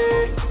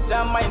 spiritually,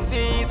 the mind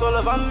sees all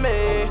over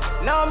me.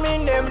 Now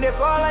me them they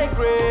fall like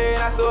rain.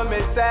 I told me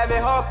say me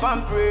hope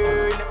and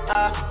pray.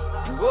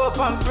 Hope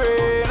and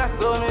pray. I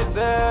told me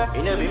say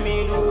you know be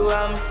me do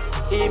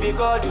if you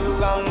go do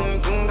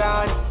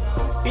kungani.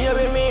 You know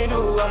be me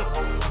do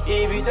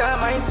if you jam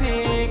my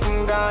tea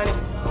kungani.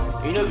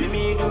 You know be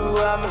me do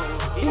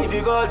if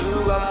you go do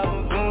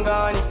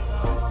kungani.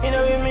 You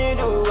know be me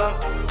do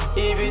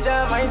if you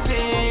jam my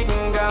tea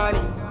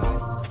kungani.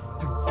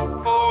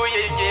 Oh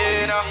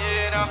yeah, no.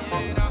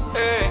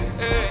 Hey,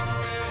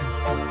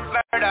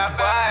 murder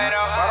boy,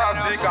 no.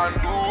 Farasi can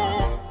do,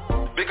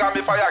 because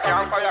me fire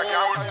can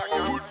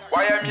cool.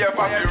 Why am here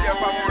papi rule?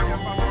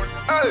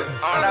 Hey,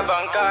 on a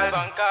bankal,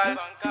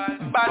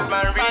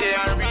 Batman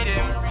read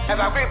him. Have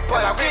a grip, pull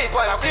a grip.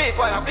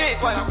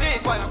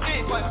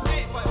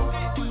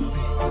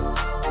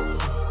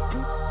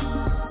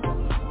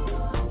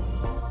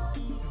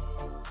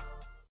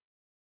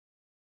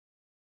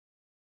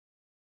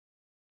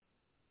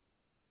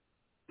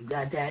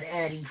 Got that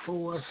Addy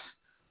for us,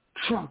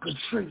 trunk or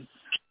treat.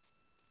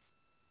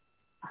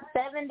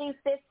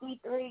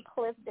 7053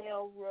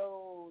 Cliffdale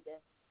Road.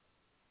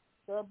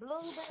 The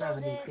Blue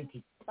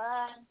Building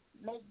by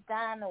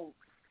McDonald's.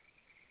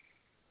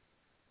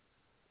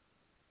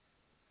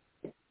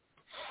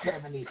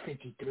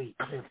 7053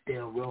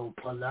 Cliffdale Road,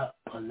 pull up.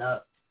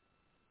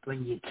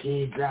 Bring your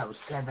kids out,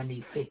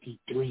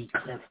 7053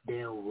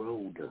 Cliffdale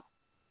Road.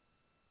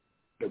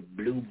 The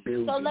Blue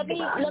Building. So let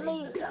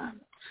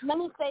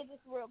me say this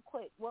real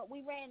quick. What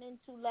we ran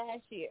into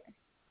last year.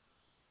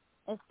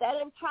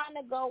 Instead of trying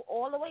to go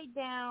all the way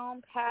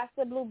down past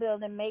the Blue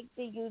Building, make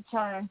the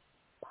U-turn,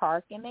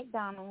 park in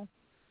McDonald's,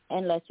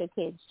 and let your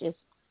kids just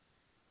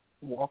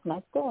walk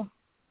next door.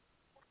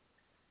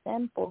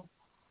 Simple.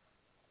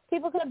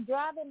 People kept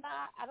driving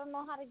by. I don't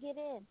know how to get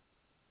in.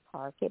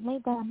 Park at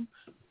McDonald's.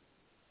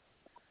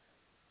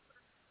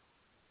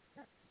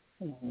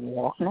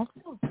 Walk next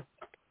door.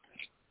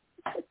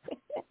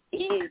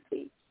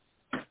 Easy.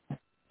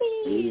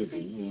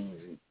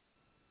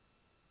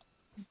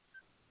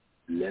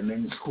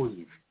 Lemon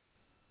squeeze.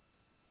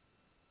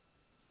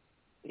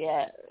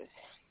 Yeah.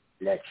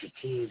 Let your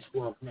kids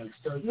walk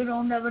next door. You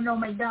don't never know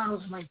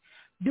McDonald's. Like,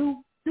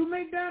 do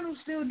McDonald's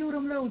still do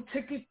them little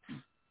tickets?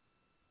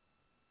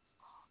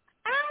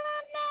 I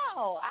don't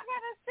know. I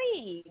gotta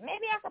see.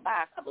 Maybe I could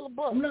buy a couple of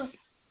books. No.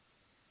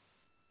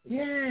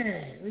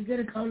 Yeah, we get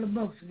a couple of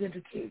books to get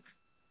the kids.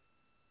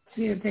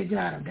 See if they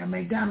got them. That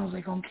McDonald's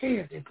ain't gonna care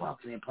if they park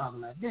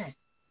like that.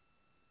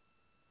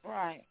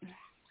 Right.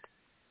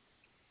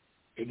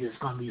 They're just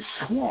gonna be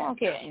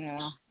swamped. Okay, you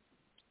know.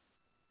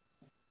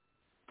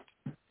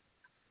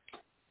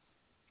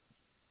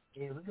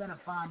 Yeah, we gotta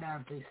find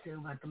out if they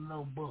still got them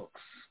little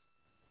books.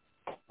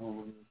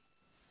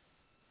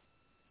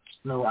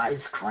 Little ice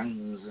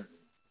creams and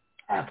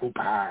apple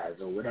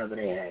pies or whatever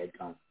they had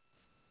on.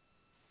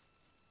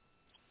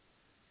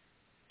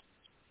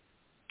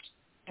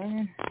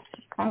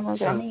 Shout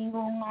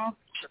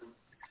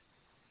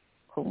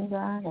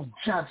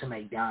out to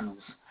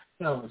McDonald's.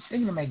 Yo,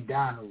 speaking of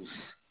McDonald's,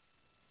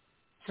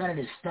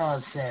 Senator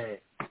Starr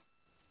said,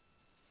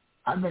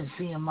 I've been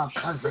seeing my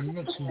cousin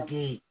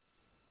Nikki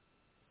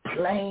get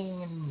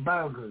plain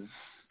burgers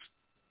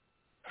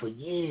for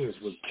years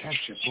with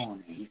ketchup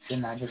on it. He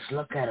said, I just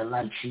look at her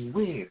like she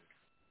weird.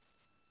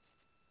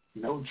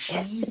 No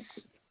cheese,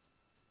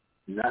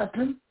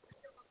 nothing,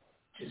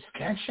 just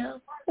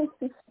ketchup.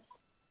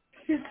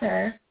 He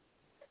said.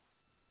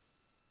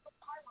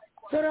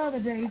 So the other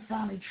day he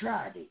finally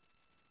tried it.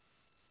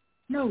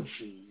 No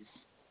cheese,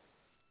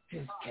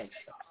 just ketchup.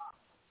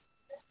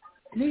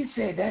 And he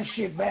said that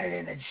shit better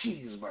than a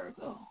cheeseburger.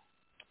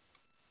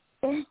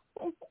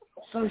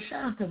 So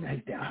shout out to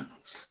McDonald's.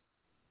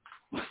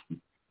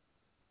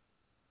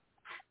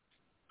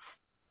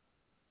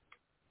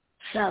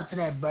 Shout out to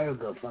that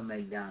burger from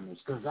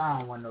McDonald's, because I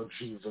don't want no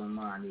cheese on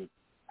mine either.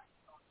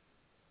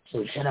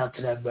 So shout out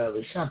to that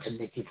burger. Shout out to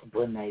Nikki for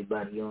putting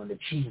everybody on the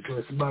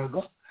cheeseless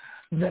burger.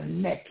 The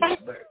neckless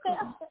burger.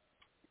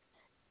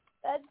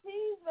 That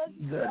cheese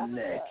burger. The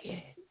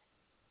naked.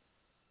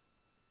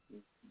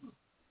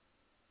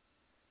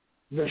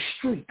 The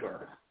streaker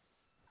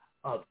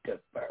of the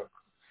burger.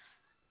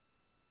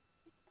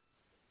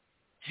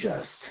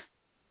 Just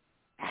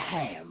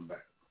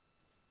hamburger.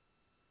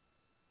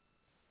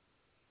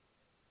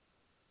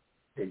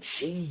 The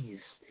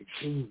cheese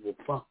will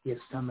fuck your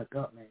stomach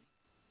up, man.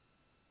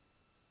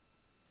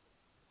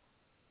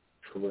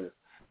 For real.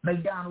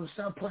 McDonald's,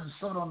 stop putting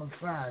salt on the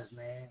fries,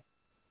 man.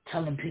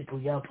 Telling people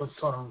y'all put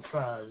salt on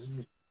fries.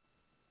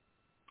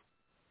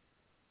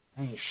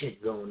 Ain't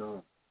shit going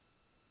on.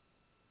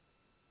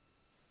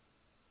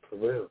 For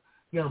real.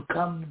 Yo,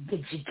 come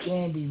get your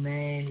candy,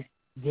 man.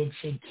 Get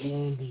your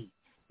candy.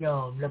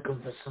 Yo, I'm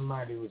looking for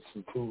somebody with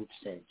some food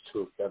stamps,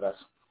 too, if y'all got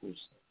some food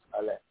stamps.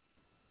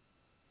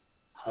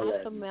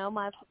 I can mail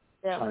my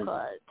stamp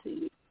card to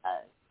you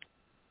guys.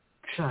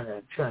 Trying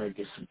to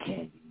get some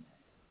candy, man.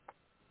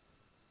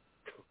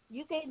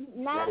 You can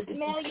not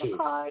mail your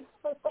cards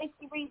for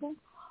safety reasons,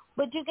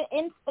 but you can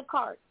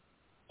Instacart.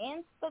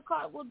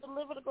 Instacart will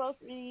deliver the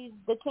groceries,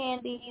 the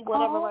candy,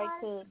 whatever,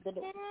 right to the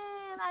door.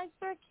 I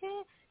sure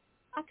can.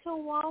 I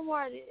can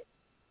Walmart it.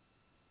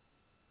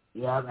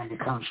 Yeah, and to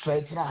come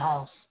straight to the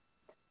house.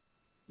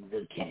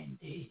 The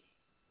candy.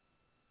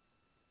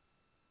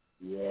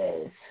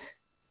 Yes.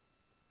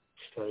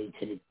 Straight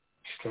to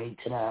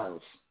the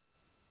house.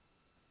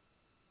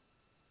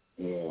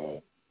 Yeah.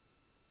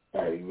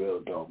 That'd be real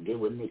dope. Get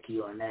with Nikki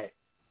on that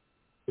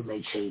to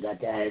make sure you got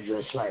the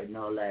address right and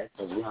all that,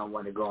 because we don't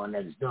want to go on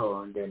next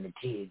door and then the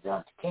kids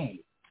out the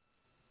candy.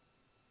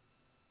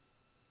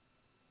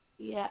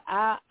 Yeah,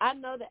 I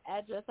know the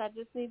address. I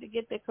just need to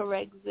get the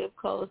correct zip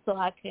code so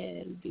I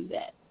can do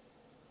that.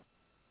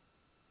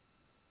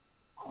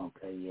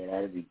 Okay, yeah,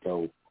 that'd be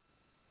dope.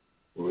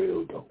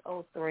 Real dope.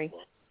 03.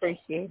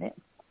 Appreciate it.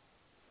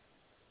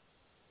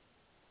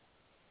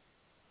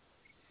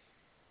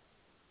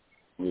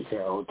 You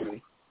said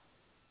 03?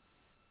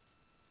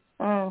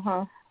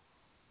 Uh-huh.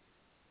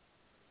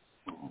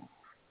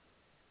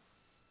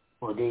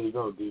 Well, there you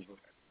go, Diva.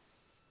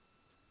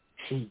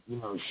 She's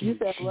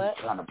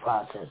trying to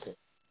process it.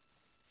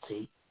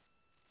 See?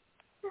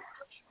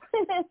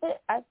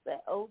 I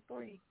said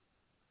 03.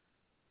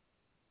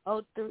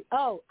 03.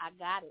 Oh, I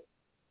got it.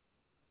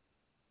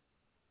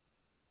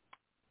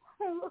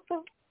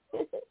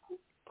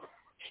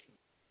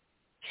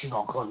 She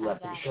gonna call you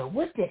after the show.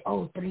 What did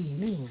 03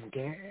 mean,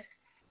 girl?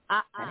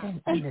 I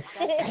didn't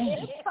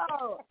understand.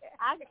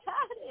 I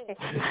got it.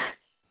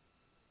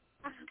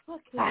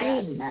 I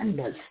didn't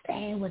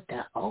understand what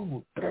the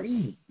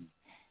 03.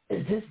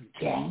 Is this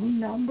gang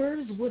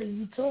numbers? What are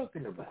you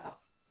talking about?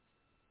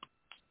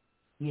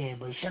 Yeah,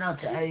 but shout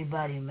out to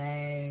everybody,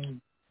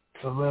 man.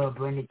 For real,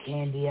 bring the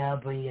candy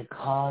out, bring your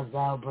cars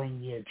out, bring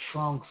your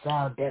trunks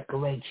out,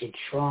 decorate your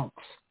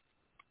trunks.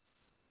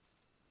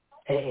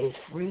 It's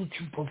free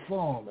to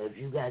perform if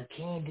you got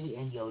candy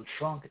and your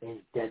trunk is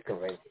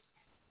decorated.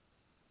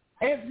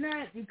 If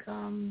not, you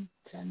come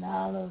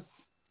 $10,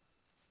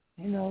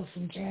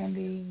 some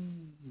candy.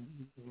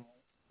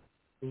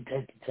 We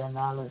take the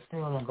 $10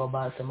 still and go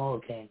buy some more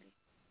candy.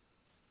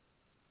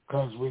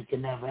 Because we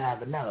can never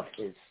have enough.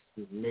 There's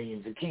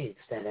millions of kids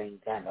that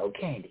ain't got no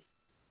candy.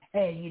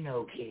 And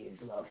kids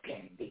love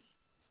candy.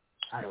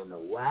 I don't know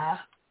why,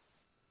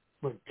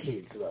 but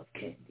kids love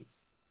candy.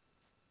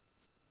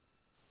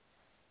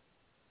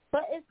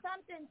 But it's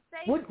something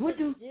safe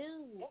to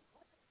do.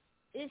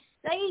 It's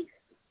safe.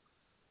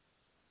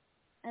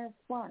 And it's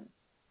fun.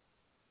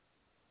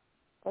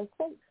 It's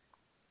safe.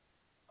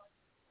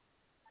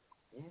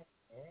 Yeah.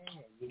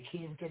 Your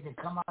kids get to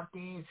come out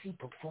there and see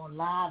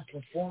live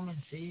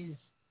performances.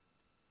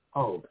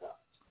 Oh, God.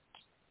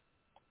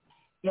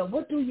 Yeah,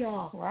 what do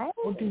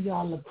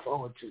y'all look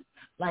forward to?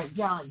 Like,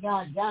 y'all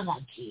got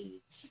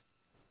kids.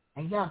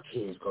 And y'all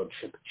kids go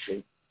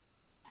trick-or-treat.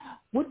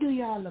 What do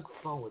y'all look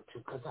forward to?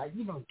 Because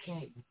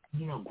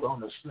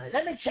grown-ups like,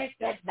 let me check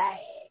that bag.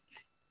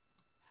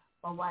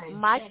 Or why they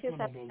my kids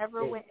have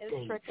never went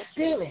in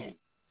trick-or-treating.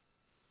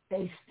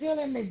 They still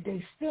in the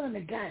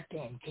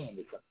goddamn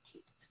candy from the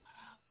kids.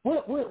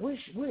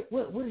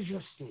 What is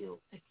your steal?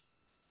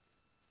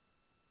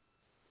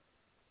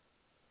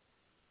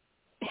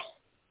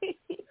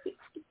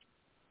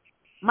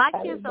 My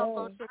kids don't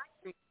go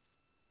trick-or-treating.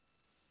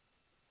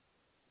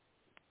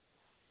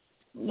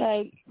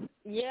 Like,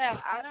 yeah,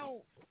 I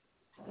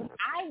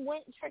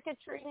went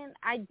trick-or-treating.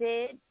 I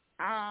did.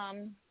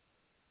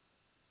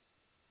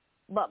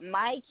 But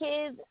my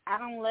kids, I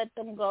don't let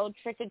them go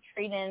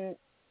trick-or-treating,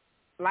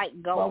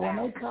 go well, when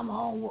out. they come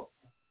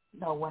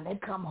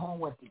home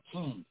with the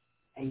king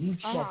and you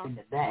check in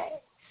the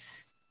bag,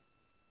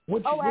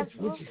 what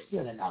you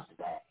stealing out the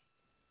bag?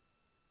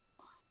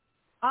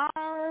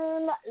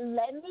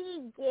 Let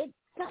me get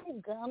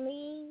some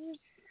gummies.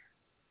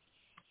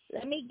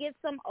 Let me get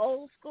some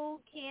old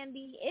school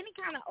candy, any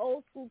kind of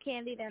old school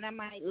candy that I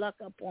might luck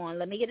up on.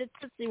 Let me get a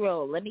Tootsie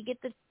Roll. Let me get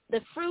the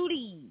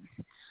Fruities.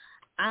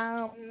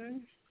 Now,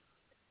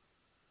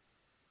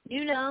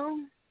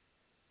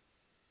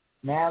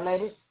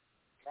 ladies?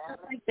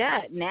 Like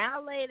that.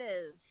 Now,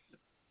 ladies.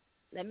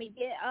 Let me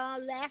get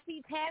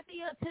Laffy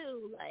Taffy or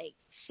two. Like,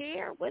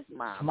 share with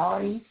Mom.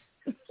 Smarties?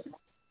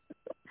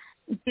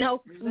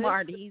 No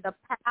Smarties. The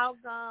Pow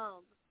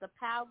Gums. The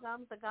Pow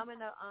Gums, the gum in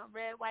the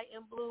red, white,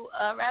 and blue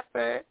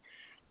wrapper.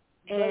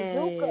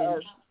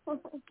 And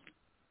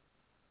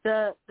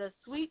the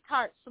Sweet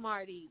Tart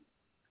Smarties.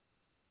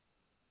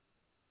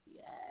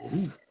 Yes.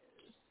 Mm.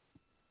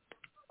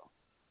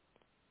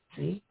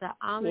 See? The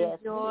Almond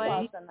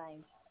Joy.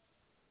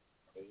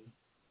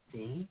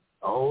 See?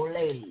 Old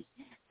ladies.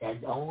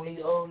 That's the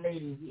only old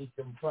ladies eat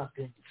them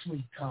fucking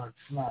Sweet Tart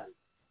Smarties.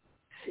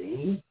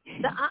 See?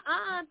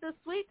 The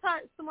Sweet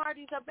Tart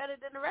Smarties are better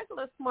than the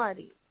regular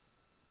Smarties.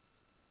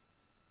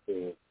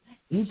 Yeah.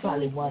 You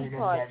probably one of them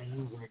that are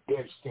using a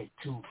dipstick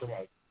too for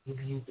that. You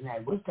be using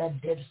that. What's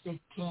that dipstick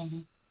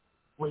candy?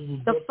 Where you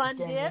dip the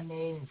thing in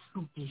there and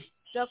scoop the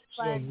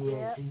Fun Dip.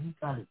 Yeah, see, you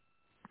probably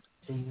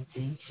see,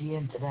 she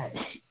into that.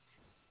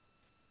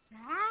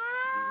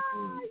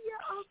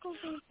 Your uncle's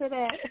into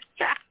that.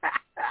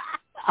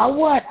 I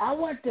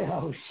want the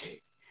whole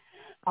shit.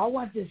 I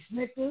want the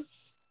Snickers.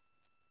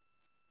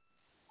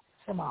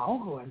 So my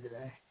uncle into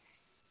that.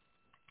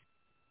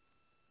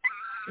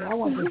 Yeah, I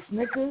want the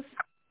Snickers.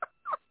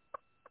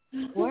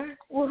 What?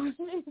 What did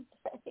she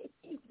say?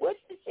 What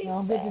did she say?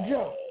 Don't get the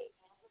joke.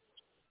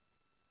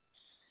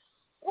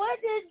 What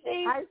did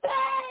she say?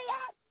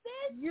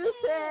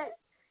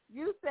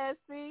 You said,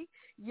 see,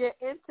 you're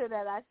into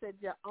that. I said,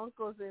 your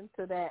uncle's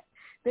into that.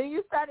 Then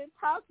you started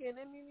talking, and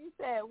then you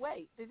said,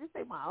 wait, did you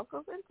say my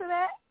uncle's into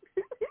that?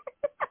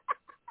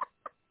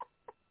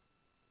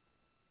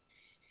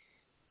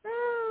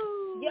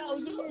 Yo,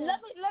 let me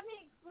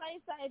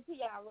explain something to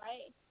y'all,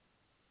 right?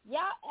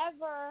 Y'all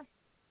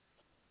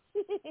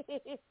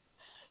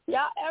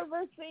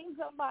ever seen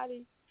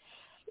somebody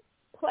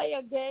play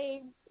a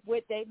game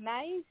with their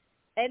knife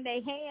and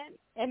their hand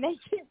and they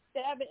keep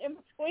stabbing in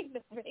between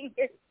the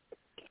fingers?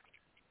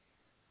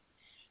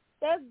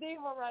 That's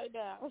Diva right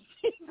now.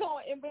 She's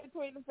going in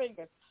between the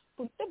fingers.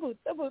 And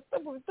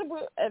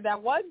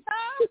that one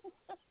time,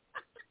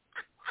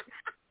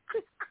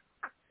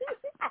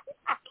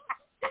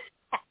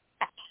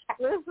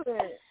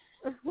 listen.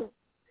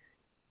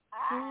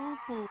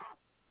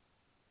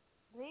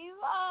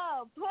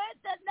 Diva, put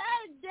the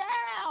knife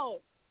down.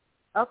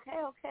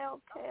 Okay.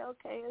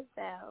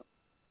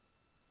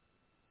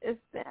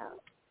 It's down.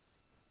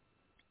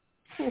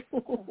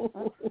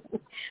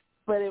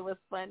 But it was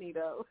funny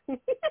though.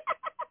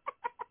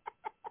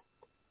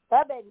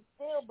 That baby's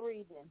still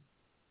breathing.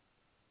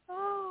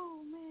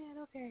 Oh man,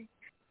 okay.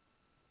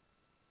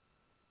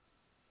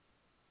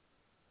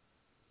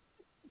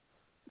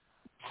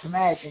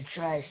 Smash and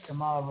Trash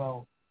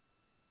tomorrow.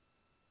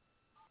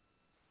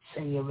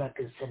 Send your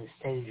records to the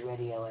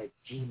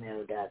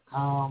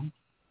stageradio@gmail.com.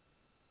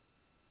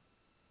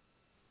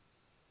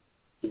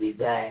 We'll be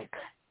back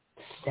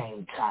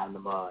Same time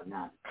tomorrow at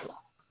 9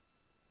 o'clock.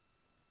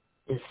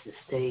 This is the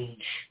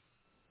stage.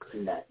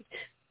 Good night.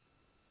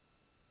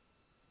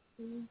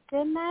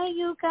 Good night,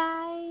 you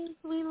guys.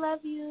 We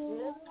love you.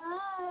 Good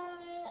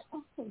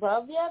night.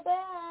 Love you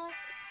back.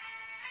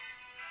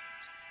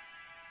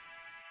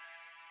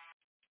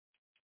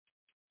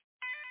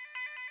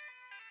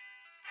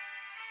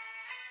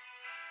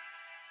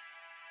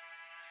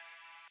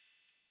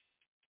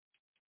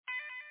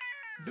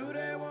 Do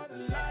they want the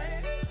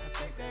lion? I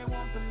think they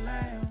want the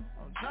lamb.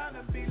 I'm trying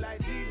to be like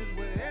Jesus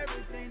with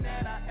everything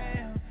that I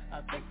am.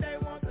 I think they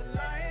want the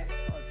lion,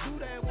 or do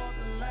they want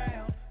the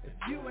lamb? If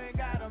you ain't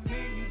got a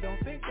mean, you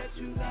don't think that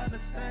you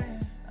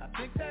understand. I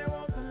think they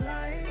want the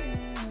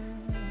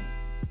lion,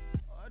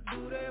 or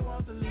do they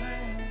want the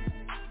lamb?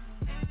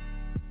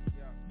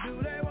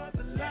 Do they want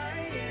the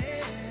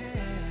lion?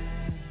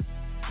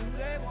 Do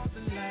they want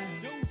the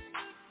lamb?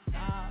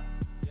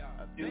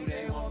 Do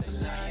they want the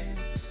lion?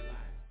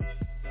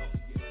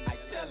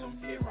 Tell them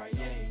here I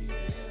am.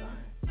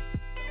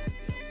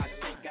 I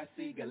think I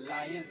see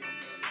Goliath.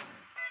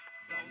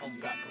 I'm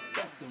about to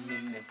bust them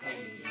in the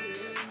head.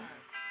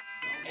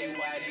 Hey,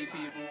 why they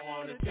people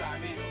wanna try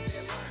me?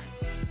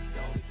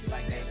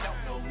 Like they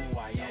don't know who I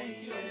am.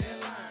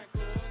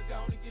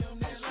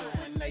 I'm sure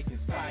when they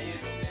conspire,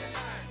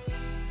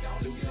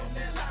 losing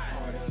that line.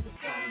 Part of the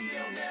phone,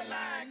 get on that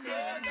line.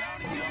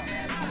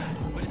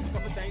 But it's a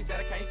couple things that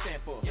I can't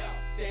stand for.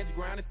 Stand your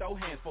ground and throw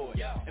hands for it.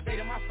 Invade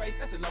in my face,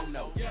 that's a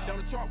no-no. Down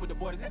the chart with the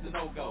boys, that's a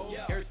no-go.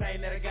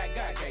 Everything that I got,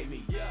 God gave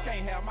me.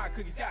 Can't have my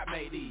cookies, God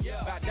made these. If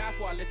I die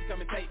for, I let you come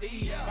and take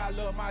these. My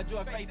love, my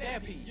joy, faith,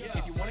 and peace.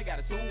 If you want it,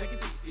 got a tool, we can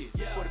teach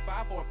this.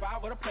 45 for a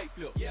 5 with a plate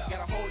flip. Got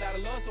a whole lot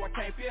of love, so I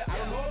can't feel. I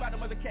don't know about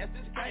them other cats,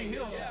 this can't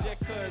hear.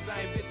 Just cause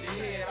I ain't bit your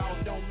head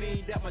off, don't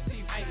mean that my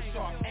teeth ain't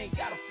sharp. Ain't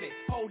got a fit,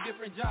 whole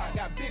different job.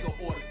 Got bigger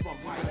orders from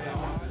my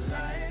job.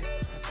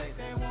 I think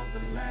they want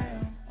the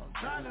lamb.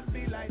 Trying to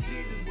be like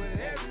Jesus with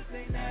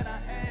everything that I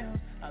am.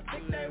 I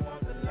think they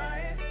want the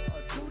lion,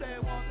 or do they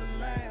want the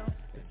lamb?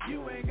 If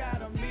you ain't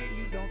got a mean,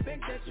 you don't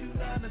think that you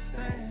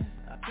understand.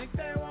 I think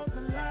they want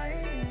the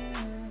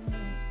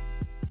lion,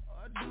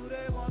 or do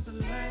they want the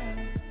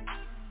lamb?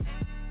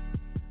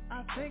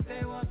 I think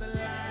they want the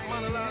lion.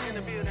 Monologue in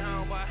the building,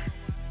 homeboy.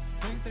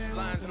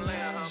 Lions and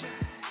lambs,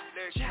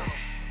 There she comes.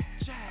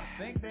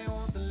 I think they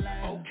want the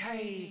lamb.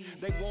 Okay,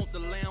 they want the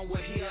lamb,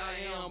 well here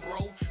I am,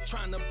 bro.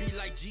 Trying to be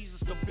like Jesus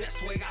the best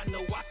way I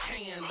know I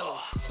can, though.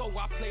 So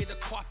I play the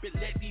carpet,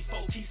 let these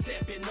folks keep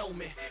stepping on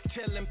me.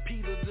 Telling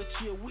Peter to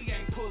chill, we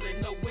ain't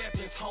pulling no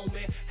weapons,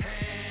 homie.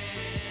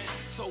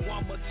 So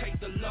I'ma take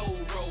the low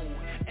road.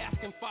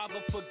 Asking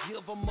Father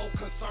forgive them, more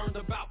concerned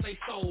about they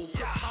soul.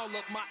 Call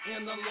up my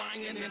inner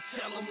lion and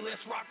tell them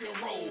let's rock and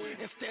roll.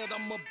 Instead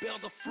I'ma bear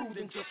the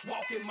fruit and just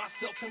walk in my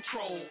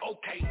self-control.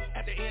 Okay,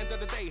 at the end of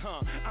the day,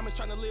 I'm just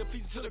trying to live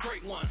pleasing to the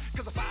great one.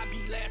 Cause if I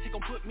be last, he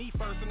gon' put me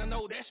first. And I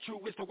know that's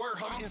true, it's the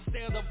word,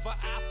 Instead of an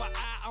eye for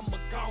eye, I'ma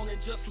gone and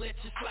just let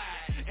you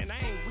slide. And I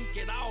ain't weak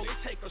at all, it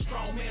take a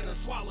strong man to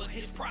swallow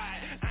his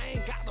pride. I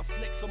ain't got to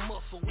flex a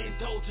muscle,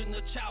 indulge in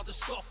the childish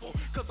shuffle.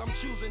 Cause I'm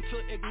choosing to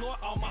ignore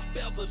all my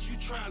feathers you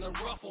trying to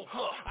ruffle.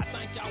 I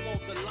think y'all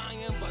want the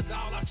lion, but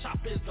all I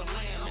chop is the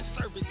lamb. And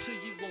serve it to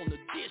you on the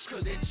dish,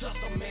 cause it's just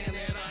a man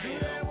that I am. Do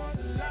they want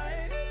the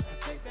lion? I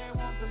think they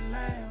want the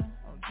lamb.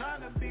 I'm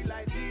trying to be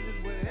like Jesus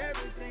with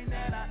everything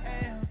that I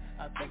am.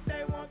 I think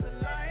they want the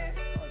lion,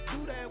 or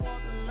do they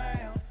want the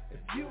lamb? If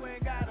you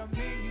ain't got a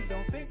mean, you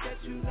don't think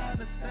that you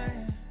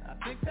understand. I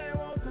think they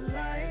want the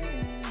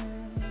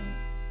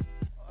lion,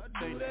 or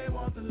do they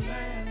want the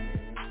lamb?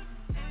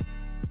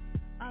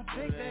 I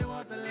think they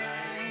want the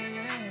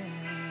lion.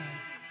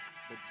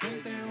 I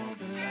think they want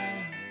the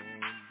lamb.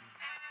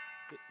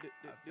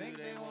 I think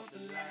they want the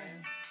lamb.